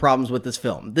problems with this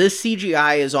film. This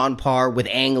CGI is on par with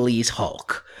Ang Lee's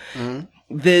Hulk. Mm-hmm.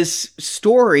 This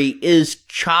story is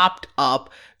chopped up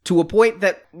to a point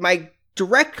that my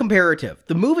direct comparative,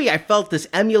 the movie I felt this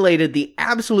emulated the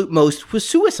absolute most was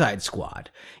Suicide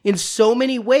Squad. In so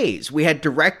many ways, we had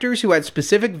directors who had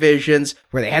specific visions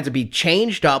where they had to be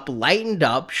changed up, lightened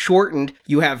up, shortened.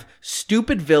 You have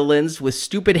stupid villains with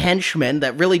stupid henchmen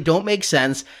that really don't make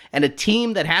sense, and a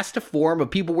team that has to form of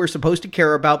people we're supposed to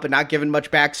care about but not given much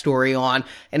backstory on,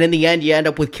 and in the end you end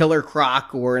up with Killer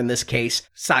Croc, or in this case,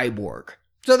 Cyborg.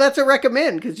 So that's a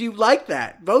recommend, because you like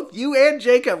that. Both you and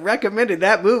Jacob recommended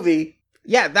that movie.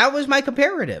 Yeah, that was my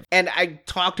comparative. And I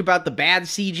talked about the bad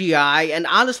CGI. And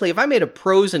honestly, if I made a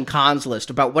pros and cons list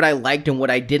about what I liked and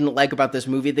what I didn't like about this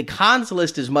movie, the cons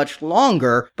list is much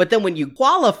longer. But then when you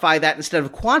qualify that instead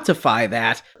of quantify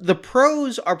that, the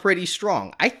pros are pretty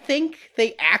strong. I think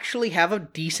they actually have a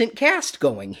decent cast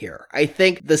going here. I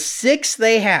think the 6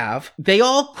 they have, they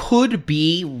all could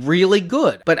be really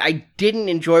good. But I didn't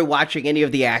enjoy watching any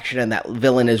of the action, and that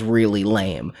villain is really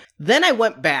lame. Then I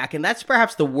went back, and that's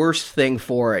perhaps the worst thing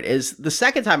for it, is the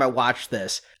second time I watched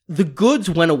this, the goods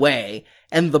went away,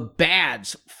 and the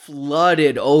bads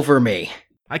flooded over me.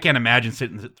 I can't imagine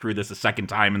sitting through this a second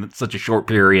time in such a short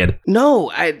period.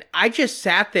 No, I just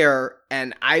sat there,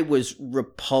 and I was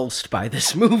repulsed by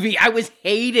this movie. I was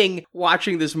hating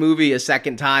watching this movie a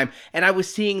second time, and I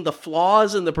was seeing the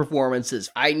flaws in the performances.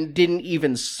 I didn't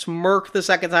even smirk the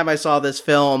second time I saw this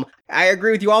film. I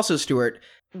agree with you also, Stuart.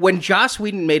 When Joss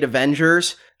Whedon made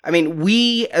Avengers, I mean,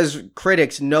 we as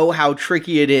critics know how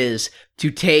tricky it is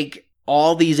to take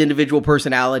all these individual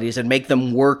personalities and make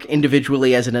them work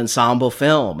individually as an ensemble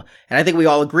film. And I think we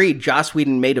all agreed Joss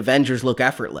Whedon made Avengers look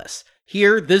effortless.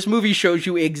 Here, this movie shows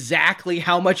you exactly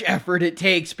how much effort it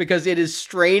takes because it is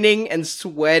straining and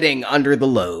sweating under the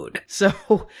load.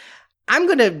 So I'm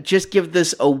going to just give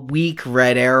this a weak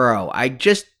red arrow. I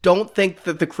just don't think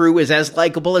that the crew is as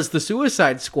likable as the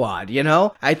Suicide Squad, you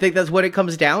know? I think that's what it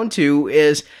comes down to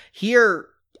is here,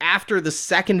 after the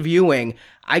second viewing,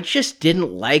 I just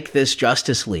didn't like this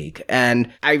Justice League,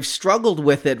 and I've struggled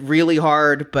with it really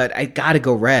hard, but I gotta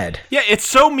go red. Yeah, it's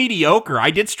so mediocre.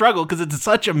 I did struggle because it's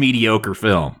such a mediocre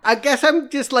film. I guess I'm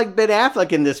just like Ben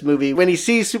Affleck in this movie. When he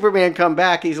sees Superman come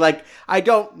back, he's like, I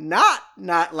don't not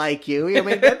like you. I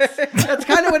mean, that's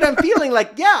kind of what I'm feeling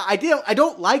like. Yeah, I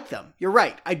don't like them. You're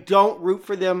right. I don't root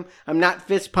for them. I'm not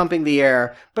fist pumping the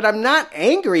air, but I'm not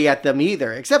angry at them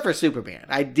either, except for Superman.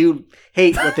 I do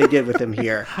hate what they did with him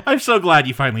here. I'm so glad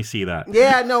you finally see that.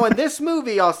 Yeah, no, in this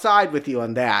movie, I'll side with you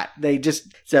on that.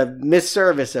 It's a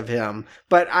misservice of him.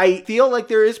 But I feel like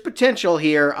there is potential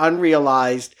here,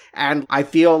 unrealized, and I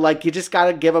feel like you just got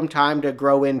to give him time to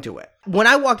grow into it. When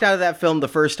I walked out of that film the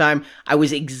first time, I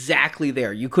was exactly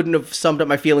there. You couldn't have summed up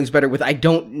my feelings better with, I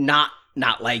don't not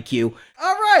like you.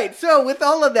 All right, so with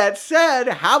all of that said,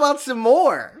 how about some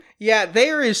more? Yeah,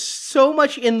 there is so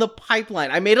much in the pipeline.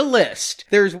 I made a list.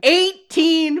 There's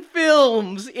 18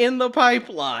 films in the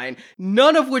pipeline,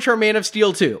 none of which are Man of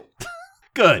Steel 2.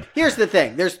 Good. Here's the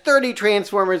thing. There's 30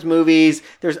 Transformers movies.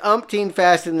 There's umpteen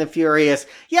Fast and the Furious.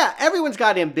 Yeah, everyone's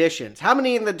got ambitions. How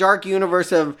many in the dark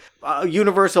universe of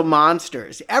Universal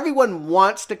Monsters? Everyone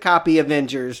wants to copy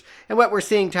Avengers. And what we're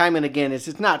seeing time and again is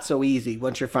it's not so easy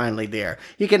once you're finally there.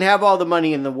 You can have all the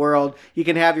money in the world. You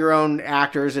can have your own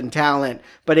actors and talent,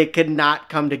 but it could not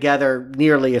come together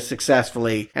nearly as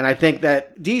successfully. And I think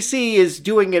that DC is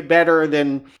doing it better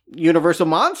than Universal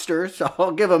Monsters, so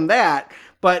I'll give them that.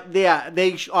 But yeah,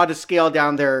 they ought to scale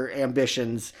down their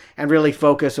ambitions and really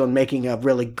focus on making a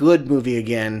really good movie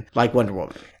again, like Wonder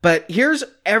Woman. But here's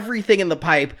everything in the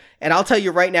pipe, and I'll tell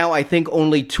you right now, I think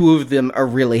only 2 of them are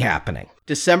really happening.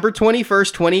 December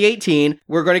 21st, 2018,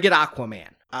 we're going to get Aquaman.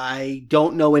 I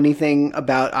don't know anything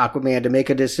about Aquaman to make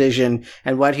a decision,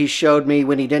 and what he showed me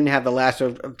when he didn't have the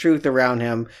lasso of truth around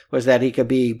him was that he could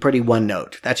be pretty one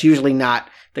note. That's usually not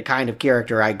the kind of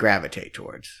character I gravitate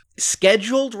towards.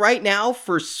 Scheduled right now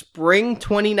for spring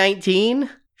 2019,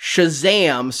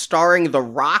 Shazam starring The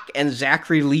Rock and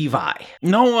Zachary Levi.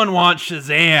 No one wants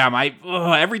Shazam.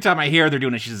 Every time I hear they're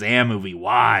doing a Shazam movie,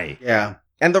 why? Yeah.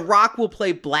 And The Rock will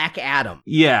play Black Adam.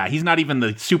 Yeah, he's not even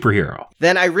the superhero.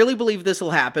 Then I really believe this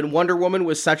will happen. Wonder Woman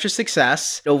was such a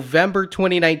success. November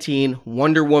 2019,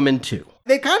 Wonder Woman 2.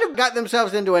 They kind of got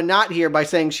themselves into a knot here by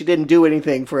saying she didn't do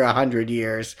anything for 100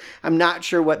 years. I'm not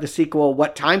sure what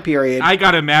time period. I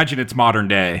gotta imagine it's modern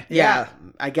day. Yeah.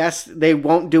 I guess they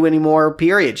won't do any more,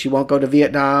 period. She won't go to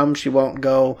Vietnam. She won't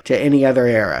go to any other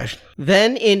era.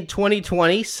 Then in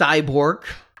 2020, Cyborg.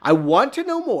 I want to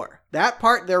know more. That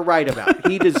part they're right about.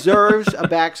 He deserves a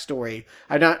backstory.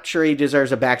 I'm not sure he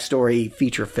deserves a backstory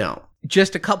feature film.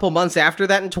 Just a couple months after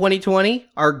that in 2020,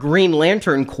 our Green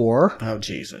Lantern Corps. Oh,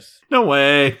 Jesus. No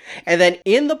way. And then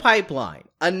in the pipeline,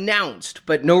 announced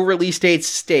but no release dates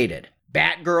stated,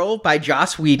 Batgirl by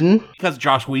Joss Whedon. Because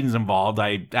Joss Whedon's involved,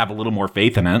 I have a little more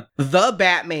faith in it. The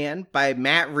Batman by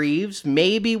Matt Reeves,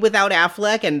 maybe without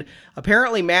Affleck, and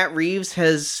apparently Matt Reeves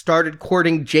has started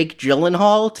courting Jake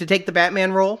Gyllenhaal to take the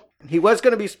Batman role. He was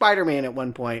going to be Spider-Man at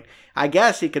one point. I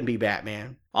guess he can be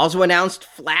Batman. Also announced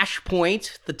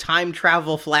Flashpoint, the time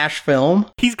travel Flash film.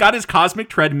 He's got his cosmic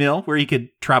treadmill where he could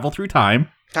travel through time.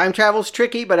 Time travel's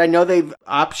tricky, but I know they've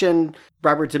optioned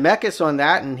Robert Zemeckis on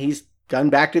that, and he's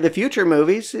done Back to the Future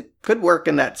movies. It could work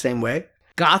in that same way.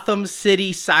 Gotham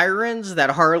City Sirens, that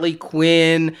Harley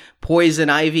Quinn, Poison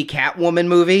Ivy, Catwoman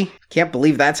movie. Can't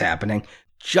believe that's happening.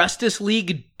 Justice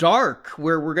League Dark,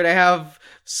 where we're going to have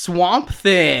Swamp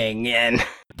Thing and...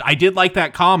 I did like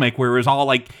that comic where it was all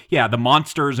like, yeah, the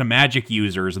monsters and magic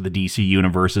users of the DC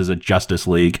universe is a Justice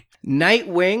League.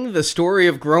 Nightwing, the story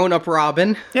of grown-up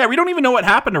Robin. Yeah, we don't even know what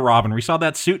happened to Robin. We saw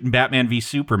that suit in Batman v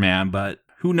Superman, but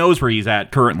who knows where he's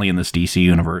at currently in this DC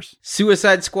universe.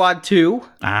 Suicide Squad 2.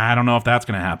 I don't know if that's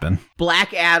going to happen.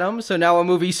 Black Adam, so now a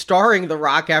movie starring The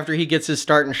Rock after he gets his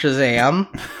start in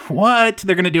Shazam. What?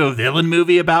 They're going to do a villain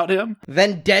movie about him?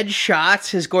 Then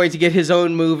Deadshot is going to get his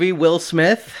own movie, Will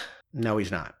Smith. No,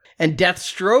 he's not. And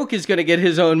Deathstroke is going to get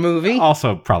his own movie.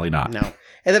 Also, probably not. No.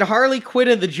 And then Harley Quinn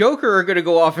and the Joker are going to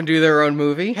go off and do their own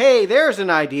movie. Hey, there's an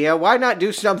idea. Why not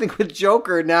do something with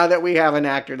Joker now that we have an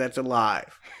actor that's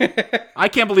alive? I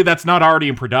can't believe that's not already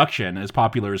in production, as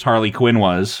popular as Harley Quinn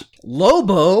was.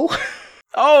 Lobo?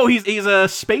 Oh, he's a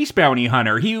space bounty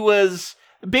hunter. He was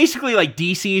basically like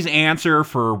DC's answer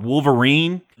for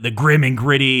Wolverine, the grim and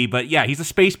gritty, but yeah, he's a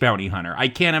space bounty hunter. I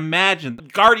can't imagine.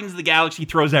 Guardians of the Galaxy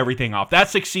throws everything off. That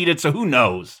succeeded, so who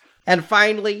knows? And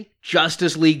finally,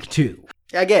 Justice League 2.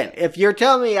 Again, if you're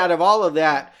telling me out of all of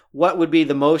that, what would be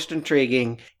the most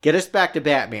intriguing, get us back to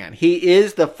Batman. He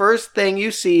is the first thing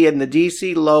you see in the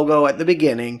DC logo at the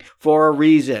beginning for a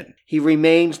reason. He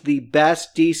remains the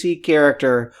best DC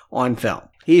character on film.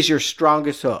 He's your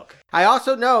strongest hook. I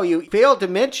also know you failed to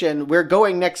mention we're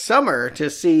going next summer to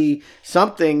see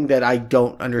something that I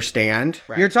don't understand.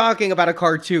 Right. You're talking about a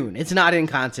cartoon. It's not in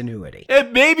continuity.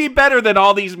 It may be better than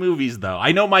all these movies, though.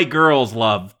 I know my girls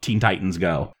love Teen Titans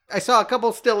Go. I saw a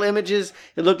couple still images.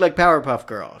 It looked like Powerpuff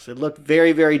Girls. It looked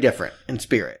very, very different in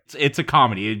spirit. It's a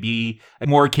comedy. It'd be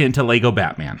more akin to Lego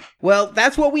Batman. Well,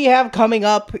 that's what we have coming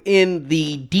up in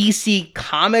the DC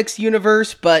Comics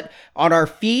universe, but on our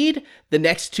feed, the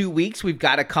next 2 weeks, we've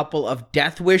got a couple of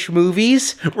Death Wish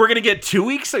movies. We're going to get 2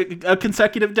 weeks a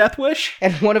consecutive Death Wish?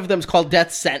 And one of them's called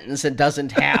Death Sentence and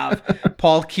doesn't have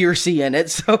Paul Kersey in it,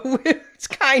 so it's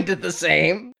kind of the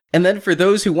same. And then for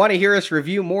those who want to hear us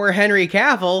review more Henry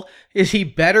Cavill, is he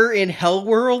better in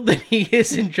Hellworld than he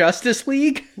is in Justice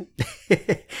League?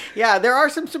 Yeah, there are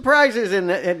some surprises in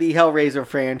the Hellraiser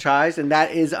franchise, and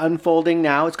that is unfolding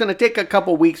now. It's going to take a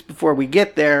couple weeks before we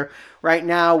get there. Right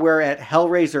now, we're at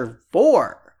Hellraiser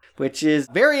 4, which is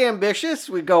very ambitious.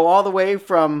 We go all the way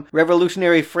from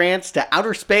revolutionary France to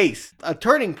outer space. A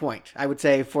turning point, I would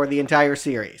say, for the entire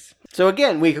series. So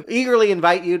again, we eagerly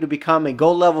invite you to become a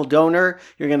gold level donor.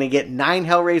 You're going to get 9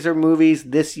 Hellraiser movies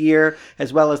this year,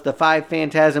 as well as the 5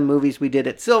 Phantasm movies we did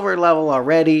at silver level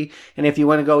already. And if you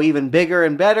want to go even bigger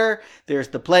and better, there's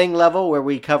the playing level where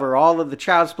we cover all of the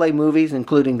Child's Play movies,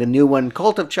 including the new one,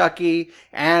 Cult of Chucky,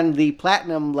 and the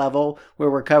platinum level where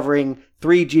we're covering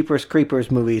 3 Jeepers Creepers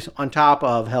movies on top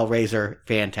of Hellraiser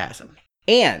Phantasm.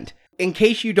 And in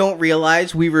case you don't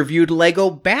realize, we reviewed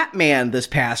Lego Batman this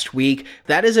past week.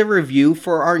 That is a review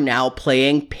for our Now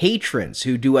Playing patrons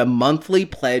who do a monthly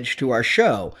pledge to our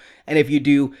show. And if you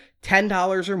do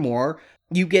 $10 or more,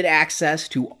 you get access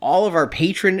to all of our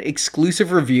patron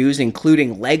exclusive reviews,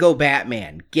 including Lego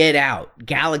Batman, Get Out,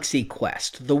 Galaxy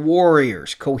Quest, The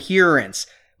Warriors, Coherence,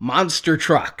 Monster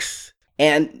Trucks.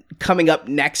 And coming up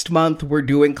next month, we're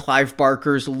doing Clive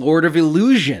Barker's Lord of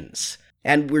Illusions.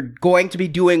 And we're going to be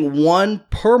doing one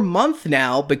per month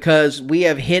now because we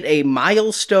have hit a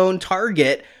milestone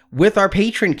target with our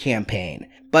patron campaign.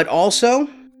 But also,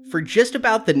 for just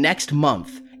about the next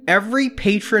month, every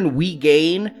patron we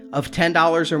gain of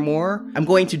 $10 or more, I'm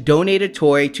going to donate a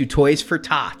toy to Toys for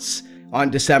Tots on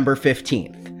December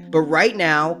 15th. But right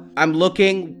now, I'm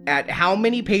looking at how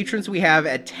many patrons we have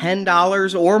at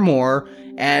 $10 or more,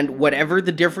 and whatever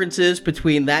the difference is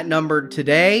between that number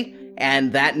today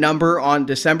and that number on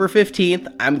December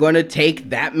 15th, I'm going to take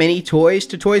that many toys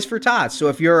to Toys for Tots. So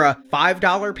if you're a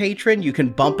 $5 patron, you can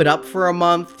bump it up for a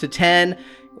month to $10.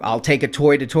 I'll take a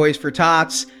toy to Toys for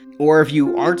Tots. Or if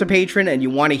you aren't a patron and you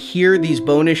want to hear these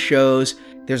bonus shows,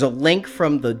 there's a link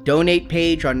from the donate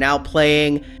page on Now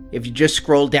Playing. If you just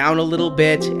scroll down a little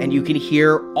bit, and you can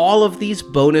hear all of these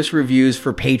bonus reviews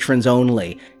for patrons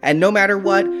only. And no matter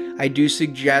what, I do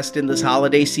suggest in this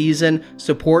holiday season,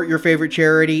 support your favorite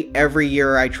charity. Every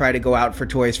year I try to go out for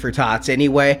Toys for Tots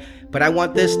anyway, but I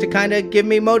want this to kind of get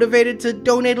me motivated to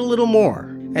donate a little more.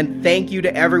 And thank you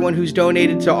to everyone who's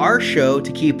donated to our show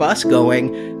to keep us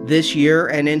going this year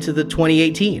and into the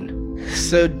 2018.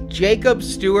 So, Jacob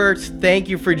Stewart, thank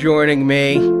you for joining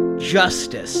me.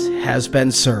 Justice has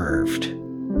been served.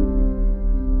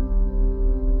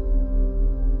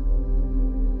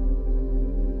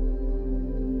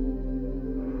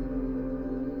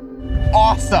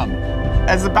 Awesome!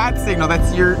 As a bat signal,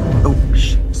 that's your... Oh,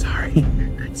 sorry.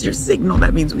 That's your signal.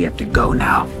 That means we have to go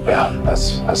now. Yeah,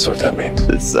 that's what that means.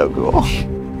 It's so cool.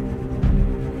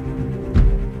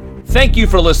 Thank you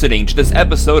for listening to this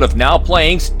episode of Now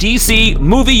Playing's DC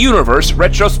Movie Universe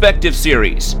Retrospective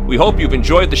Series. We hope you've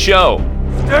enjoyed the show.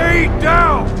 Stay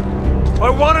down! If I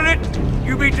wanted it,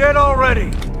 you'd be dead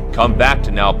already. Come back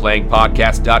to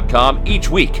NowPlayingPodcast.com each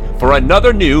week for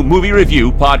another new movie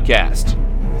review podcast.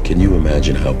 Can you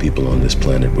imagine how people on this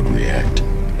planet would react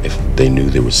if they knew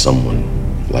there was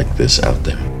someone like this out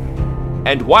there?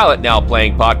 And while at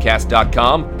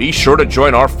NowPlayingPodcast.com, be sure to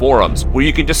join our forums where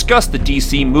you can discuss the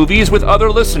DC movies with other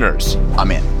listeners.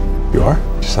 I'm in. You are?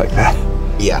 Just like that?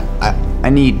 Yeah, I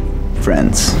need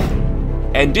friends.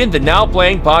 And in the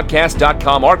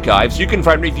NowPlayingPodcast.com archives, you can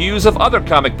find reviews of other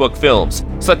comic book films,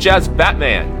 such as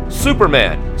Batman,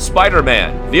 Superman,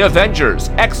 Spider-Man, The Avengers,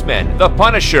 X-Men, The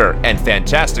Punisher, and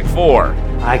Fantastic Four.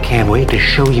 I can't wait to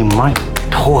show you my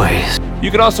toys. You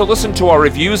can also listen to our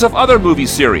reviews of other movie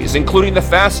series, including The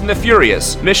Fast and the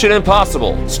Furious, Mission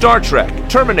Impossible, Star Trek,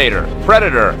 Terminator,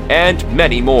 Predator, and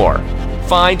many more.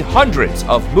 Find hundreds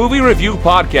of movie review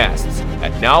podcasts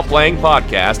at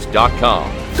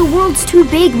NowPlayingPodcast.com. The world's too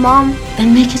big, Mom.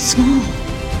 Then make it small.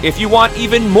 If you want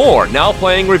even more Now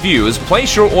Playing reviews,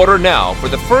 place your order now for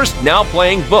the first Now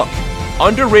Playing book,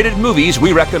 Underrated Movies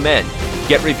We Recommend.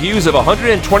 Get reviews of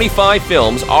 125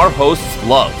 films our hosts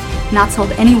love. Not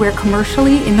sold anywhere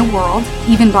commercially in the world,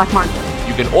 even black market.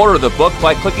 You can order the book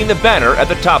by clicking the banner at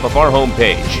the top of our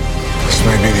homepage. This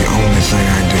may be the only thing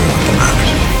I do at the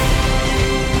moment.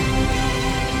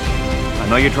 I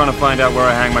know you're trying to find out where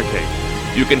I hang my cape.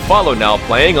 You can follow Now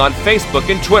Playing on Facebook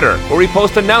and Twitter, where we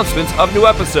post announcements of new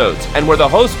episodes and where the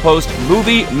hosts post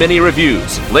movie mini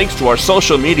reviews. Links to our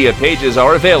social media pages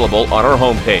are available on our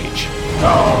homepage.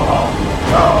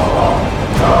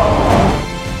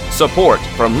 Support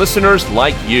from listeners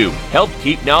like you help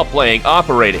keep Now Playing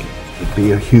operating. It would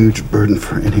be a huge burden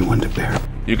for anyone to bear.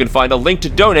 You can find a link to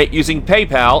donate using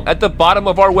PayPal at the bottom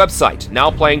of our website,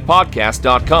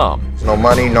 NowPlayingPodcast.com. No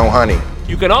money, no honey.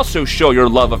 You can also show your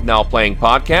love of Now Playing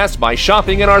Podcast by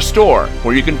shopping in our store,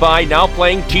 where you can buy Now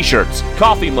Playing t-shirts,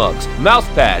 coffee mugs, mouse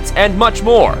pads, and much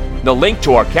more. The link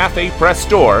to our Cafe Press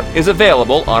store is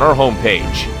available on our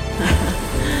homepage.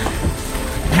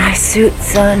 Nice suit,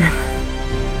 son.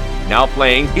 Now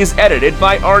Playing is edited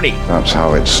by Arnie. That's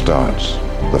how it starts.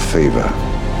 The fever,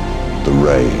 the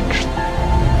rage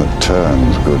that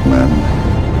turns good men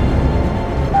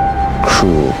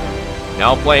cruel.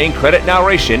 Now Playing credit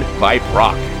narration by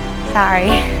Brock. Sorry,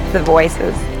 the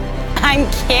voices. I'm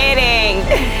kidding.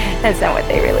 That's not what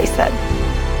they really said.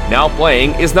 Now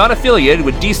Playing is not affiliated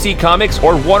with DC Comics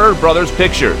or Warner Brothers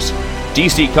Pictures.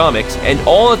 DC Comics and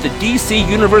all that the DC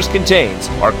Universe contains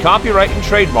are copyright and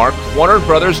trademark Warner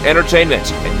Brothers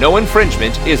Entertainment, and no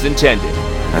infringement is intended.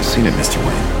 I've seen it, Mr.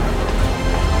 Wayne.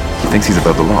 He thinks he's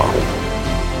above the law.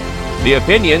 The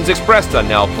opinions expressed on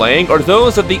Now Playing are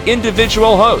those of the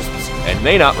individual hosts and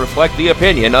may not reflect the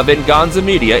opinion of Venganza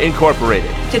Media Incorporated.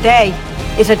 Today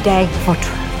is a day for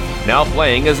truth. Now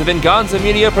Playing is a Venganza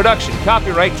Media production,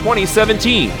 copyright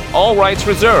 2017, all rights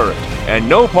reserved, and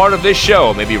no part of this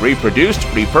show may be reproduced,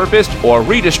 repurposed, or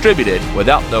redistributed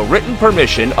without the written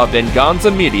permission of Venganza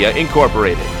Media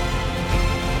Incorporated.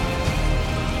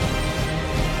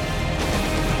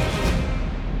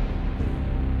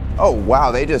 Oh,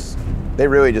 wow, they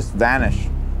really just vanish.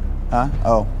 Huh?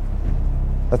 Oh,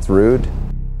 that's rude.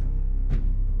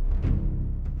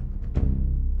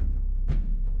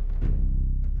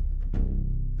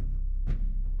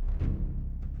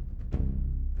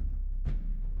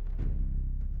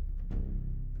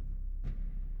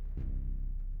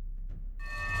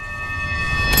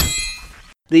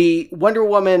 The Wonder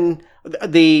Woman,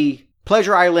 the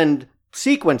Pleasure Island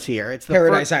sequence here. It's the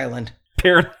Paradise Island.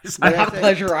 Paradise Island. Not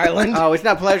Pleasure Island. Oh, it's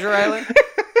not Pleasure Island?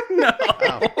 No.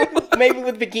 Oh. Maybe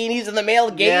with bikinis and the male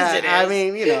gaze it is. I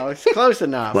mean, it's close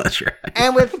enough. Pleasure.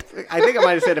 And I think I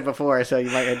might have said it before, so you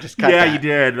might have just cut that. Yeah, you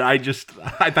did. I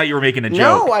thought you were making a joke.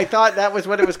 No, I thought that was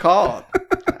what it was called.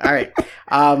 All right.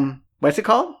 What's it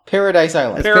called? Paradise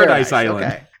Island. Paradise Island.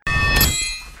 Okay.